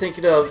 then you're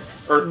thinking of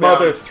Earthbound.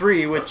 Mother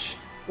 3, which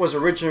was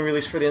originally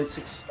released for the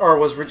N6, or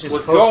was originally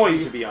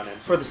supposed to be on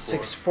N64. For the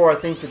 64, I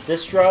think, the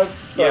disc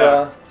drive. But,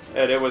 yeah,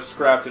 and it was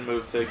scrapped and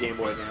moved to Game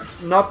Boy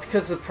Advance. Not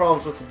because of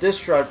problems with the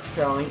disc drive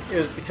failing, it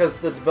was because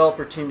the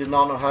developer team did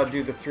not know how to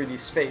do the 3D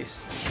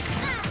space.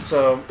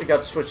 So it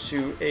got switched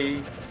to a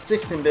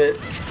 16-bit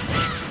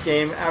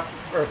game,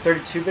 or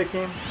 32-bit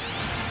game?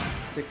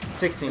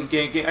 16.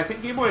 I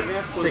think Game Boy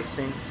Advance was...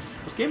 16.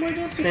 Was Game Boy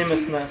Advance 16? Same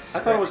as NES. I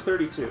thought it was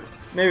 32.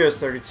 Maybe it was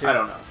 32. I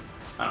don't know.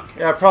 I don't care.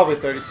 Yeah, probably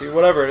 32.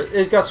 Whatever.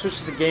 It got switched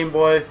to the Game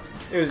Boy.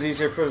 It was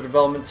easier for the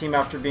development team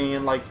after being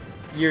in, like,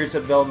 years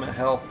of development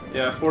hell.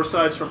 Yeah,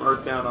 Foresight's from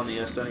Earthbound on the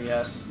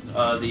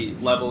SNES. The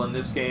level in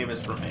this game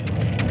is from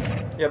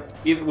Halo. Yep.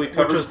 We've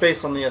covered, which was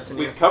based on the SNES.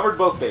 We've covered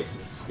both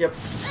bases. Yep.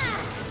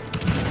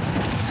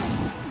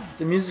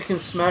 The music in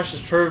Smash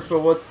is perfect,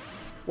 but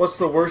what's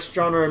the worst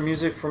genre of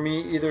music for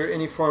me? Either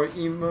any form of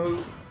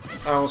emo...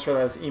 I almost read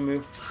that as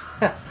emu.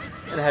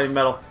 And heavy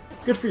metal.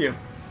 Good for you.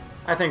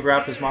 I think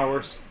rap is my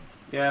worst.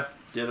 Yeah,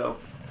 ditto.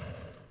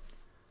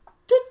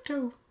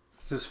 Ditto.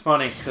 It's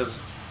funny, because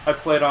I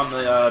played on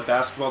the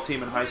basketball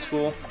team in high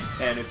school,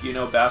 and if you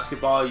know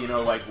basketball, you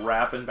know, like,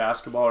 rap and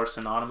basketball are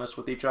synonymous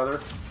with each other.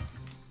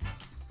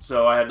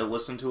 So I had to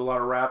listen to a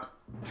lot of rap.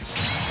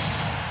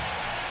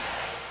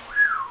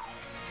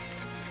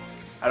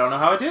 I don't know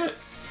how I did it.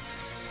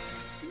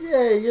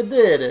 Yeah, you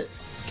did it.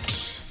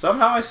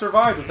 Somehow I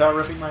survived without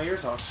ripping my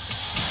ears off.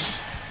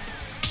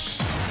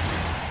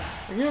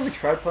 Have you ever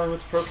tried playing with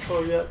the Pro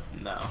Controller yet?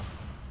 No.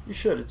 You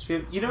should. It's...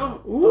 You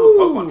know... Ooh, oh,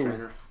 Pokemon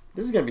Trainer.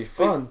 This is going to be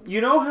fun. Like,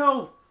 you know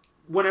how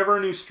whenever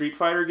a new Street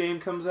Fighter game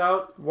comes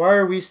out... Why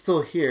are we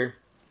still here?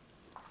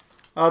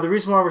 The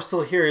reason why we're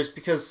still here is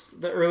because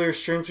the earlier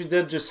streams we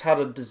did just had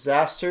a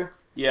disaster.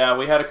 Yeah,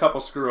 we had a couple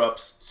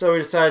screw-ups. So we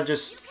decided to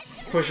just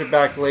push it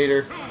back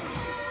later.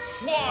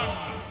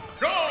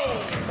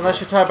 Go! Unless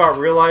you're talking about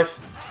real life,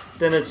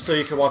 then it's so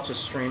you can watch a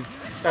stream.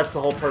 That's the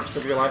whole purpose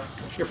of your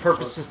life. Your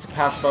purpose is to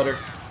pass butter.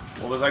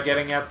 What was I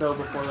getting at, though,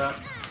 before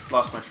that?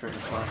 Lost my train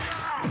of thought.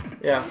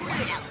 Yeah.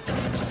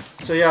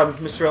 So yeah,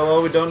 Mr.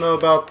 LO, we don't know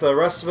about the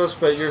rest of us,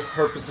 but your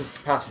purpose is to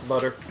pass the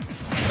butter.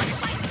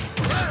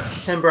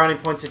 10 brownie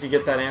points if you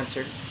get that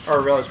answer.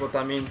 Or realize what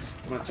that means.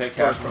 I'm going to take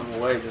half from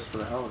away just for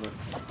the hell of it.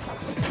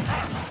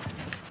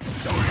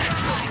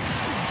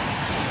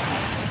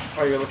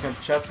 Oh, you're looking at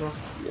the chats now?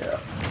 Yeah.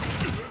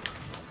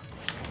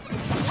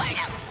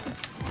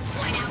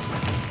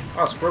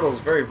 Oh, Squirtle is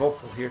very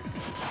vocal here.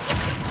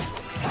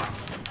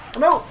 Oh,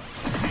 no!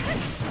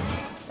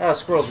 Ah,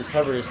 Squirtle's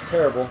recovery is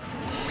terrible.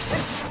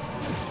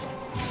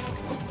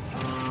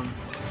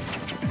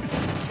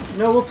 You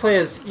know, we'll play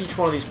as each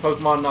one of these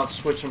Pokemon, not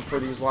switch them for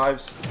these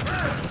lives.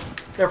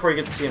 Therefore, you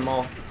get to see them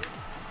all.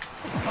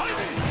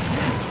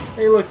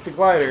 Hey, look, the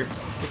glider.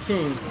 The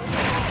king.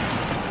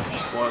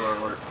 Spoiler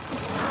alert.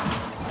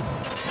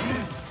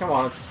 Come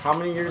on, it's how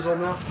many years old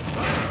now?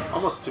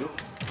 Almost 2.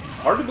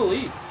 Hard to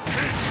believe.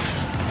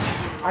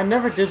 I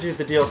never did do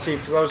the DLC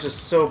because I was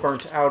just so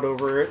burnt out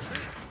over it.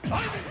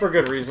 For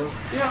good reason.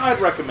 Yeah, I'd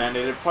recommend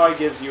it. It probably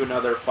gives you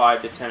another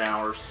 5 to 10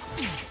 hours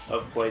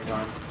of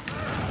playtime.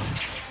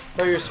 I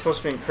thought you were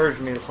supposed to be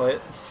encouraging me to play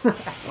it. Well,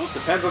 it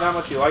depends on how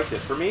much you liked it.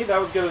 For me, that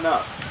was good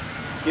enough.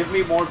 Give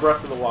me more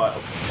Breath of the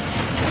Wild.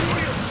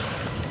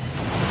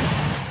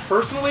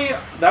 Personally,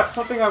 that's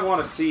something I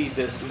want to see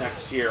this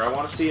next year. I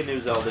want to see a new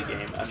Zelda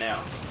game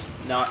announced.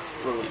 Not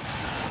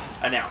released.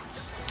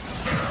 Announced.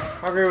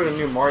 How great would a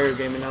new Mario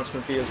game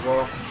announcement be as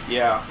well?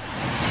 Yeah.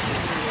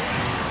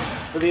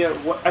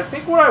 I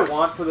think what I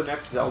want for the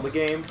next Zelda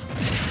game,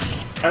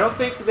 I don't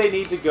think they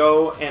need to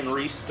go and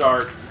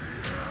restart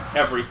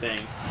everything.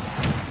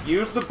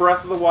 Use the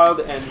Breath of the Wild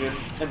engine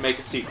and make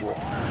a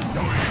sequel.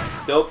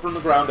 Built from the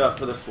ground up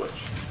for the Switch.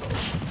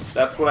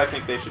 That's what I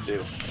think they should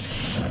do.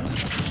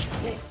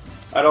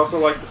 I'd also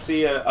like to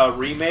see a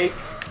remake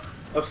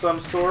of some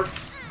sort.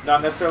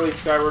 Not necessarily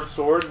Skyward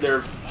Sword.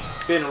 They're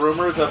been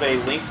rumors of a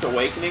Link's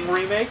Awakening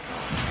remake,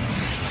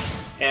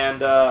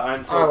 and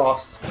I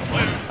lost.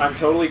 I'm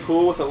totally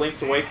cool with a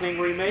Link's Awakening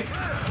remake.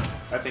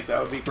 I think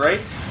that would be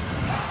great.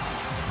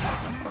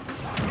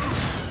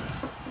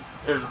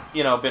 There's,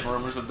 you know, been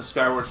rumors of the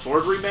Skyward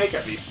Sword remake.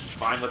 I'd be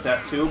fine with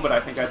that too, but I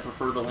think I'd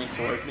prefer the Link's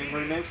Awakening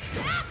remake.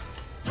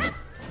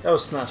 That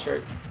was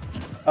SNES,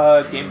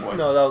 right? Game Boy.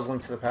 No, that was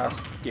Link to the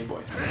Past. Game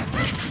Boy.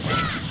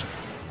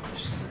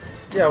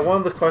 Yeah, one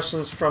of the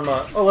questions from,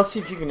 oh, let's see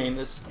if you can name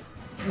this.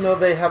 You know,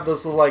 they have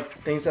those little,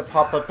 like, things that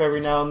pop up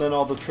every now and then,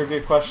 all the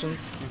trivia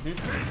questions.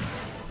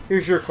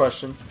 Here's your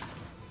question.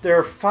 There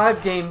are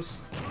 5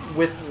 games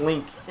with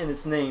Link in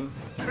its name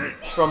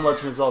from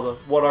Legend of Zelda.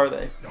 What are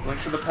they?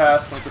 Link to the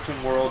Past, Link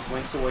Between Worlds,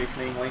 Link's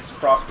Awakening, Link's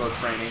Crossbow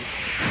Training,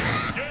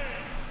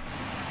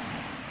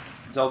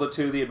 Zelda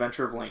 2, The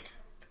Adventure of Link.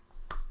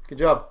 Good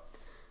job.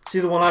 See,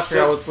 the one I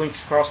forgot was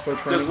Link's Crossbow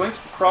Training. Does Link's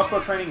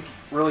Crossbow Training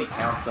really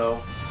count,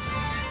 though?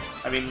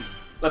 I mean,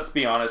 let's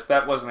be honest,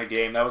 that wasn't a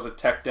game. That was a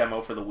tech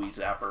demo for the Wii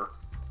Zapper.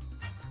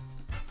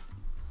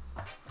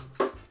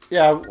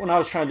 Yeah, when I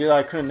was trying to do that,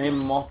 I couldn't name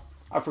them all.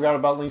 I forgot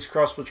about Link's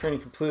Crossbow Training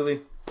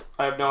completely.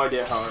 I have no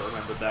idea how I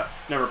remembered that.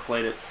 Never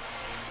played it.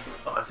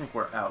 Oh, I think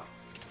we're out.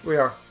 We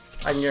are.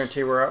 I can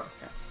guarantee we're out.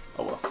 Yeah.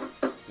 Oh, well.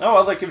 Oh,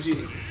 well, that gives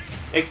you...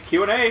 Hey,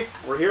 Q&A.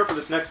 We're here for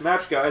this next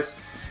match, guys.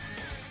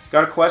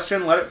 Got a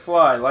question? Let it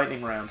fly.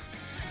 Lightning round.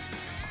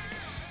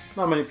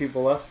 Not many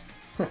people left.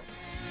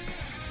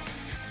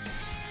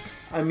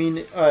 I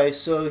mean,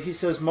 so he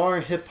says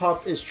modern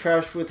hip-hop is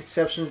trash with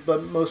exceptions,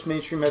 but most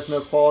mainstream has no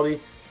quality.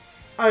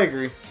 I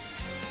agree.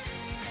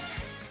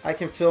 I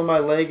can feel my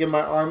leg and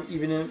my arm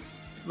even in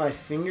my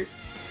finger.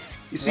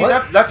 You see,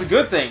 that's a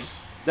good thing.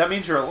 That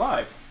means you're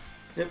alive.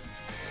 Yep.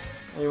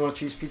 And you want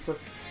cheese pizza?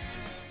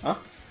 Huh?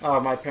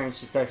 My parents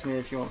just texted me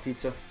if you want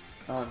pizza.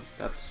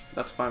 That's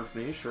fine with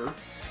me, sure.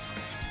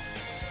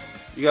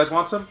 You guys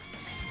want some?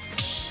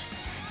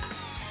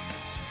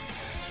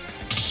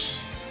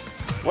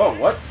 Whoa,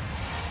 what?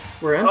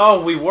 We're in?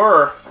 Oh, we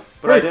were,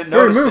 but hurry, I didn't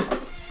notice move. it.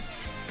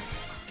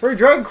 Hurry,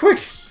 drag, quick!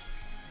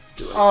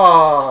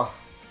 Ah.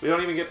 We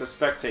don't even get to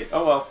spectate.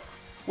 Oh well.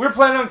 We're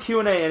planning on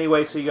Q&A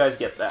anyway, so you guys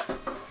get that.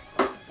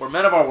 We're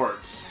men of our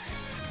words.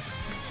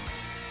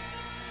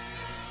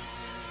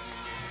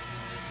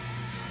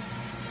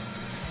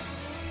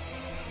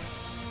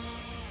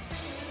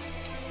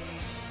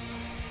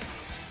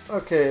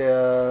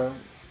 Okay,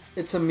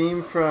 it's a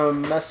meme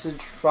from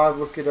Message 5.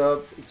 Look it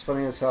up. It's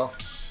funny as hell.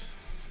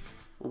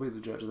 We'll be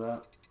the judge of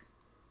that.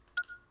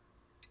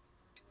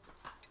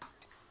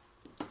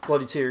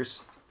 Bloody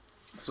tears.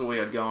 That's what we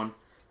had going.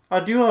 I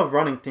do have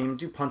running theme.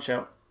 Do Punch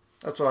Out.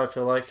 That's what I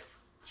feel like.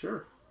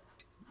 Sure.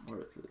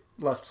 Where is it?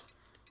 Left.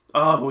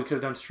 Oh, but we could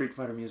have done Street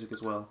Fighter music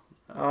as well.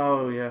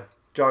 Oh, yeah.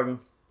 Jogging.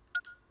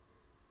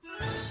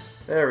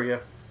 There we go.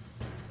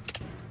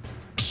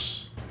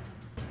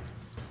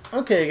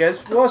 Okay,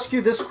 guys. We'll ask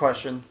you this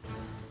question.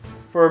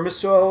 For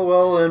Mr.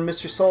 LOL and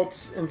Mr.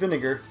 Salts and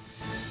Vinegar.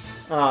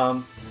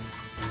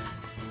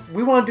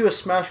 We want to do a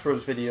Smash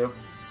Bros. Video.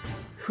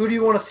 Who do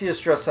you want to see us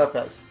dress up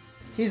as?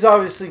 He's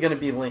obviously going to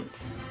be Link.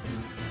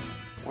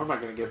 Where am I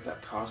going to get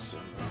that costume,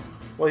 though?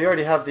 Well, you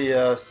already have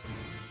the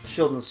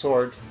shield and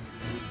sword.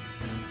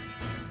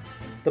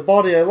 The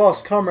body I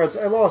lost, comrades,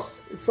 I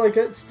lost. It's like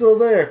it's still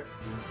there.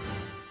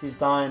 He's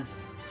dying.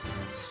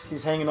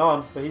 He's hanging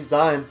on, but he's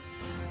dying.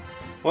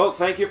 Well,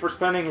 thank you for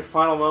spending your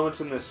final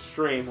moments in this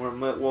stream.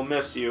 We'll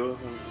miss you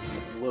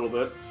a little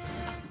bit.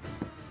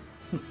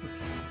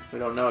 We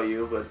don't know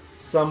you, but...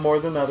 Some more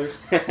than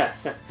others. The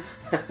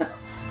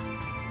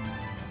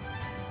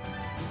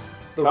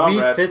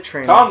Wii Fit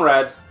Trainer.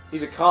 Comrades!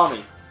 He's a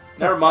commie.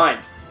 Never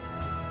mind.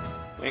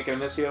 We ain't gonna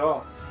miss you at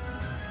all.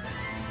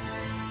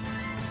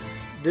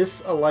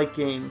 This alike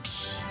game.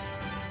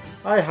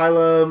 Hi,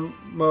 Hyla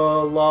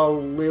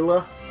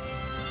Malalila.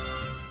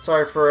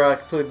 Sorry for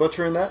completely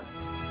butchering that.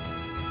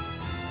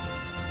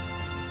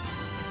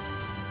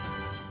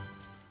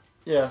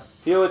 Yeah.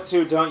 Feel it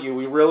too, don't you?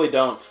 We really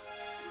don't.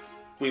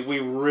 We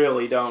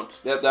really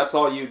don't. That's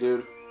all you,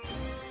 dude.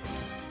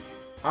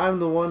 I'm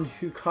the one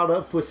who caught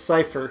up with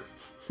Cypher.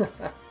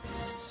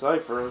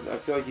 Cypher? I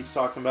feel like he's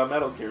talking about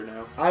Metal Gear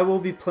now. I will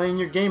be playing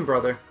your game,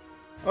 brother.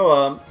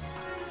 Oh,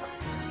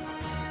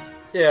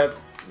 yeah,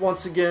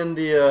 once again,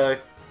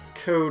 the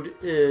code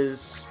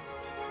is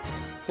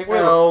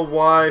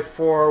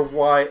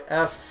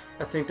LY4YF.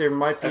 I think there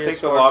might be I think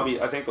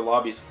the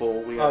lobby's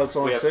full. We have, it's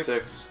only we have 6?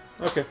 6.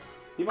 Okay.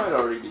 He might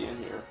already be in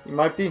here. He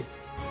might be.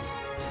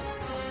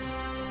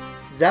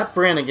 Zap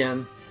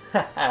Brannigan.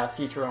 Haha,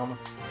 Futurama.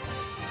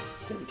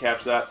 Didn't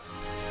catch that.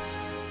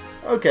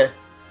 Okay.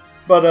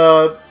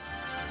 But,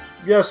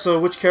 yeah, so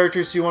which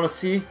characters do you want to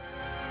see?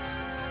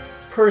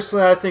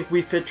 Personally, I think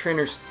Wii Fit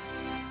Trainers,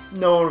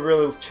 no one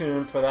really will tune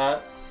in for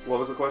that. What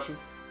was the question?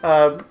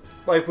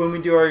 Like when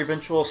we do our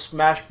eventual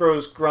Smash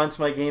Bros. Grunts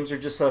My Games or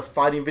just a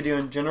fighting video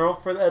in general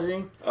for the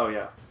editing. Oh,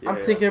 yeah.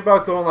 I'm thinking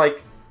about going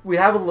like, we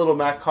have a little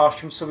Mac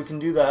costume, so we can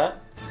do that.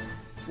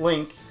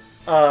 Link.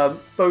 But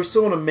we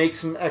still want to make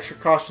some extra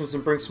costumes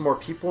and bring some more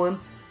people in.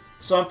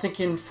 So I'm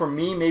thinking for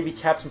me, maybe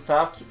Captain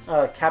Falcon.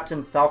 I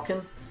think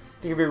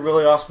it'd be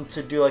really awesome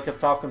to do like a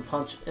Falcon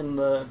punch in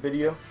the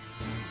video.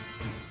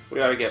 We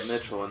gotta get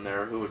Mitchell in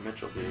there. Who would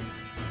Mitchell be?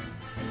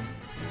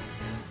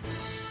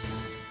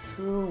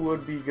 Who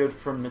would be good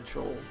for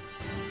Mitchell?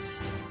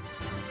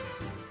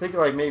 I think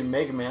like maybe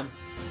Mega Man.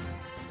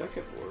 That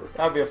could work.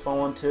 That'd be a fun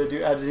one to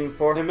do editing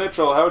for. Hey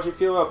Mitchell, how would you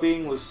feel about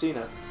being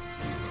Lucina?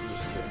 I'm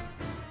just kidding.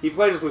 He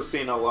played as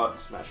Lucina a lot in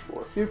Smash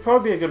 4. He'd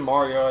probably be a good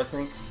Mario, I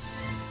think.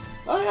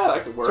 Oh yeah,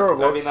 that could work.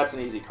 Sure, I mean, that's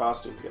an easy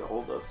costume to get a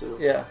hold of too.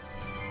 Yeah.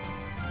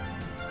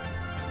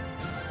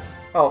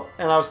 Oh,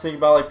 and I was thinking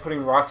about like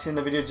putting Roxy in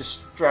the video, just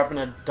strapping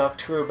a duck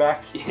to her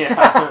back.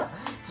 Yeah.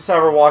 Just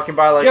have her walking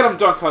by like... Get him,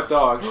 Duck Hunt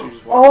Dog. She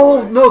just oh,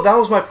 away. no, that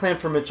was my plan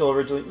for Mitchell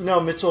originally. You know,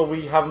 Mitchell,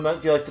 we have him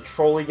be like the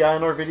trolley guy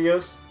in our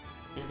videos.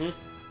 Mm-hmm.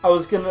 I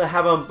was going to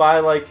have him buy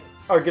like,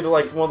 or get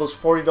like one of those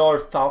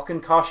 $40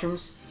 Falcon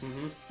costumes.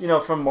 Mm-hmm. You know,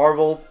 from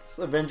Marvel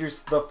Avengers,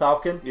 the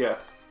Falcon. Yeah.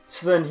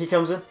 So then he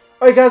comes in.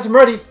 All right, guys, I'm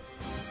ready.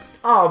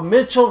 Oh,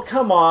 Mitchell,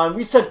 come on.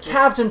 We said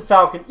Captain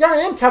Falcon. Yeah, I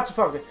am Captain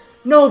Falcon.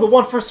 No, the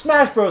one for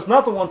Smash Bros,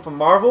 not the one from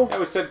Marvel. Yeah,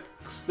 we said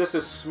this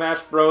is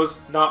Smash Bros,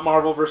 not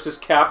Marvel versus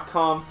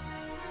Capcom.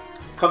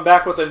 Come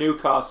back with a new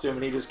costume,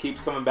 and he just keeps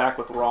coming back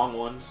with wrong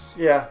ones.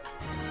 Yeah.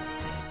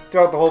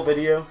 Throughout the whole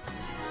video.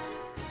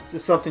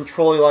 Just something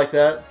trolly like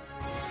that.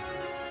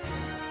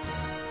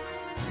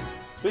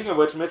 Speaking of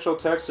which, Mitchell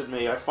texted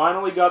me, I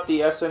finally got the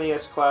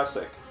SNES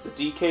Classic. The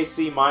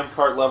DKC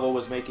minecart level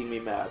was making me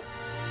mad.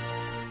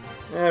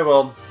 Yeah,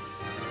 well.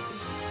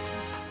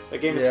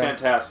 That game is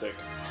fantastic.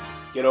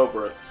 Get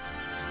over it.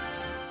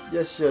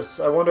 Yes, yes.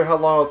 I wonder how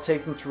long it'll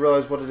take them to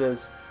realize what it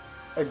is.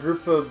 A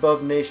group of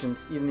above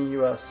nations, even the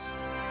U.S.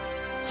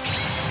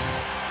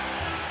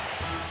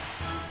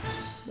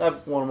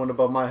 That one went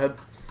above my head.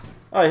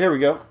 Alright, here we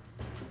go.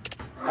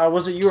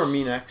 Was it you or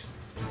me next?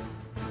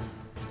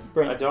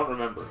 Brent. I don't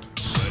remember.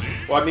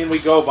 Well, I mean, we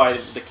go by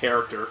the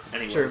character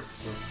anyway. Sure.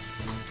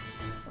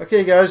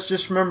 Okay, guys,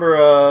 just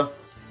remember,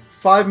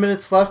 5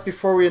 minutes left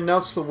before we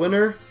announce the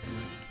winner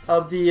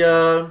of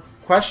the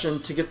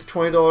question to get the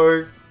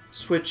 $20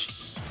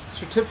 Switch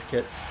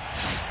certificate.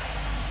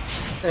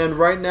 And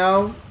right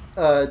now,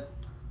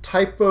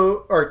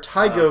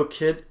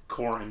 TygoKid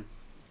Corin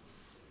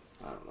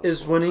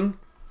is winning.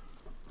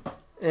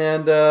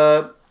 And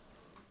the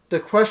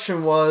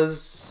question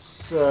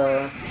was,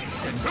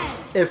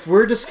 if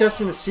we're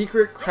discussing the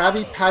secret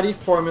Krabby Patty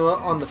formula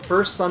on the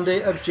first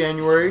Sunday of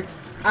January,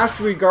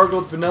 after we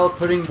gargled vanilla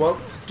pudding, what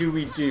do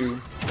we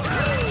do?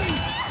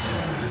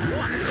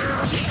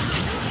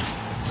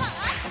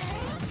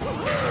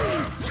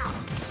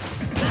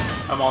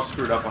 I'm all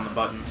screwed up on the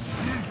buttons.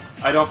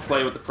 I don't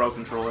play with the Pro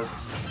Controller.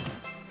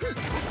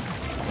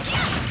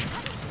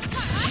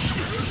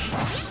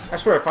 I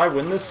swear, if I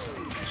win this,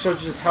 it shows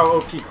you just how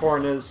OP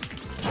Corrin is.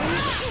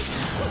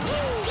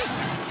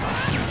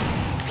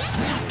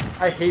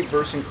 I hate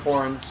versing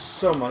Corrin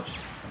so much.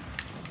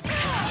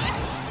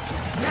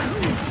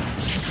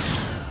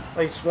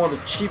 Like, it's one of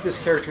the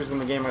cheapest characters in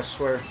the game, I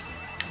swear.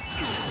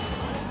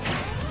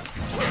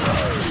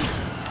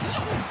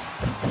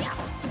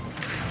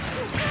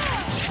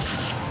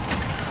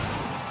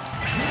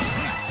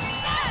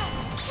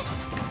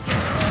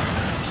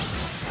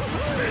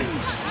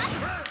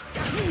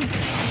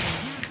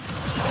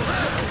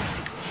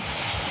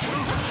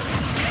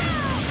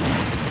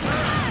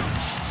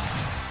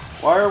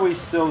 Why are we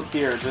still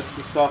here? Just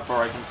to suffer.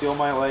 I can feel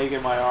my leg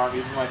and my arm,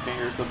 even my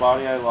fingers, the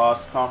body I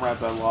lost,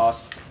 comrades I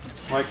lost.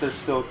 Like they're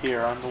still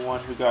here. I'm the one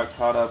who got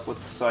caught up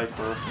with the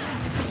cipher.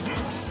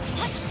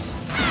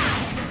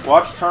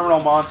 Watch Terminal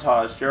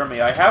Montage.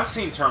 Jeremy, I have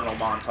seen Terminal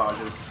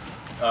Montage's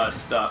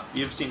stuff.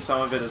 You've seen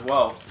some of it as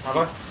well. Have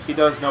I? He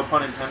does No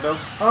Pun Nintendo.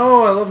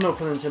 Oh, I love No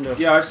Pun Nintendo.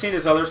 Yeah, I've seen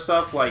his other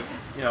stuff, like,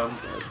 you know,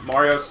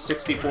 Mario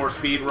 64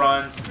 speed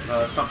runs,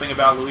 something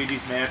about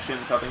Luigi's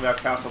Mansion, something about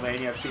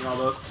Castlevania. I've seen all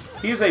those.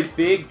 He's a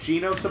big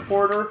Geno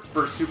supporter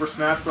for Super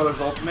Smash Bros.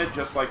 Ultimate,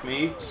 just like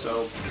me,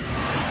 so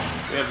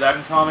we have that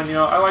in common. You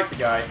know, I like the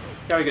guy.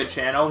 He's got a good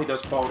channel. He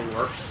does quality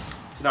work.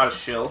 He's not a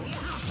shill.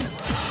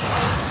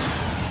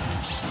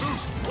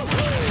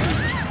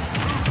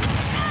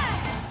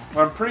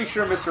 I'm pretty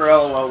sure Mr.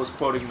 LOL was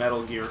quoting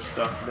Metal Gear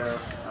stuff there.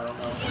 I don't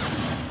know.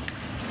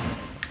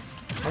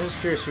 I'm just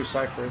curious who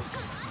Cypher is.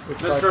 Which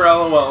Mr. Cypher?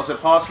 LOL, is it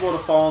possible to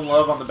fall in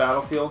love on the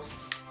battlefield?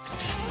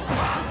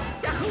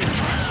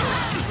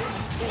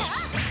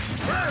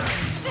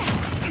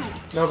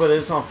 No, but it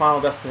is on Final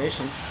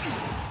Destination.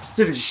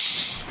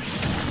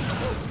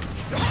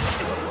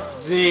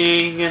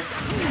 Zing!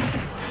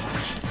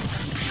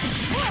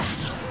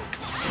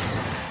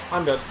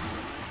 I'm dead.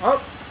 Oh,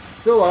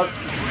 still alive.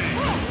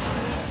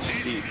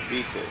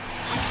 Beat it.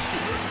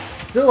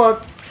 Still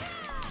alive.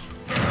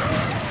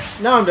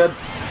 Now I'm dead.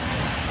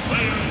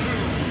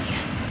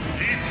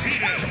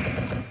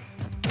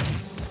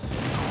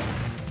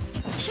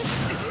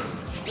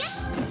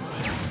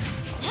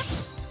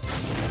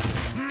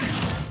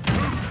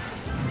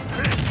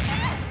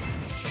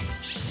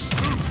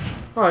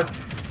 Alright,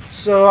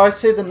 so I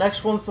say the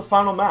next one's the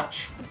final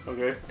match.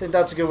 Okay. I think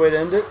that's a good way to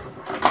end it.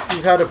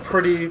 We've had a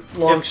pretty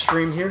long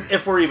stream here.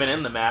 If we're even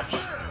in the match.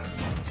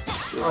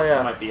 Oh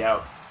yeah. Might be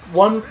out.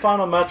 One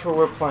final match where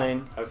we're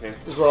playing. Okay.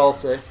 Is what I'll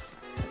say.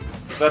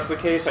 If that's the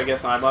case, I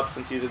guess I'm up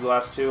since you did the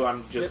last two.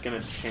 I'm just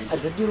gonna change it. I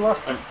did do the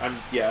last two.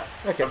 Yeah.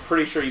 Okay. I'm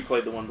pretty sure you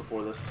played the one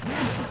before this.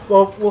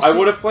 Well, we'll see. I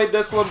would have played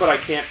this one, but I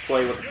can't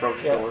play with the Pro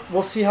Controller. Yeah,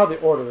 we'll see how the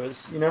order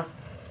is, you know?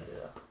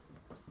 Yeah.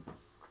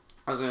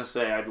 I was gonna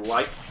say, I'd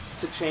like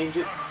to change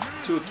it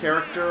to a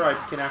character I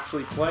can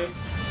actually play.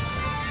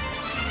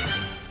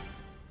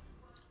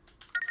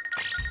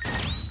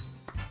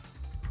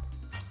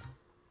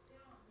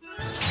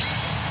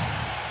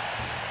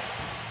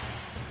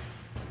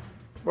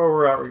 Where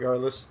we're at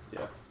regardless.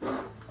 Yeah.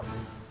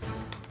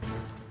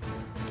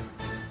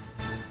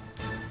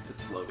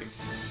 It's loading.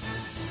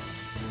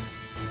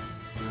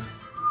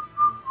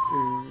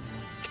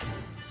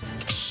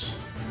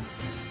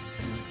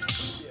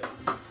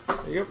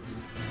 There you go.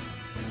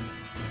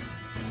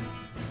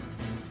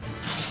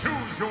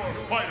 Choose your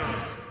fighter.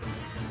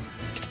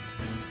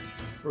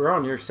 We're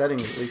on your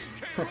settings at least.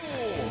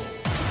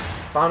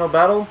 Final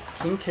battle,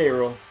 King K.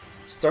 Rool.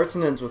 Starts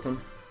and ends with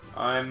him.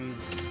 I'm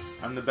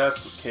the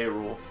best with K.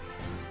 Rool,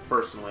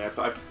 personally.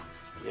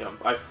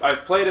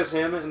 I've played as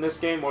him in this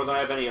game more than I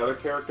have any other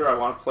character. I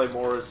want to play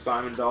more as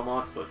Simon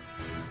Belmont, but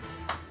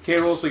K.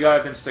 Rool's the guy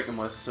I've been sticking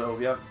with, so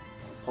yeah,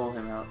 pull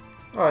him out.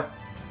 Alright.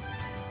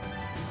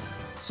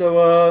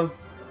 So,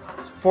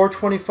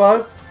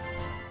 425.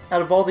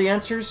 Out of all the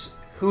answers,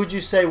 who would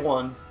you say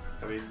won?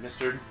 I mean,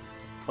 Mr.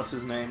 What's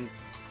his name?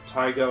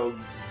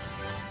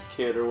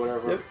 TygoKid or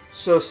whatever. Yep.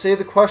 So say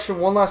the question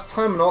one last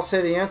time and I'll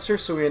say the answer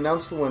so we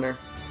announce the winner.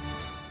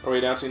 Are we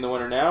announcing the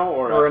winner now?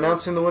 Or we're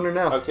announcing the winner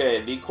now.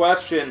 Okay, the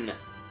question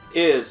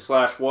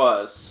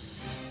is/was.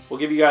 We'll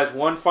give you guys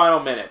one final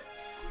minute.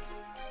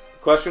 The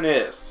question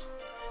is,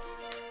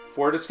 if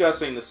we're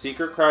discussing the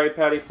secret Krabby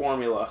Patty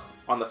formula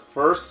on the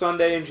first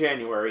Sunday in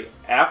January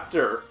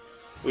after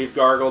we've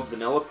gargled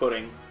vanilla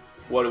pudding,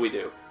 what do we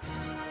do?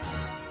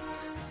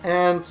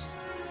 And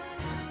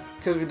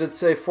because we did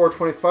say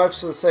 425,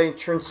 so the saying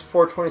turns to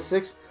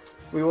 426,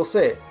 we will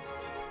say it.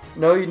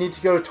 No, you need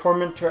to go to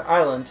Tormentor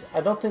Island. I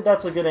don't think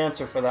that's a good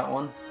answer for that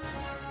one.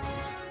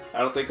 I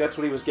don't think that's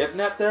what he was getting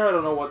at there. I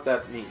don't know what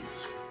that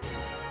means.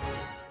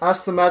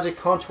 Ask the Magic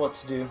Conch what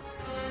to do.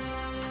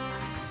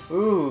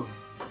 Ooh,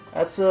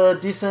 that's a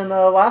decent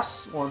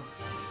last one.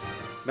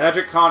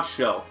 Magic Conch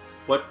Shell.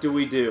 What do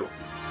we do?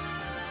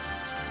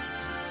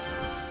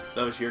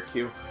 That was your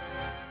cue.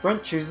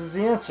 Brent chooses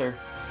the answer.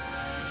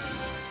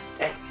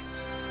 Dang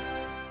it.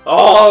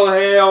 All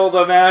hail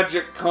the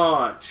Magic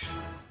Conch.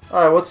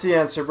 Alright, what's the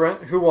answer,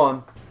 Brent? Who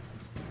won?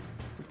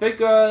 I think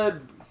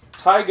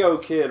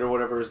TygoKid or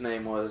whatever his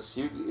name was.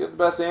 You get the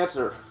best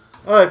answer.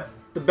 Alright,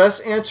 the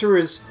best answer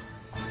is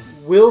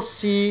we'll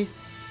see.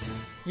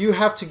 You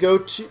have to go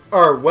to,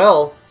 or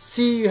well,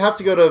 C, you have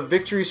to go to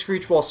Victory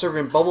Screech while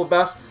serving Bubble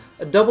Bass,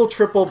 a double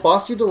triple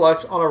Bossy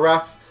Deluxe on a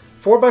raft,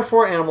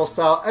 4x4 animal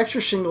style,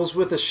 extra shingles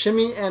with a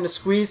shimmy and a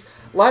squeeze,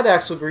 light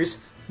axle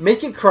grease,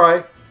 make it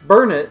cry,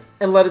 burn it,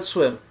 and let it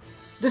swim.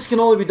 This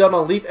can only be done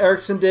on Leif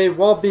Erikson Day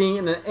while being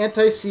in an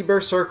anti-sea bear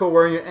circle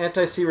wearing your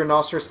anti-sea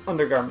rhinoceros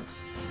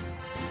undergarments.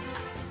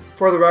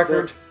 For the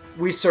record,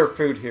 we serve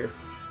food here.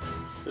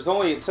 It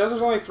says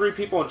there's only 3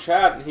 people in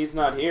chat and he's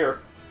not here.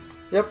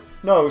 Yep.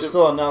 No, we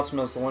still announce him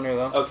as the winner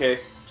though. Okay,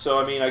 so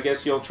I mean, I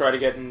guess you'll try to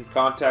get in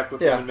contact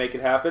with him and make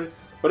it happen.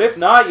 But if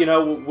not, you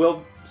know,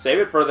 we'll save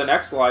it for the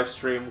next live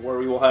stream where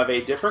we will have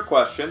a different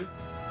question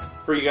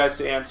for you guys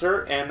to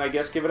answer, and I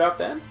guess give it out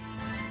then.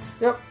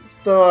 Yep.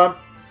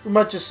 We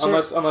might just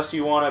unless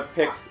you want to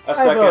pick a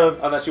second.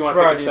 Unless you want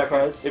to pick a second.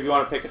 Prize. If you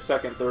want to pick a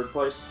second, third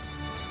place.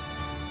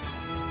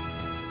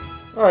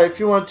 Alright, if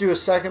you want to do a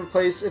second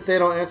place, if they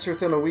don't answer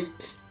within a week.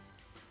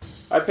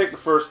 I pick the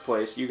first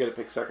place. You get to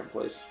pick second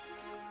place.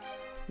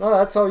 No,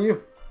 that's all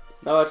you.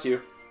 No, that's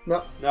you.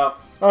 No. No.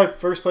 Alright,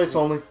 first place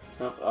only.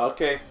 No.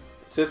 Okay.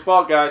 It's his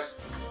fault, guys.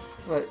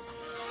 Alright.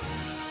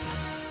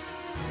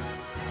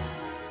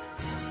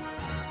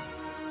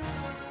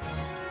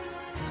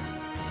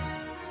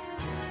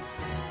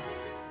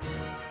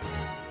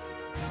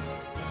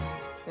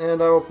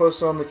 And I will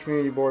post it on the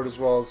community board as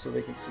well so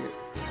they can see it.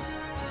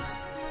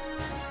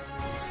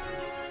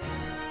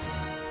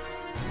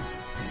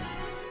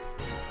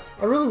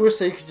 I really wish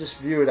that you could just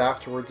view it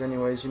afterwards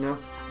anyways, you know?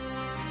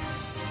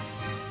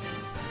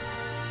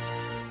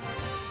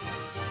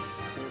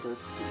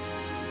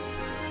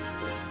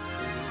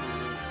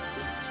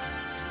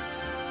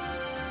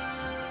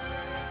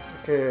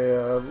 Okay,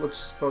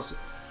 let's post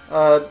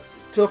it.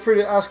 Feel free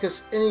to ask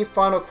us any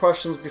final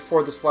questions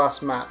before this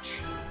last match.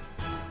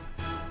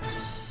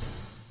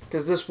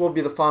 Because this will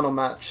be the final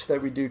match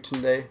that we do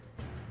today.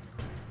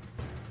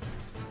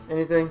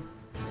 Anything?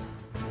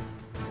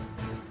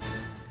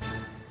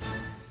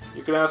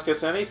 You can ask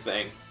us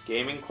anything.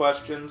 Gaming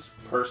questions,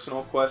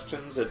 personal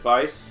questions,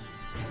 advice.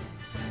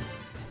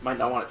 Might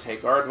not want to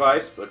take our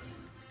advice, but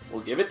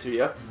we'll give it to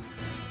you.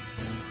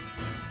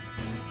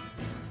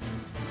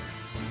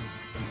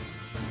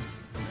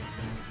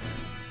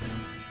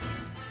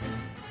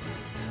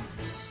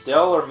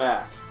 Dell or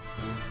Mac?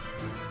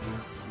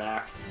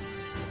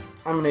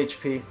 I'm an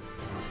HP.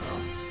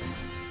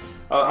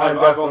 I've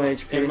definitely only,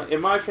 HP.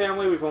 In my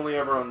family, we've only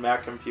ever owned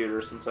Mac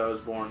computers since I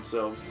was born.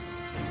 So,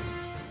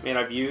 I mean,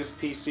 I've used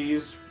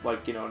PCs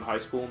like in high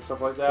school and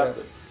stuff like that.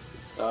 Yeah.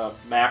 But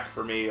Mac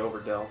for me over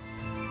Dell.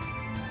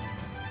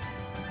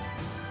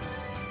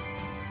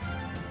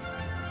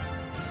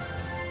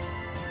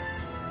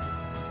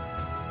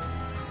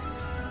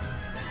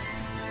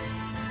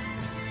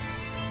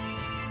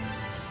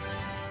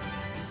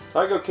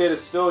 TygoKid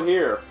is still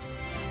here.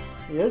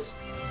 Yes?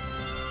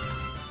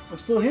 I'm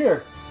still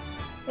here.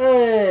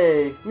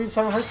 Hey! We just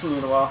haven't heard from you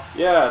in a while.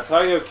 Yeah,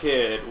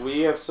 TygoKid,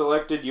 we have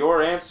selected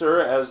your answer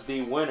as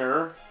the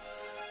winner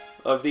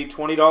of the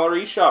 $20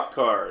 eShop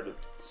card.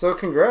 So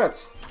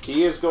congrats.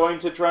 He is going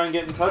to try and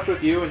get in touch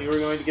with you, and you are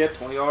going to get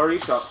 $20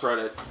 eShop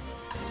credit.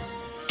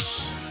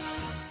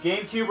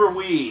 GameCube or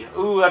Wii?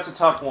 Ooh, that's a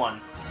tough one.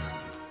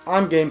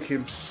 I'm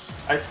GameCube.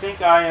 I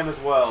think I am as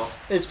well.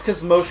 It's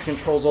because of motion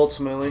controls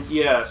ultimately.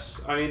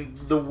 Yes. I mean,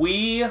 the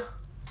Wii,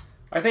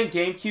 I think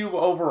GameCube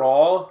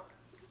overall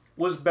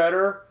was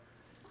better.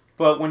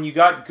 But when you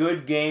got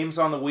good games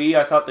on the Wii,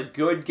 I thought the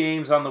good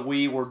games on the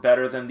Wii were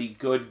better than the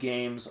good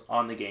games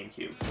on the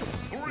GameCube.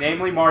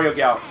 Namely, Mario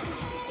Galaxy.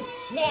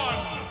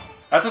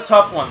 That's a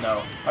tough one,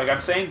 though. Like,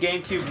 I'm saying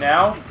GameCube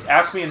now.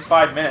 Ask me in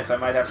 5 minutes, I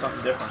might have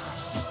something different.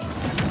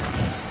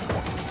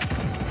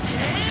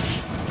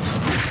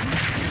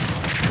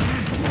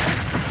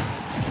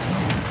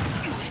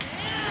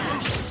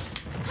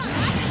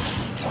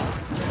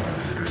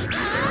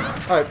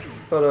 Alright,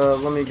 but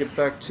let me get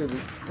back to the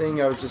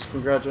thing. I was just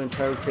congratulating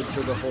TygoKid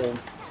for the whole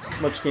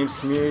Much Games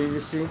community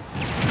you see.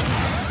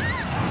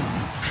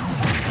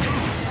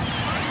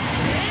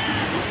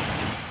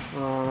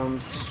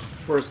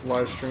 Where's the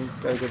live stream?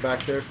 Gotta go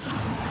back there.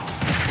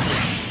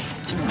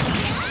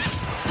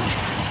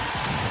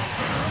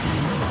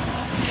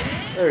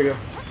 There we go.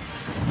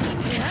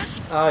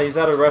 He's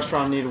at a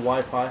restaurant, needed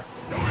Wi-Fi.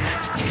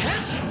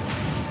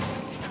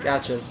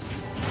 Gotcha.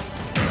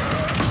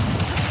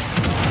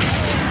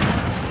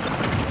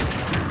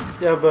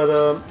 Yeah,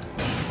 but,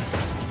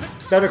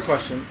 better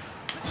question.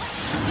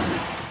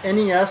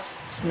 NES,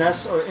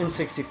 SNES, or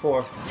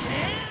N64?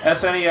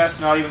 SNES,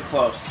 not even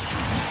close.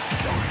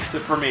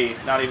 For me,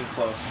 not even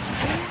close.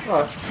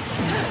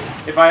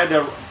 If I had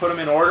to put them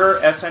in order,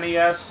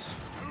 SNES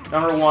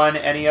number 1,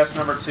 NES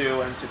number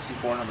 2, and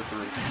N64 number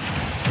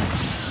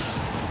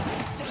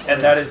 3.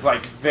 And that is,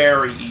 like,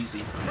 very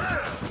easy for me. I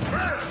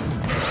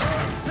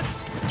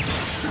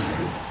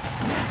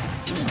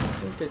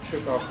think they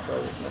took off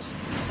private messages.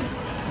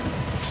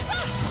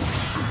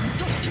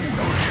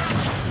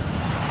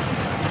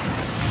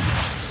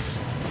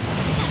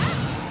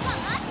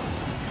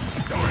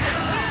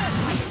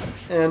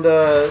 And,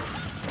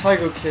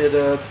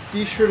 TygoKid,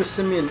 be sure to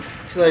send me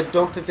because I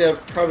don't think they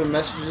have private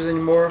messages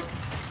anymore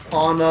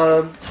on,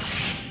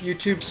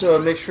 YouTube, so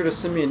make sure to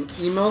send me an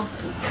email.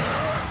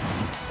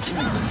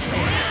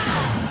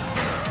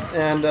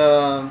 And,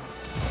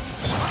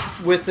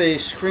 with a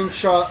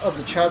screenshot of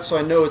the chat so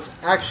I know it's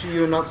actually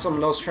you and not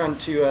someone else trying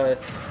to,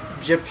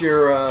 jip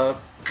your,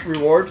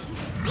 reward.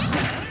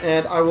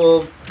 And I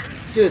will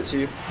get it to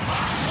you.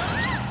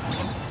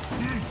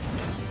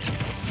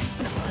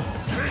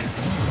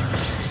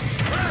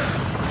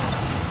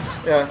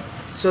 Yeah,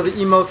 so the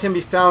email can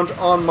be found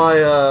on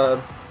my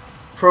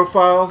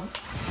profile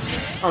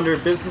under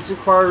business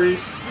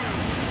inquiries.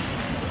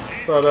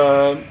 But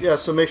yeah,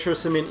 so make sure to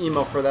send me an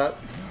email for that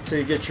so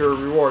you get your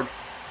reward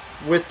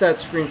with that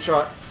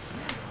screenshot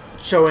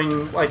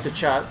showing like the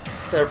chat.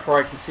 Therefore,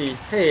 I can see,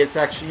 hey, it's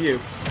actually you.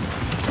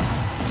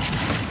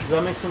 Does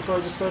that make sense? What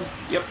I just said?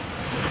 Yep.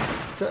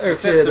 So,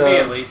 Makes sense to me,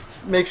 at least.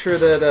 Make sure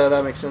that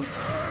that makes sense.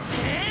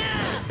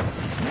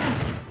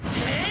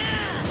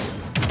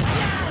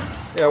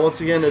 Yeah,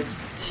 once again,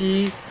 it's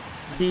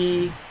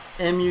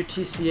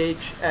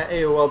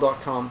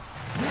tbmutch@aol.com.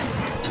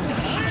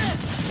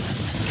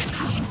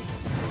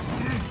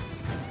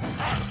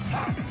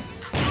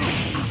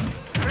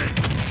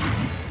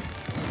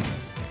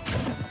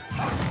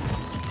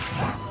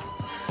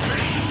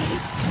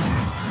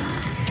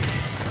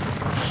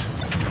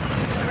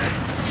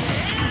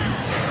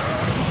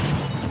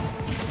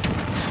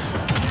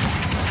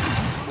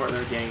 Where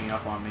they're ganging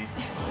up on me.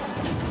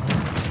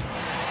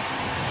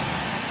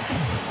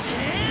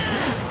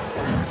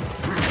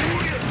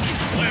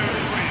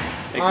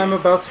 I'm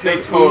about to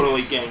go totally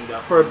eat ganged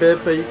up for a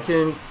bit, but you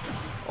can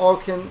oh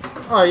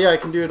yeah, I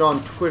can do it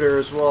on Twitter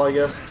as well, I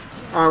guess.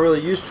 I don't really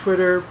use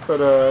Twitter,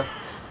 but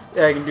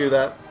yeah, I can do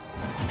that.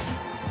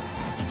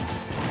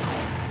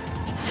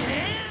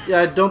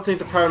 Yeah, I don't think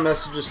the private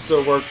messages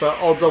still work, but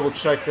I'll double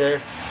check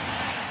there.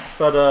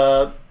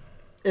 But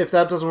if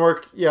that doesn't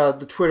work, yeah,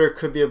 the Twitter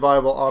could be a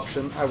viable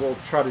option. I will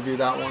try to do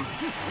that one.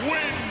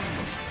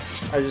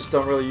 I just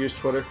don't really use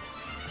Twitter,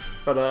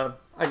 but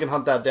I can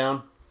hunt that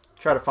down,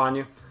 try to find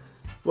you.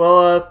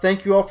 Well,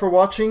 thank you all for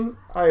watching.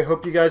 I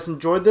hope you guys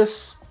enjoyed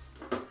this.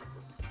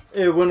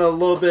 It went a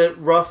little bit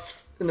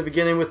rough in the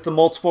beginning with the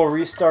multiple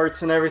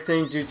restarts and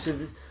everything due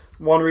to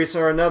one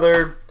reason or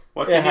another.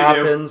 What It can you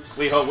happens.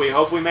 do? We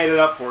hope we made it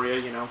up for you.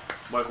 You know.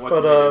 What can we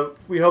But do?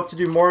 we hope to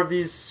do more of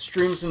these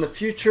streams in the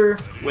future.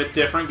 With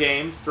different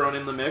games thrown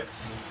in the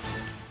mix.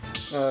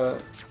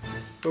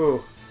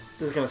 Ooh,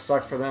 this is gonna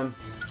suck for them.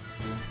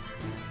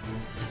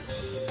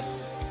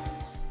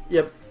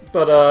 Yep,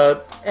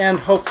 but and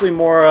hopefully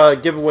more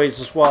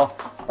giveaways as well.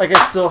 Like I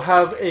still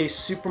have a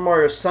Super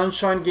Mario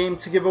Sunshine game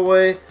to give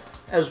away,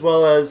 as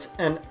well as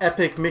an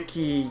Epic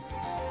Mickey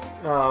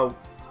 2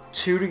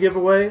 to give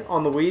away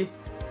on the Wii.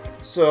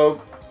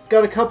 So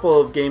got a couple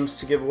of games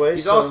to give away.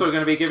 He's also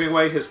going to be giving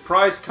away his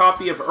prized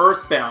copy of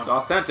Earthbound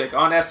Authentic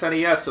on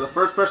SNES to the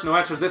first person who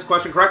answers this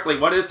question correctly.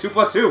 What is 2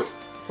 plus 2?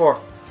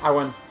 4. I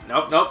win.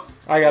 Nope.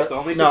 I got It's it.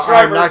 only No,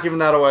 subscribers. I'm not giving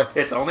that away.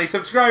 It's only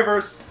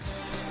subscribers.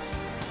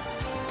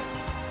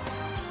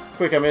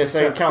 Quick, I made a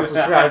second count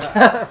subscribed.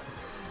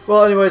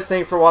 Well, anyways, thank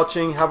you for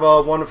watching. Have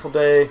a wonderful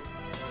day.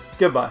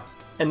 Goodbye.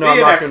 And no, See I'm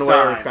you not next giving away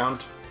time.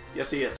 Earthbound. Yes, he is.